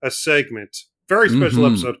a segment, very special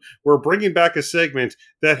episode. We're bringing back a segment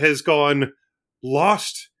that has gone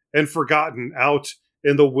lost and forgotten out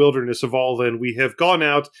in the wilderness of all. Then we have gone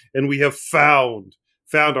out and we have found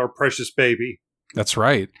our precious baby. That's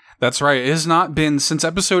right. It has not been since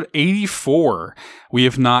episode 84. We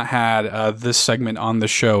have not had this segment on the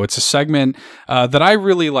show. It's a segment that I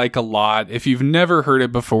really like a lot. If you've never heard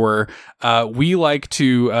it before, we like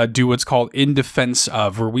to do what's called In Defense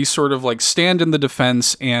Of, where we sort of like stand in the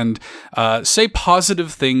defense and say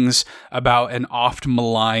positive things about an oft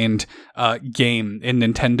maligned game in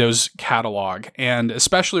Nintendo's catalog. And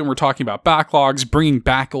especially when we're talking about backlogs, bringing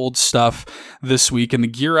back old stuff this week in the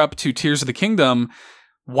gear up to Tears of the Kingdom,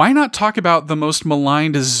 why not talk about the most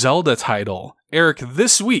maligned Zelda title? Eric,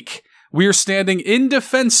 this week, we are standing in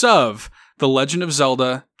defense of The Legend of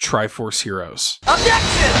Zelda Triforce Heroes.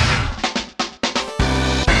 Objection!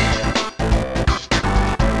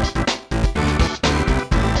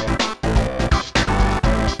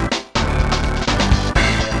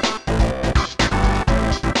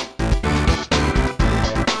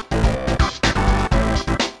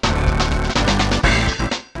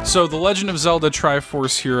 So, The Legend of Zelda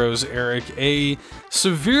Triforce Heroes, Eric, a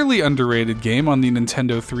severely underrated game on the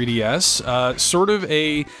Nintendo 3DS, sort of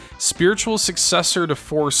a spiritual successor to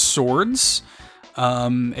Four Swords,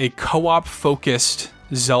 a co-op focused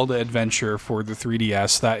Zelda adventure for the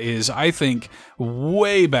 3DS that is, I think,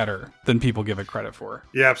 way better than people give it credit for.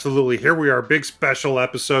 Yeah, absolutely. Here we are, big special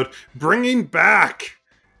episode, bringing back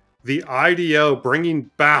the IDO,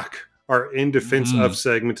 bringing back our In Defense Of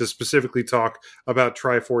segment to specifically talk about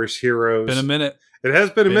Triforce Heroes. Been a minute. It has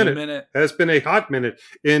been a minute. It has been a hot minute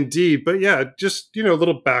indeed. But yeah, just, a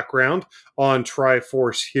little background on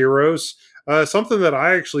Triforce Heroes. Something that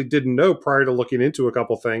I actually didn't know prior to looking into a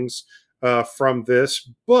couple things from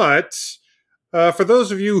this. But for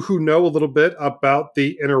those of you who know a little bit about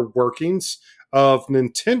the inner workings of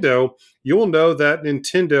Nintendo, you will know that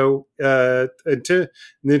Nintendo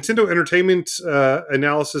Entertainment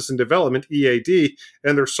Analysis and Development, EAD,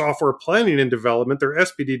 and their Software Planning and Development, their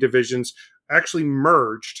SPD divisions, actually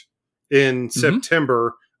merged in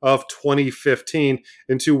September of 2015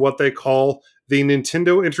 into what they call the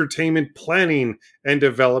Nintendo Entertainment Planning and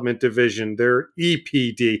Development Division, their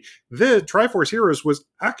EPD. The Triforce Heroes was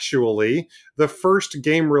actually the first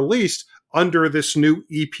game released under this new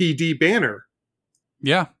EPD banner.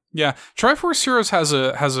 Yeah. Triforce Heroes has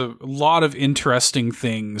a lot of interesting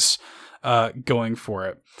things going for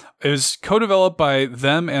it. It was co-developed by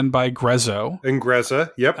them and by Grezzo. And Grezzo,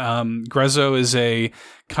 yep. Grezzo is a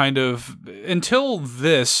kind of, until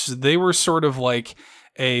this, they were sort of like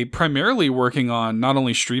primarily working on not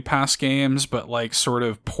only Street Pass games, but like sort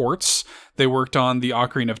of ports. They worked on the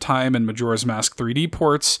Ocarina of Time and Majora's Mask 3D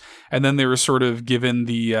ports, and then they were sort of given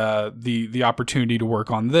the opportunity to work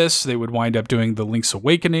on this. They would wind up doing the Link's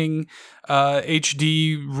Awakening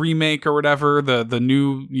HD remake or whatever, the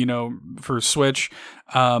new, for Switch.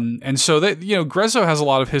 And so that, Grezzo has a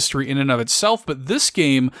lot of history in and of itself, but this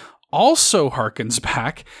game also harkens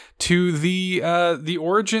back to the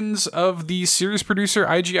origins of the series producer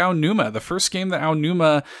Eiji Aonuma. The first game that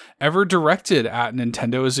Aonuma ever directed at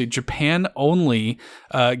Nintendo is a Japan-only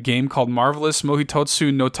game called Marvelous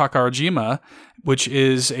Mohitotsu no Takarajima, which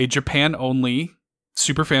is a Japan-only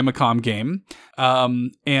Super Famicom game,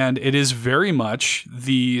 and it is very much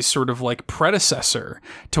the sort of like predecessor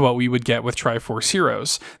to what we would get with Triforce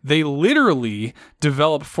Heroes. They literally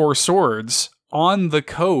developed Four Swords on the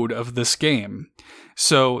code of this game.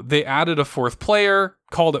 So they added a fourth player,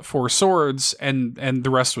 called it Four Swords, and the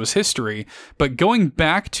rest was history. But going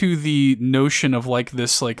back to the notion of like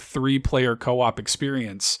this like 3-player co-op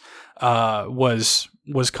experience was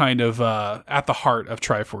kind of at the heart of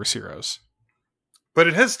Triforce Heroes. But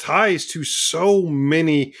it has ties to so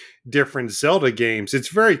many different Zelda games. It's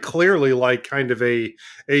very clearly like kind of a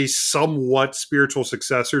somewhat spiritual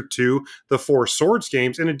successor to the Four Swords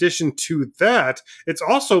games. In addition to that, it's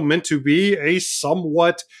also meant to be a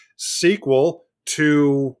somewhat sequel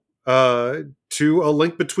to A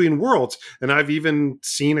Link Between Worlds. And I've even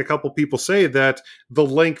seen a couple people say that the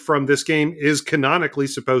Link from this game is canonically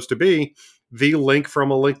supposed to be the Link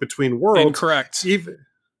from A Link Between Worlds. Incorrect.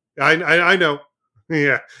 I know.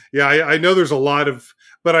 Yeah, yeah, I know there's a lot of,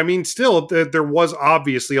 but I mean, still, there was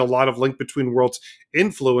obviously a lot of Link Between Worlds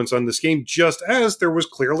influence on this game, just as there was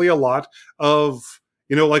clearly a lot of,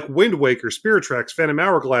 like Wind Waker, Spirit Tracks, Phantom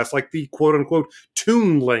Hourglass, like the quote unquote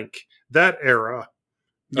Toon Link, that era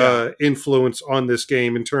influence on this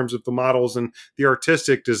game in terms of the models and the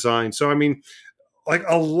artistic design. So, I mean, like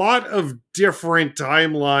a lot of different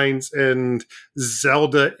timelines and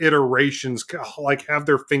Zelda iterations like have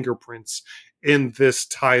their fingerprints in this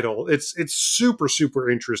title. It's super super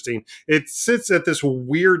interesting. It sits at this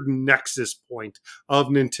weird nexus point of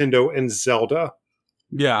Nintendo and Zelda.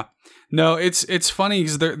 Yeah. No, it's funny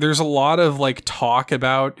because there's a lot of like talk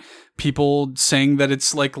about people saying that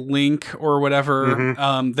it's like Link or whatever.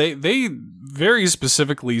 Mm-hmm. They very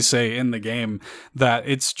specifically say in the game that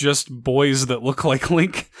it's just boys that look like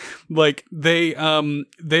Link. Like they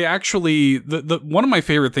actually the one of my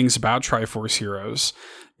favorite things about Triforce Heroes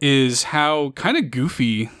is how kind of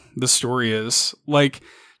goofy the story is. Like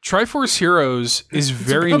Triforce Heroes is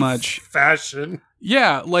very much fashion.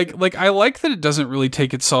 Yeah, like I like that it doesn't really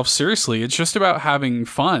take itself seriously. It's just about having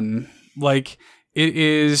fun. Like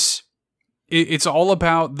it's all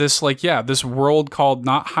about this this world called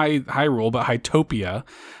not Hyrule but Hytopia.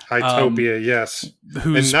 Hytopia, yes.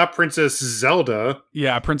 And not Princess Zelda.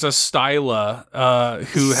 Yeah, Princess Styla,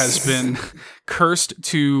 who has been cursed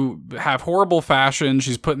to have horrible fashion.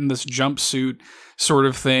 She's put in this jumpsuit sort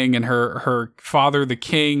of thing, and her father, the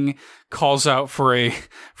king, calls out for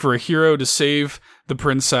a hero to save the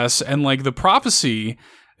princess, and like the prophecy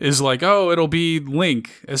is like, oh, it'll be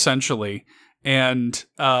Link, essentially. And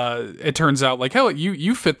it turns out like, hell,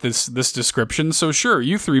 you fit this description, so sure,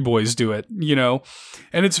 you three boys do it,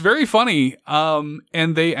 and it's very funny.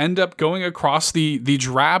 And they end up going across the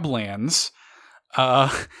Drablands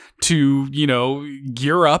to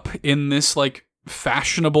gear up in this like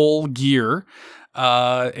fashionable gear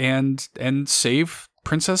and save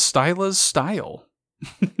Princess Styla's style.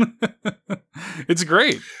 It's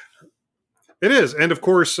great. It is. And of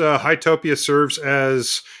course, Hytopia serves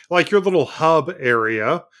as like your little hub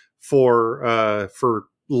area for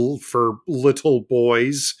little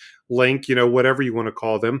boys, Link, whatever you want to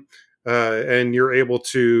call them. And you're able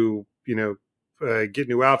to, get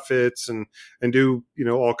new outfits and do,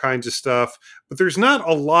 all kinds of stuff. But there's not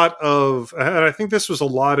a lot of, and I think this was a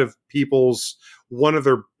lot of people's, one of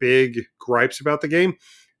their big gripes about the game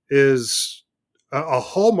is a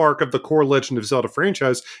hallmark of the core Legend of Zelda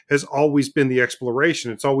franchise has always been the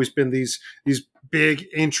exploration. It's always been these big,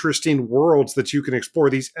 interesting worlds that you can explore,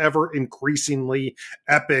 these ever increasingly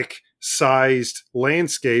epic sized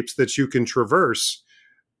landscapes that you can traverse.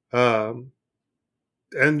 And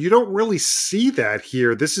you don't really see that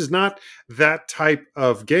here. This is not that type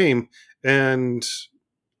of game. And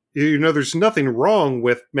there's nothing wrong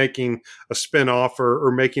with making a spin-off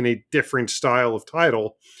or making a different style of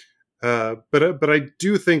title. But I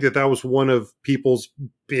do think that was one of people's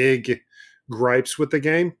big gripes with the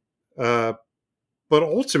game. But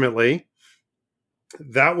ultimately,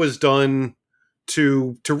 that was done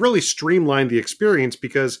to really streamline the experience,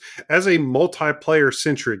 because as a multiplayer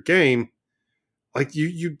centric game, like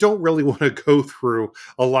you don't really want to go through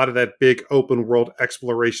a lot of that big open world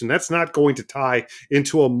exploration. That's not going to tie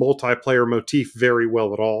into a multiplayer motif very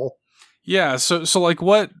well at all. Yeah, so like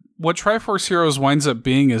what Triforce Heroes winds up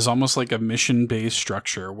being is almost like a mission-based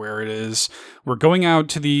structure, where we're going out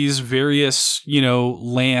to these various,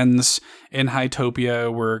 lands in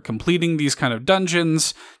Hytopia. We're completing these kind of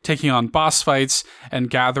dungeons, taking on boss fights, and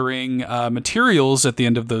gathering materials at the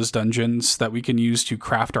end of those dungeons that we can use to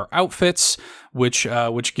craft our outfits, which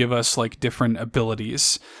give us like different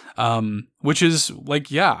abilities. Which is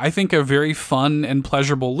like, yeah, I think a very fun and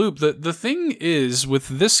pleasurable loop. The thing is with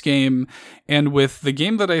this game and with the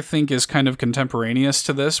game that I think is kind of contemporaneous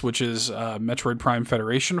to this, which is Metroid Prime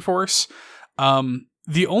Federation Force,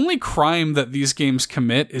 the only crime that these games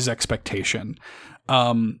commit is expectation.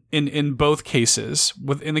 In both cases,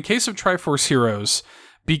 in the case of Triforce Heroes,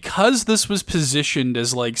 because this was positioned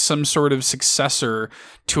as like some sort of successor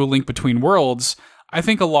to A Link Between Worlds, I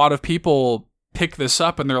think a lot of people pick this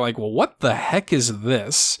up and they're like, well, what the heck is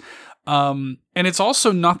this? And it's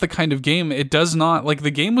also not the kind of game, it does not, like,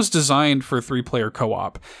 the game was designed for 3-player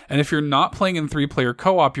co-op. And if you're not playing in 3-player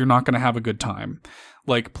co-op, you're not going to have a good time.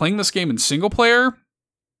 Like, playing this game in single player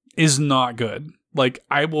is not good. Like,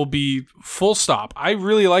 I will be full stop. I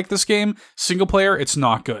really like this game. Single player, it's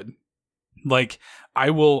not good. Like, I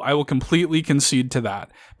will completely concede to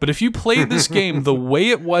that. But if you play this game the way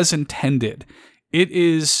it was intended, it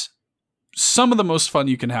is some of the most fun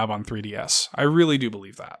you can have on 3DS. I really do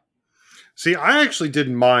believe that. See, I actually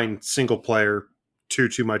didn't mind single player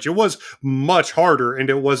too much. It was much harder, and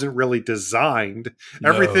it wasn't really designed. No.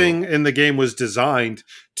 Everything in the game was designed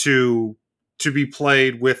to be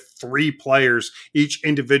played with 3 players, each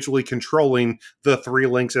individually controlling the 3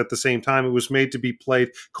 links at the same time. It was made to be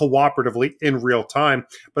played cooperatively in real time,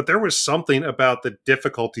 but there was something about the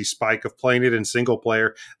difficulty spike of playing it in single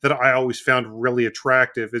player that I always found really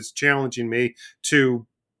attractive. It's challenging me to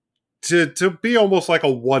be almost like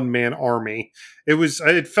a one-man army.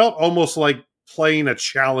 It felt almost like playing a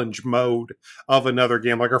challenge mode of another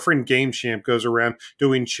game. Like our friend Game Champ goes around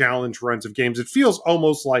doing challenge runs of games. It feels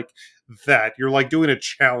almost like that. You're like doing a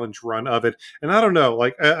challenge run of it. And I don't know,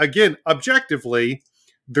 like, again, objectively,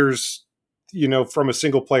 there's, from a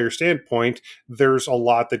single player standpoint, there's a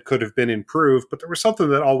lot that could have been improved, but there was something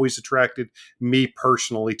that always attracted me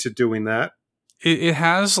personally to doing that. It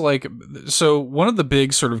has so one of the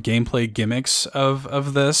big sort of gameplay gimmicks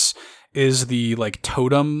of this is the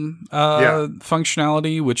totem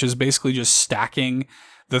functionality, which is basically just stacking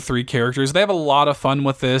the 3 characters. They have a lot of fun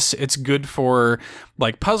with this. It's good for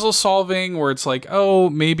puzzle solving, where it's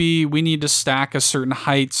maybe we need to stack a certain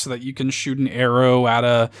height so that you can shoot an arrow at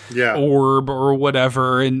a orb or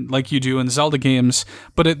whatever, and like you do in Zelda games.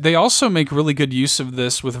 But they also make really good use of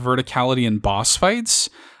this with verticality in boss fights.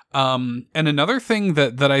 And another thing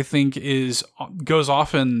that I think goes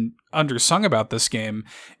often undersung about this game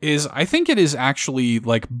is I think it is actually,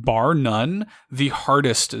 bar none, the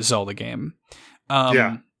hardest Zelda game.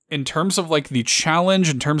 In terms of the challenge,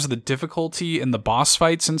 in terms of the difficulty and the boss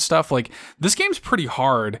fights and stuff, this game's pretty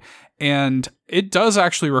hard, and it does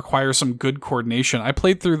actually require some good coordination. I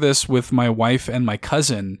played through this with my wife and my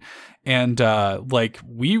cousin, and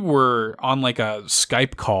we were on a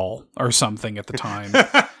Skype call or something at the time,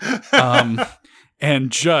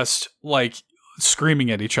 and just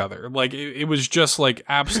screaming at each other. It was just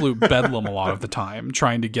absolute bedlam a lot of the time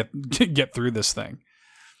trying to get through this thing.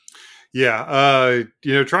 Yeah,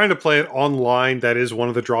 trying to play it online, that is one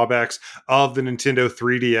of the drawbacks of the Nintendo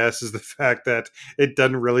 3DS, is the fact that it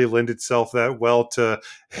doesn't really lend itself that well to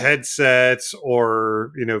headsets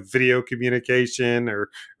or, video communication or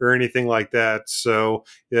anything like that. So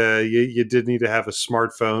you did need to have a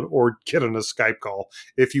smartphone or get on a Skype call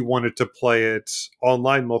if you wanted to play it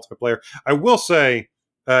online multiplayer. I will say,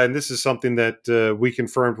 and this is something that we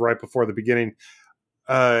confirmed right before the beginning,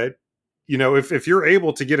 if you're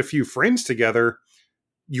able to get a few friends together,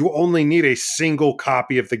 you only need a single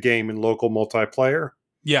copy of the game in local multiplayer.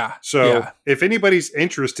 Yeah. So if anybody's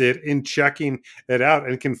interested in checking it out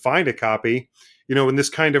and can find a copy, in this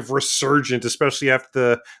kind of resurgent, especially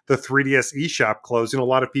after the 3DS eShop closed, a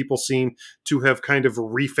lot of people seem to have kind of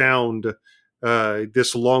refound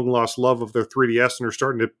this long lost love of their 3DS and are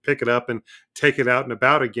starting to pick it up and take it out and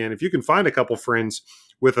about again. If you can find a couple friends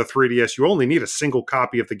with a 3DS, you only need a single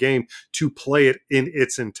copy of the game to play it in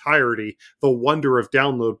its entirety. The wonder of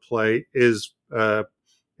download play is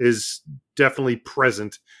definitely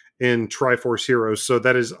present in Triforce Heroes, so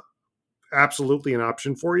that is absolutely an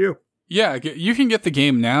option for you. Yeah, you can get the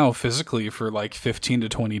game now physically for $15 to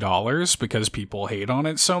 $20 because people hate on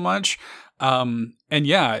it so much. And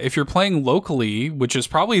yeah, if you're playing locally, which is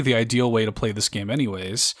probably the ideal way to play this game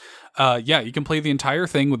anyways, you can play the entire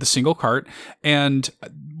thing with a single cart, and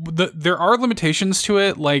there are limitations to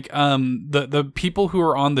it. The people who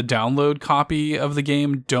are on the download copy of the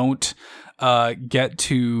game don't get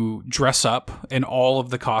to dress up in all of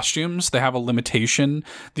the costumes. They have a limitation.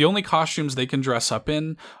 The only costumes they can dress up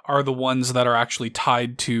in are the ones that are actually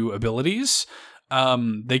tied to abilities.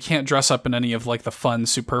 They can't dress up in any of the fun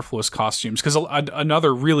superfluous costumes, because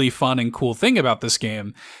another really fun and cool thing about this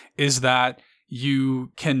game is that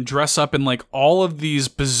you can dress up in all of these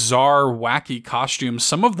bizarre, wacky costumes.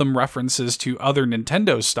 Some of them references to other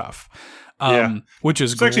Nintendo stuff, which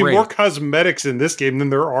is great. There's actually more cosmetics in this game than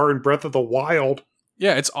there are in Breath of the Wild.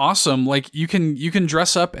 Yeah, it's awesome. You can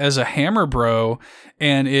dress up as a hammer bro,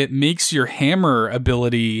 and it makes your hammer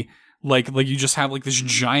ability you just have this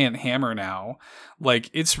giant hammer now.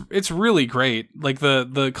 It's really great.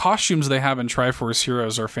 The costumes they have in Triforce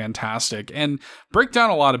Heroes are fantastic and break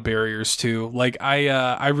down a lot of barriers too.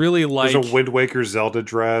 I really like. There's a Wind Waker Zelda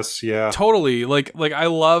dress. Yeah, totally. I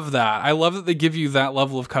love that. I love that they give you that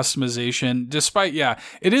level of customization. Despite,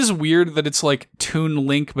 it is weird that it's Toon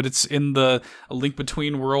Link, but it's in the Link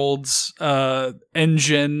Between Worlds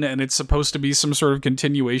engine, and it's supposed to be some sort of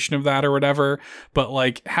continuation of that or whatever.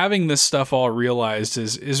 But having this stuff all realized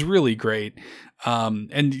is really great.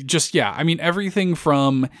 And just, everything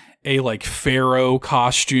from a Pharaoh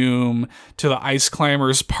costume to the Ice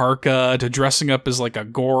Climber's parka to dressing up as a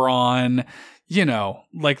Goron.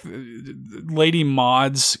 like Lady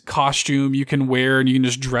Maud's costume you can wear, and you can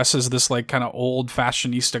just dress as this like kind of old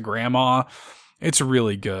fashionista grandma. It's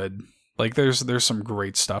really good. Like there's some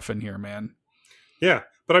great stuff in here, man. Yeah.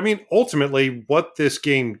 But I mean, ultimately what this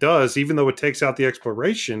game does, even though it takes out the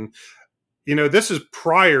exploration, this is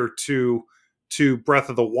prior to Breath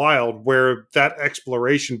of the Wild, where that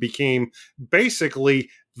exploration became basically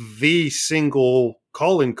the single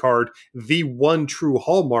calling card, the one true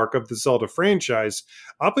hallmark of the Zelda franchise.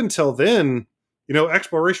 Up until then,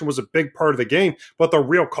 exploration was a big part of the game, but the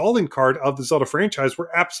real calling card of the Zelda franchise were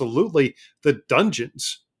absolutely the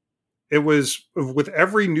dungeons. It was with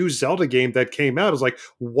every new Zelda game that came out, it was like,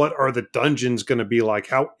 what are the dungeons going to be like?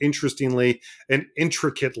 How interestingly and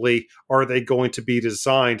intricately are they going to be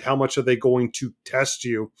designed? How much are they going to test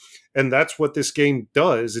you? And that's what this game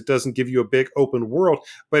does. It doesn't give you a big open world,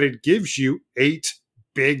 but it gives you 8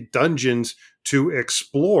 big dungeons to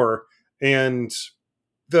explore. And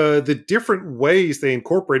the different ways they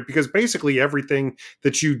incorporate, because basically everything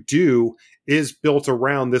that you do is built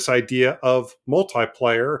around this idea of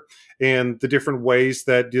multiplayer and the different ways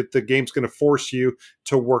that the game's going to force you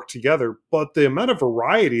to work together. But the amount of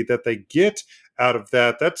variety that they get out of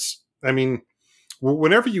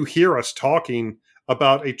whenever you hear us talking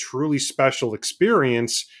about a truly special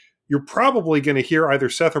experience, you're probably going to hear either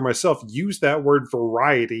Seth or myself use that word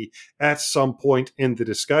variety at some point in the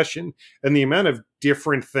discussion. And the amount of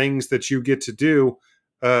different things that you get to do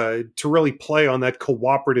to really play on that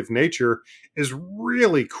cooperative nature is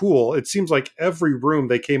really cool. It seems like every room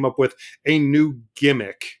they came up with a new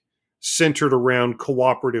gimmick centered around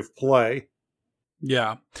cooperative play.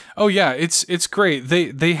 Yeah. Oh yeah, it's great.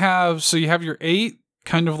 They have, so you have your 8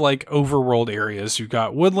 kind of like overworld areas. You've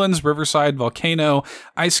got Woodlands, Riverside, Volcano,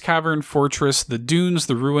 Ice Cavern, Fortress, the Dunes,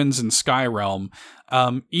 the Ruins, and Sky Realm.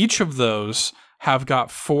 Each of those have got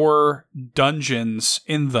 4 dungeons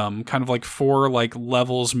in them, kind of like 4 like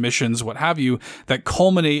levels, missions, what have you, that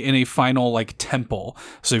culminate in a final like temple.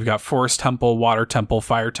 So you've got Forest Temple, Water Temple,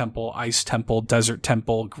 Fire Temple, Ice Temple, Desert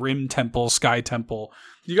Temple, Grim Temple, Sky Temple.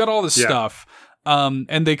 You got all this stuff.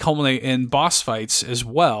 And they culminate in boss fights as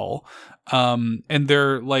well. And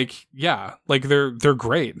they're like, they're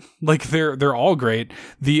great. Like they're all great.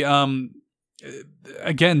 The,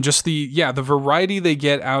 again, just the variety they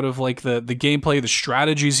get out of like the gameplay, the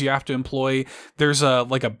strategies you have to employ. There's a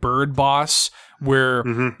bird boss where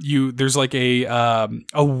there's like a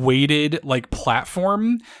weighted like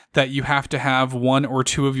platform that you have to have 1 or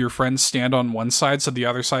 2 of your friends stand on one side so the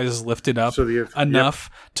other side is lifted up enough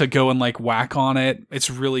to go and like whack on it. It's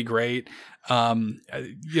really great.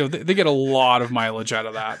 They get a lot of mileage out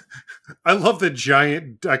of that. I love the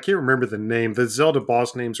giant, I can't remember the name. The Zelda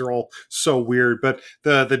boss names are all so weird, but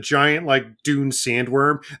the giant like dune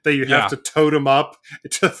sandworm that you have to totem up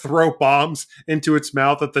to throw bombs into its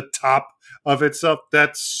mouth at the top of itself.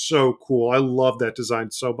 That's so cool. I love that design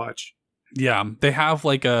so much. Yeah, they have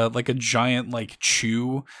like a giant like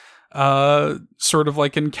chew sort of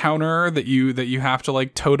like encounter that you have to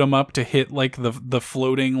like totem up to hit like the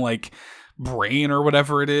floating like brain or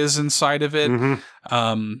whatever it is inside of it.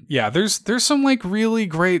 There's some like really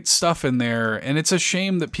great stuff in there, and it's a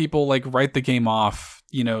shame that people like write the game off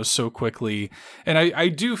so quickly. And I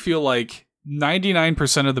do feel like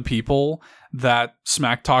 99% of the people that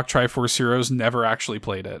smack talk Triforce Heroes never actually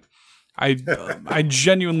played it. I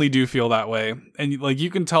genuinely do feel that way. And like you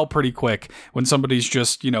can tell pretty quick when somebody's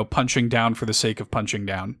just, punching down for the sake of punching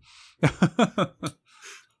down.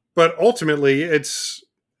 But ultimately it's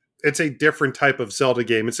a different type of Zelda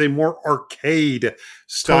game. It's a more arcade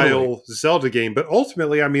style Zelda game. But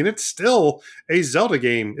ultimately, I mean, it's still a Zelda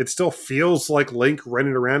game. It still feels like Link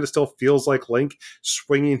running around. It still feels like Link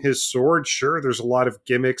swinging his sword. Sure, there's a lot of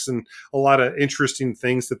gimmicks and a lot of interesting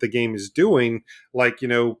things that the game is doing, like,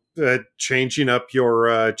 changing up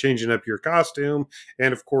your costume,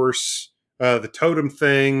 and of course, the totem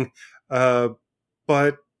thing.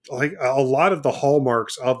 But like a lot of the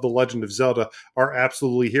hallmarks of The Legend of Zelda are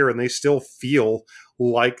absolutely here, and they still feel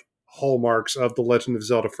like hallmarks of the Legend of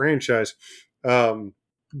Zelda franchise.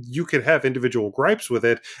 You could have individual gripes with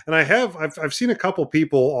it, and I've seen a couple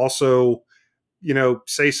people also,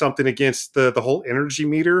 say something against the whole energy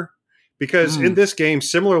meter, because in this game,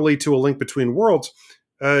 similarly to A Link Between Worlds,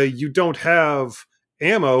 you don't have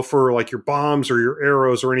ammo for like your bombs or your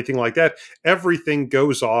arrows or anything like that. Everything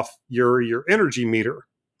goes off your energy meter.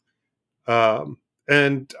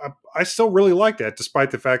 And I still really like that,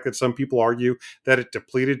 despite the fact that some people argue that it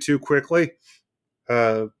depleted too quickly.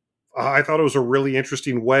 I thought it was a really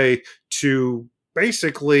interesting way to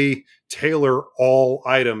basically tailor all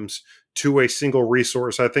items to a single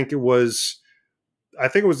resource. I think it was I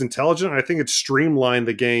think it was intelligent. I think it streamlined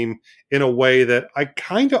the game in a way that I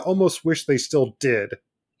kind of almost wish they still did.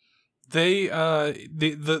 They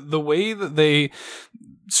the way that they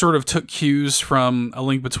sort of took cues from A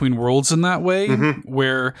Link Between Worlds in that way,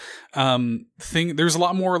 where there's a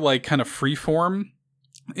lot more like kind of freeform.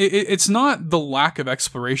 It's not the lack of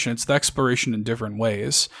exploration; it's the exploration in different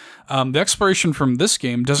ways. The exploration from this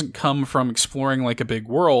game doesn't come from exploring like a big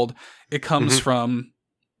world. It comes from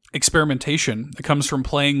experimentation. It comes from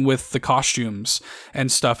playing with the costumes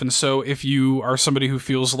and stuff. And so if you are somebody who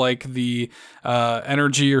feels like the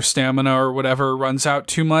energy or stamina or whatever runs out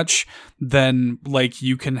too much, then like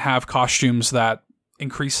you can have costumes that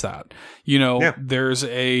increase that. You know, there's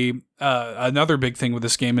another big thing with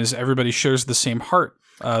this game is everybody shares the same heart,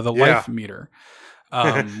 the life meter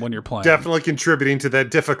when you're playing. Definitely contributing to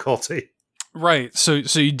that difficulty. Right. So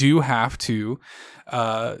you do have to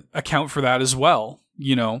account for that as well.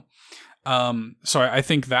 You know, so I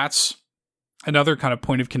think that's another kind of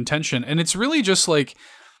point of contention. And it's really just like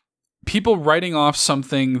people writing off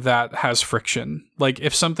something that has friction. Like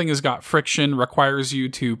if something has got friction, requires you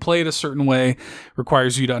to play it a certain way,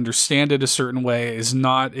 requires you to understand it a certain way, is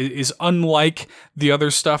unlike the other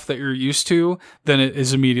stuff that you're used to, then it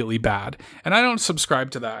is immediately bad. And I don't subscribe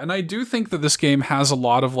to that. And I do think that this game has a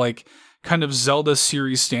lot of like kind of Zelda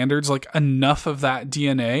series standards, like enough of that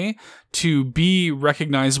DNA to be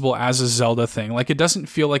recognizable as a Zelda thing. Like it doesn't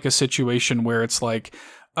feel like a situation where it's like,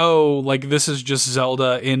 oh, like this is just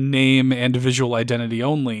Zelda in name and visual identity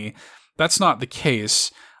only. That's not the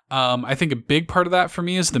case. I think a big part of that for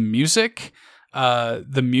me is the music.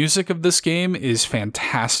 The music of this game is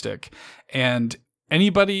fantastic. And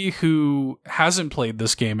anybody who hasn't played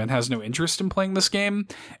this game and has no interest in playing this game,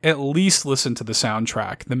 at least listen to the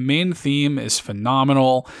soundtrack. The main theme is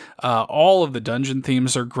phenomenal. All of the dungeon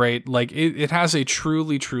themes are great. Like it has a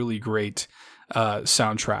truly, truly great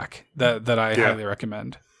soundtrack that I highly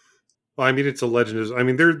recommend. Well, I mean, it's a legend. I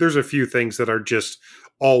mean, there's a few things that are just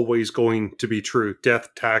always going to be true. Death,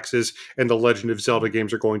 taxes, and the Legend of Zelda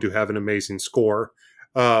games are going to have an amazing score.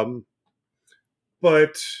 But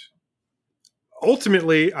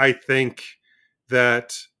ultimately, I think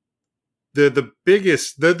that the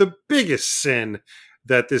biggest sin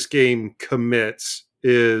that this game commits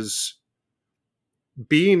is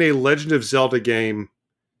being a Legend of Zelda game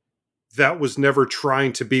that was never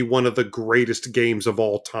trying to be one of the greatest games of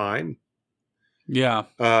all time. Yeah.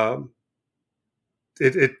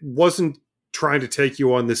 It wasn't trying to take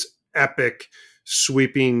you on this epic,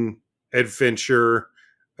 sweeping adventure.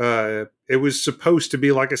 It was supposed to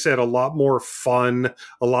be, like I said, a lot more fun,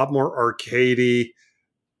 a lot more arcadey.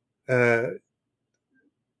 But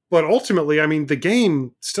ultimately, I mean, the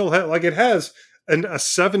game still it has a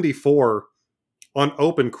 74 on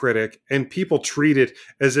OpenCritic, and people treat it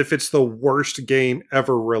as if it's the worst game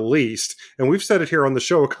ever released. And we've said it here on the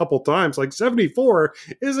show a couple times, like 74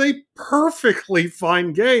 is a perfectly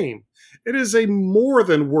fine game. It is a more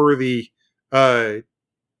than worthy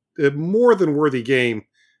game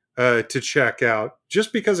to check out.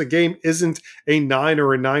 Just because a game isn't a 9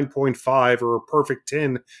 or a 9.5 or a perfect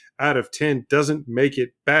 10 out of 10 doesn't make it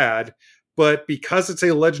bad. But because it's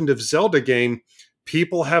a Legend of Zelda game,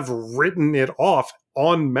 people have written it off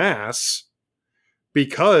en masse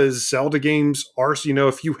because Zelda games are,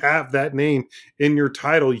 if you have that name in your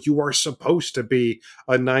title, you are supposed to be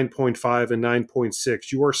a 9.5 and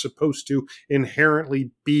 9.6. You are supposed to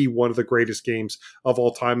inherently be one of the greatest games of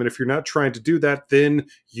all time. And if you're not trying to do that, then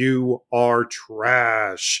you are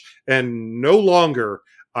trash. And no longer,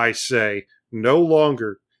 I say, no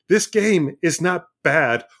longer. This game is not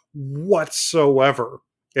bad whatsoever.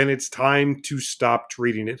 And it's time to stop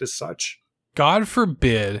treating it as such. God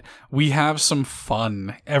forbid we have some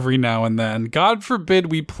fun every now and then. God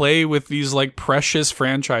forbid we play with these like precious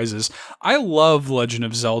franchises. I love Legend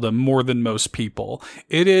of Zelda more than most people.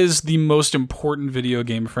 It is the most important video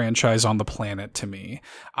game franchise on the planet to me.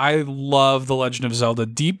 I love The Legend of Zelda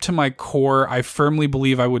deep to my core. I firmly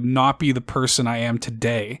believe I would not be the person I am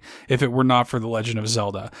today if it were not for The Legend of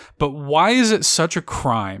Zelda. But why is it such a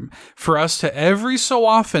crime for us to every so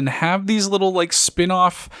often have these little like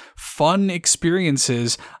spin-off fun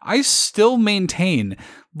experiences? I still maintain,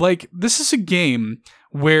 like, this is a game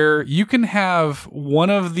where you can have one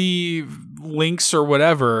of the Links or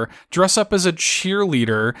whatever dress up as a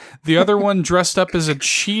cheerleader, the other one dressed up as a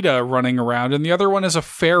cheetah running around, and the other one as a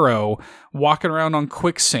pharaoh walking around on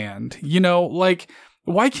quicksand. Like,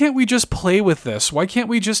 Why can't we just play with this? Why can't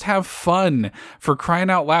we just have fun, for crying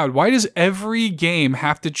out loud? Why does every game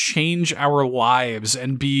have to change our lives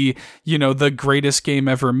and be, the greatest game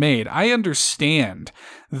ever made? I understand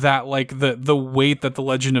that, like, the weight that The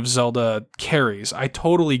Legend of Zelda carries. I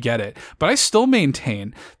totally get it. But I still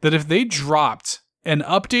maintain that if they dropped an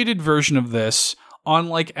updated version of this on,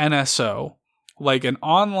 like, NSO, like an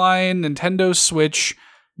online Nintendo Switch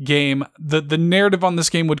game, the narrative on this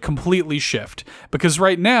game would completely shift, because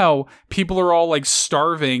right now people are all like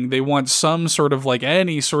starving. They want some sort of like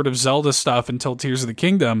any sort of Zelda stuff until Tears of the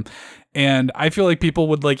Kingdom, and I feel like people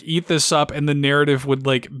would like eat this up, and the narrative would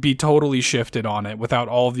like be totally shifted on it without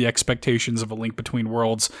all of the expectations of A Link Between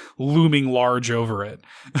Worlds looming large over it.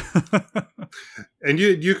 And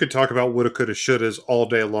you could talk about woulda, coulda, shouldas all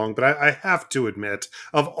day long, but I have to admit,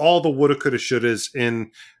 of all the woulda, coulda, shouldas in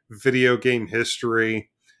video game history,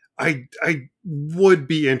 I would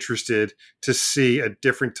be interested to see a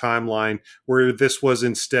different timeline where this was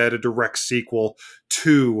instead a direct sequel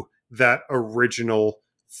to that original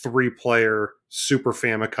 3-player Super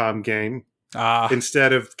Famicom game,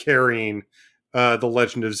 instead of carrying the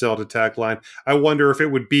Legend of Zelda tagline. I wonder if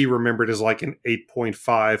it would be remembered as like an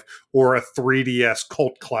 8.5 or a 3DS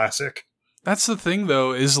cult classic. That's the thing,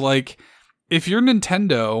 though, is like, if you're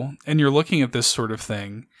Nintendo and you're looking at this sort of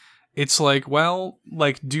thing, it's like, well,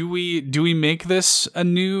 like, do we make this a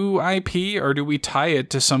new IP, or do we tie it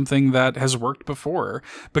to something that has worked before?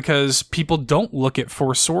 Because people don't look at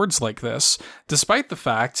Four Swords like this, despite the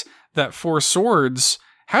fact that Four Swords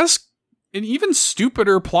has an even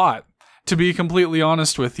stupider plot, to be completely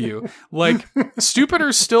honest with you. Like,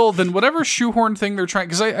 stupider still than whatever shoehorn thing they're trying.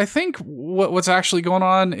 Because I think what's actually going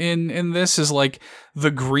on in this is, like,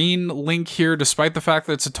 the green Link here, despite the fact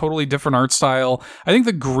that it's a totally different art style, I think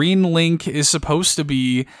the green Link is supposed to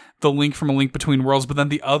be the Link from A Link Between Worlds, but then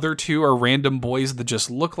the other two are random boys that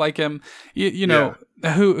just look like him. You know,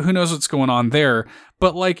 who knows what's going on there?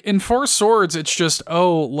 But, like, in Four Swords, it's just,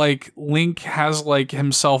 like, Link has, like,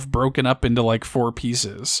 himself broken up into, like, 4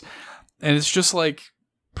 pieces. And it's just, like,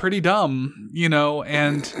 pretty dumb,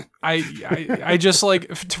 and I just,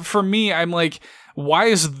 like, for me, I'm like, why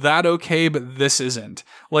is that okay, but this isn't?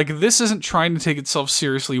 Like, this isn't trying to take itself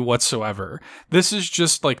seriously whatsoever. This is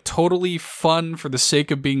just, like, totally fun for the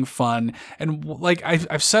sake of being fun. And, like,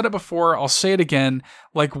 I've said it before, I'll say it again,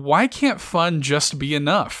 like, why can't fun just be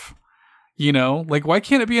enough? Like, why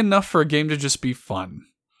can't it be enough for a game to just be fun?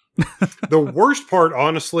 The worst part,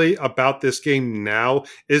 honestly, about this game now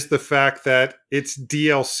is the fact that its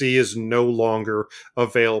DLC is no longer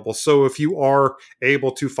available. So if you are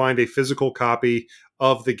able to find a physical copy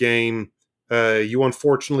of the game, you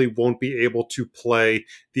unfortunately won't be able to play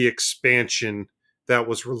the expansion that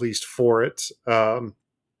was released for it,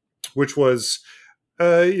 which was...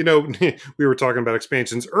 we were talking about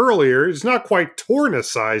expansions earlier. It's not quite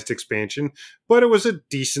Torna-sized expansion, but it was a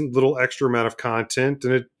decent little extra amount of content,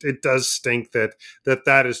 and it does stink that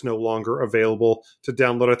is no longer available to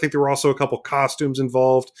download. I think there were also a couple costumes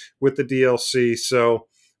involved with the DLC. So,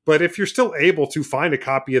 but if you're still able to find a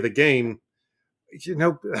copy of the game,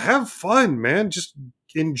 have fun, man. Just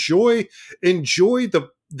enjoy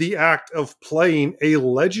the act of playing a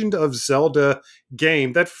Legend of Zelda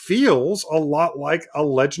game that feels a lot like a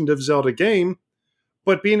Legend of Zelda game,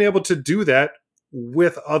 but being able to do that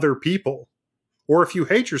with other people. Or if you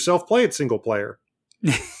hate yourself, play it single player.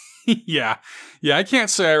 Yeah, I can't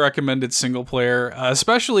say I recommend it single player,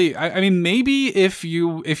 especially, I mean, maybe if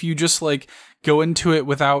you just, like, go into it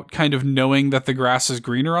without kind of knowing that the grass is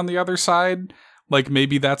greener on the other side, like,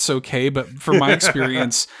 maybe that's okay. But from my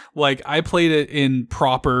experience, like, I played it in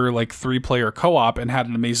proper, like, 3-player co-op and had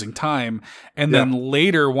an amazing time. And then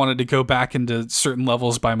later wanted to go back into certain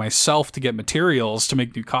levels by myself to get materials to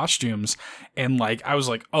make new costumes. And, like, I was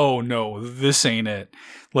like, oh no, this ain't it.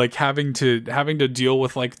 Like, having to deal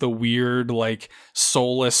with, like, the weird, like,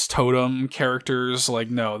 soulless totem characters. Like,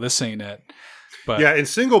 no, this ain't it. But yeah, in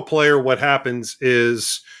single player, what happens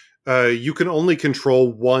is... you can only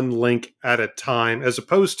control one Link at a time, as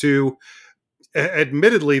opposed to,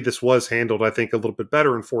 admittedly, this was handled, I think, a little bit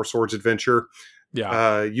better in Four Swords Adventure.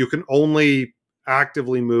 Yeah. You can only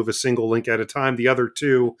actively move a single Link at a time. The other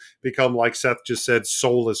two become, like Seth just said,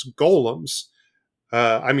 soulless golems.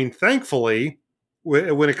 I mean, thankfully,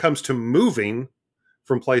 when it comes to moving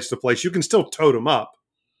from place to place, you can still totem up.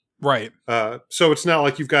 Right. So it's not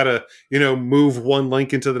like you've got to, move one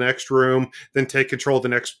Link into the next room, then take control of the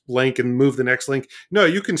next Link and move the next Link. No,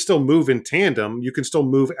 you can still move in tandem. You can still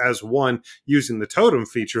move as one using the totem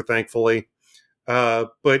feature, thankfully.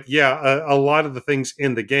 But yeah, a lot of the things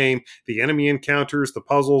in the game, the enemy encounters, the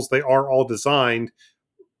puzzles, they are all designed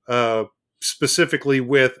specifically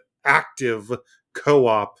with active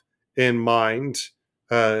co-op in mind.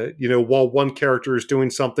 While one character is doing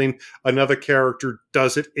something, another character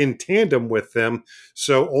does it in tandem with them.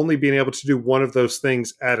 So only being able to do one of those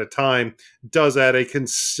things at a time does add a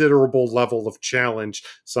considerable level of challenge.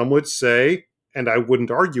 Some would say, and I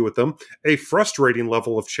wouldn't argue with them, a frustrating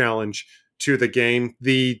level of challenge to the game.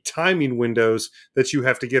 The timing windows that you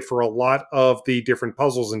have to get for a lot of the different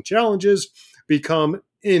puzzles and challenges become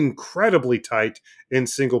incredibly tight in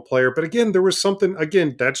single player. But again, there was something,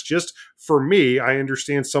 that's just for me. I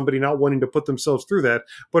understand somebody not wanting to put themselves through that.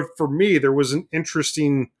 But for me, there was an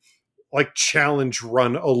interesting challenge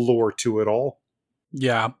run allure to it all.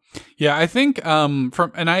 Yeah. I think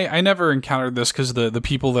I never encountered this because the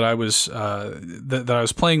people that I was that I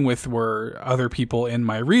was playing with were other people in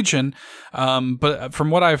my region. But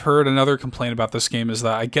from what I've heard, another complaint about this game is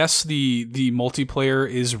that I guess the multiplayer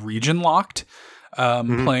is region locked,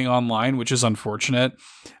 playing online, which is unfortunate.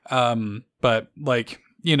 But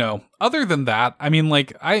other than that, I mean,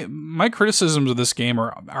 my criticisms of this game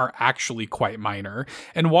are actually quite minor.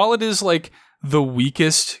 And while it is the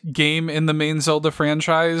weakest game in the main Zelda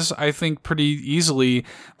franchise, I think pretty easily,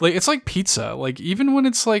 it's like pizza. Even when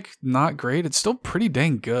it's not great, it's still pretty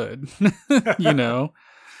dang good.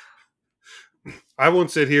 I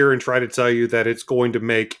won't sit here and try to tell you that it's going to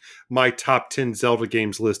make my top 10 Zelda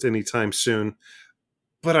games list anytime soon.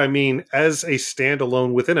 But I mean, as a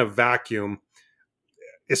standalone within a vacuum,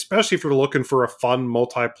 especially if you're looking for a fun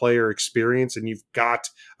multiplayer experience and you've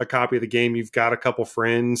got a copy of the game, you've got a couple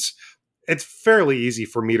friends, it's fairly easy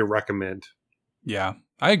for me to recommend. Yeah,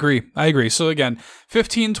 I agree. So again,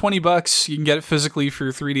 $15-$20, you can get it physically for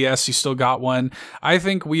your 3DS. You still got one. I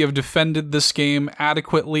think we have defended this game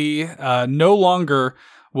adequately. No longer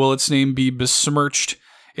will its name be besmirched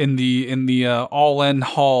in the all-in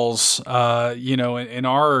halls, in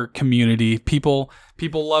our community. People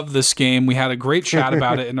love this game. We had a great chat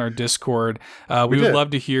about it in our Discord. We would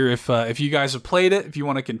love to hear if you guys have played it. If you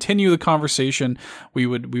want to continue the conversation, we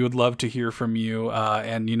would love to hear from you.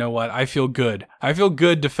 And you know what? I feel good. I feel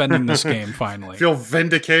good defending this game finally. Feel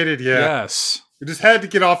vindicated, yeah. Yes. We just had to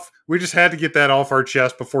get that off our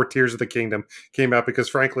chest before Tears of the Kingdom came out, because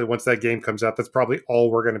frankly, once that game comes out, that's probably all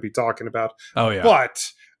we're going to be talking about. Oh yeah. But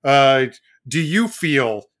do you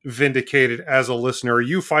feel vindicated as a listener? Are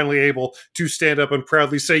you finally able to stand up and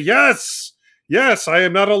proudly say, yes, I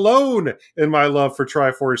am not alone in my love for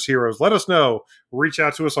Triforce Heroes? Let us know. Reach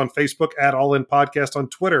out to us on Facebook at All In Podcast, on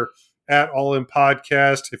Twitter at All In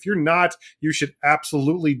Podcast. If you're not, you should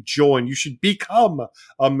absolutely join. You should become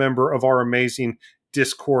a member of our amazing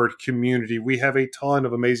Discord community. We have a ton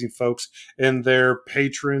of amazing folks and their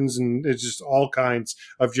patrons, and it's just all kinds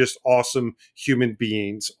of just awesome human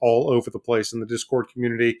beings all over the place in the Discord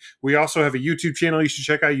community. We also have a YouTube channel you should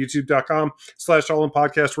check out,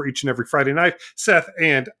 youtube.com/allinpodcast, where each and every Friday night, Seth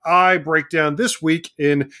and I break down this week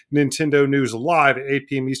in Nintendo news live at 8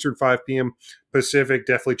 p.m. Eastern, 5 p.m. Pacific.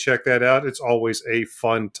 Definitely check that out. It's always a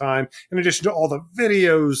fun time. In addition to all the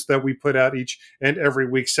videos that we put out each and every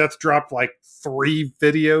week, Seth dropped 3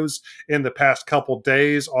 videos in the past couple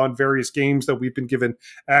days on various games that we've been given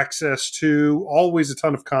access to. Always a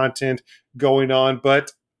ton of content going on,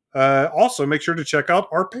 but also make sure to check out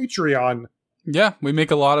our Patreon. Yeah, we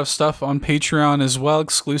make a lot of stuff on Patreon as well,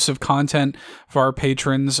 exclusive content for our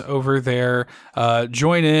patrons over there.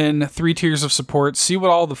 Join in, 3 tiers of support, see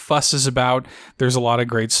what all the fuss is about. There's a lot of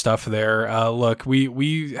great stuff there. Look,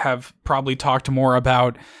 we have probably talked more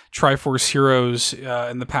about Triforce Heroes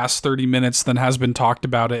in the past 30 minutes than has been talked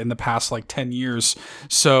about it in the past 10 years.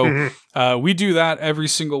 So we do that every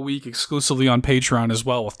single week exclusively on Patreon as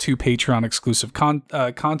well, with 2 Patreon exclusive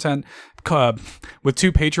content. With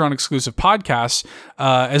 2 Patreon exclusive podcasts,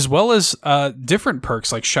 as well as different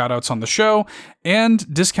perks like shoutouts on the show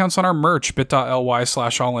and discounts on our merch,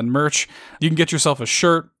 bit.ly/allinmerch. You can get yourself a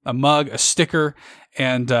shirt, a mug, a sticker,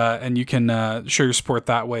 and you can show your support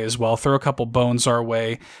that way as well. Throw a couple bones our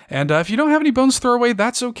way, and if you don't have any bones to throw away,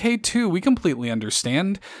 that's okay too. We completely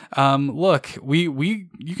understand. Look,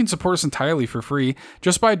 you can support us entirely for free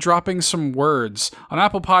just by dropping some words on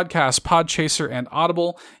Apple Podcasts, Podchaser, and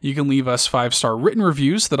Audible. You can leave us 5-star written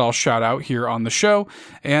reviews that I'll shout out here on the show,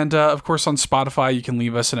 and of course on Spotify you can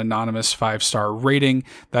leave us an anonymous 5-star rating.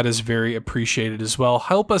 That is very appreciated as well.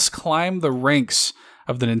 Help us climb the ranks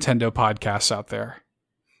of the Nintendo podcasts out there.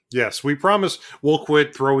 Yes, we promise we'll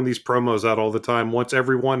quit throwing these promos out all the time once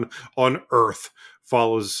everyone on Earth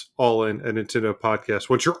follows All In a Nintendo podcast.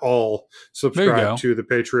 Once you're all subscribed to the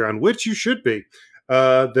Patreon, which you should be.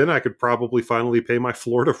 then I could probably finally pay my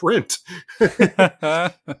Florida rent.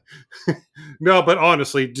 No, but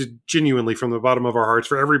honestly, genuinely from the bottom of our hearts,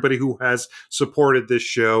 for everybody who has supported this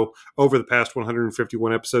show over the past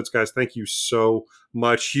 151 episodes, guys, thank you so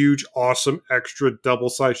much. Huge, awesome, extra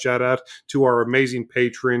double-sized shout-out to our amazing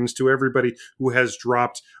patrons, to everybody who has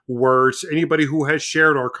dropped words, anybody who has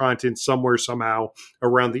shared our content somewhere, somehow,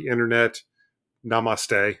 around the internet.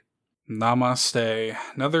 Namaste. Namaste.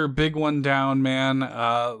 Another big one down, man.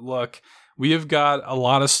 Look, we have got a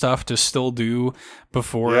lot of stuff to still do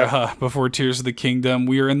before Tears of the Kingdom.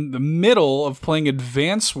 We are in the middle of playing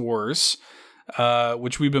Advance Wars,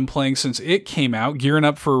 which we've been playing since it came out, gearing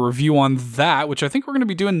up for a review on that, which I think we're going to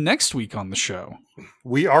be doing next week on the show.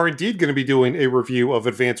 We are indeed going to be doing a review of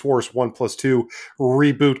Advance Wars 1+2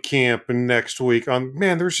 Reboot Camp next week.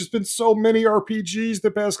 Man, there's just been so many RPGs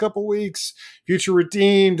the past couple weeks. Future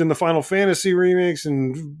Redeemed and the Final Fantasy remakes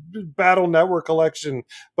and Battle Network Collection.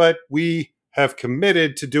 But we have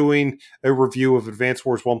committed to doing a review of Advance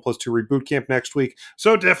Wars 1+2 Reboot Camp next week.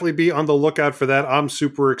 So definitely be on the lookout for that. I'm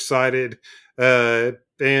super excited.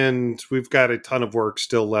 And we've got a ton of work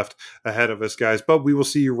still left ahead of us, guys. But we will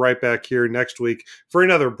see you right back here next week for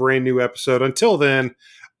another brand new episode. Until then,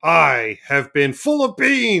 I have been full of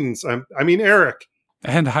beans. Eric.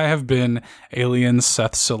 And I have been Alien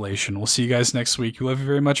Seth Salation. We'll see you guys next week. We love you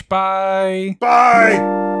very much. Bye.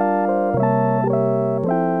 Bye.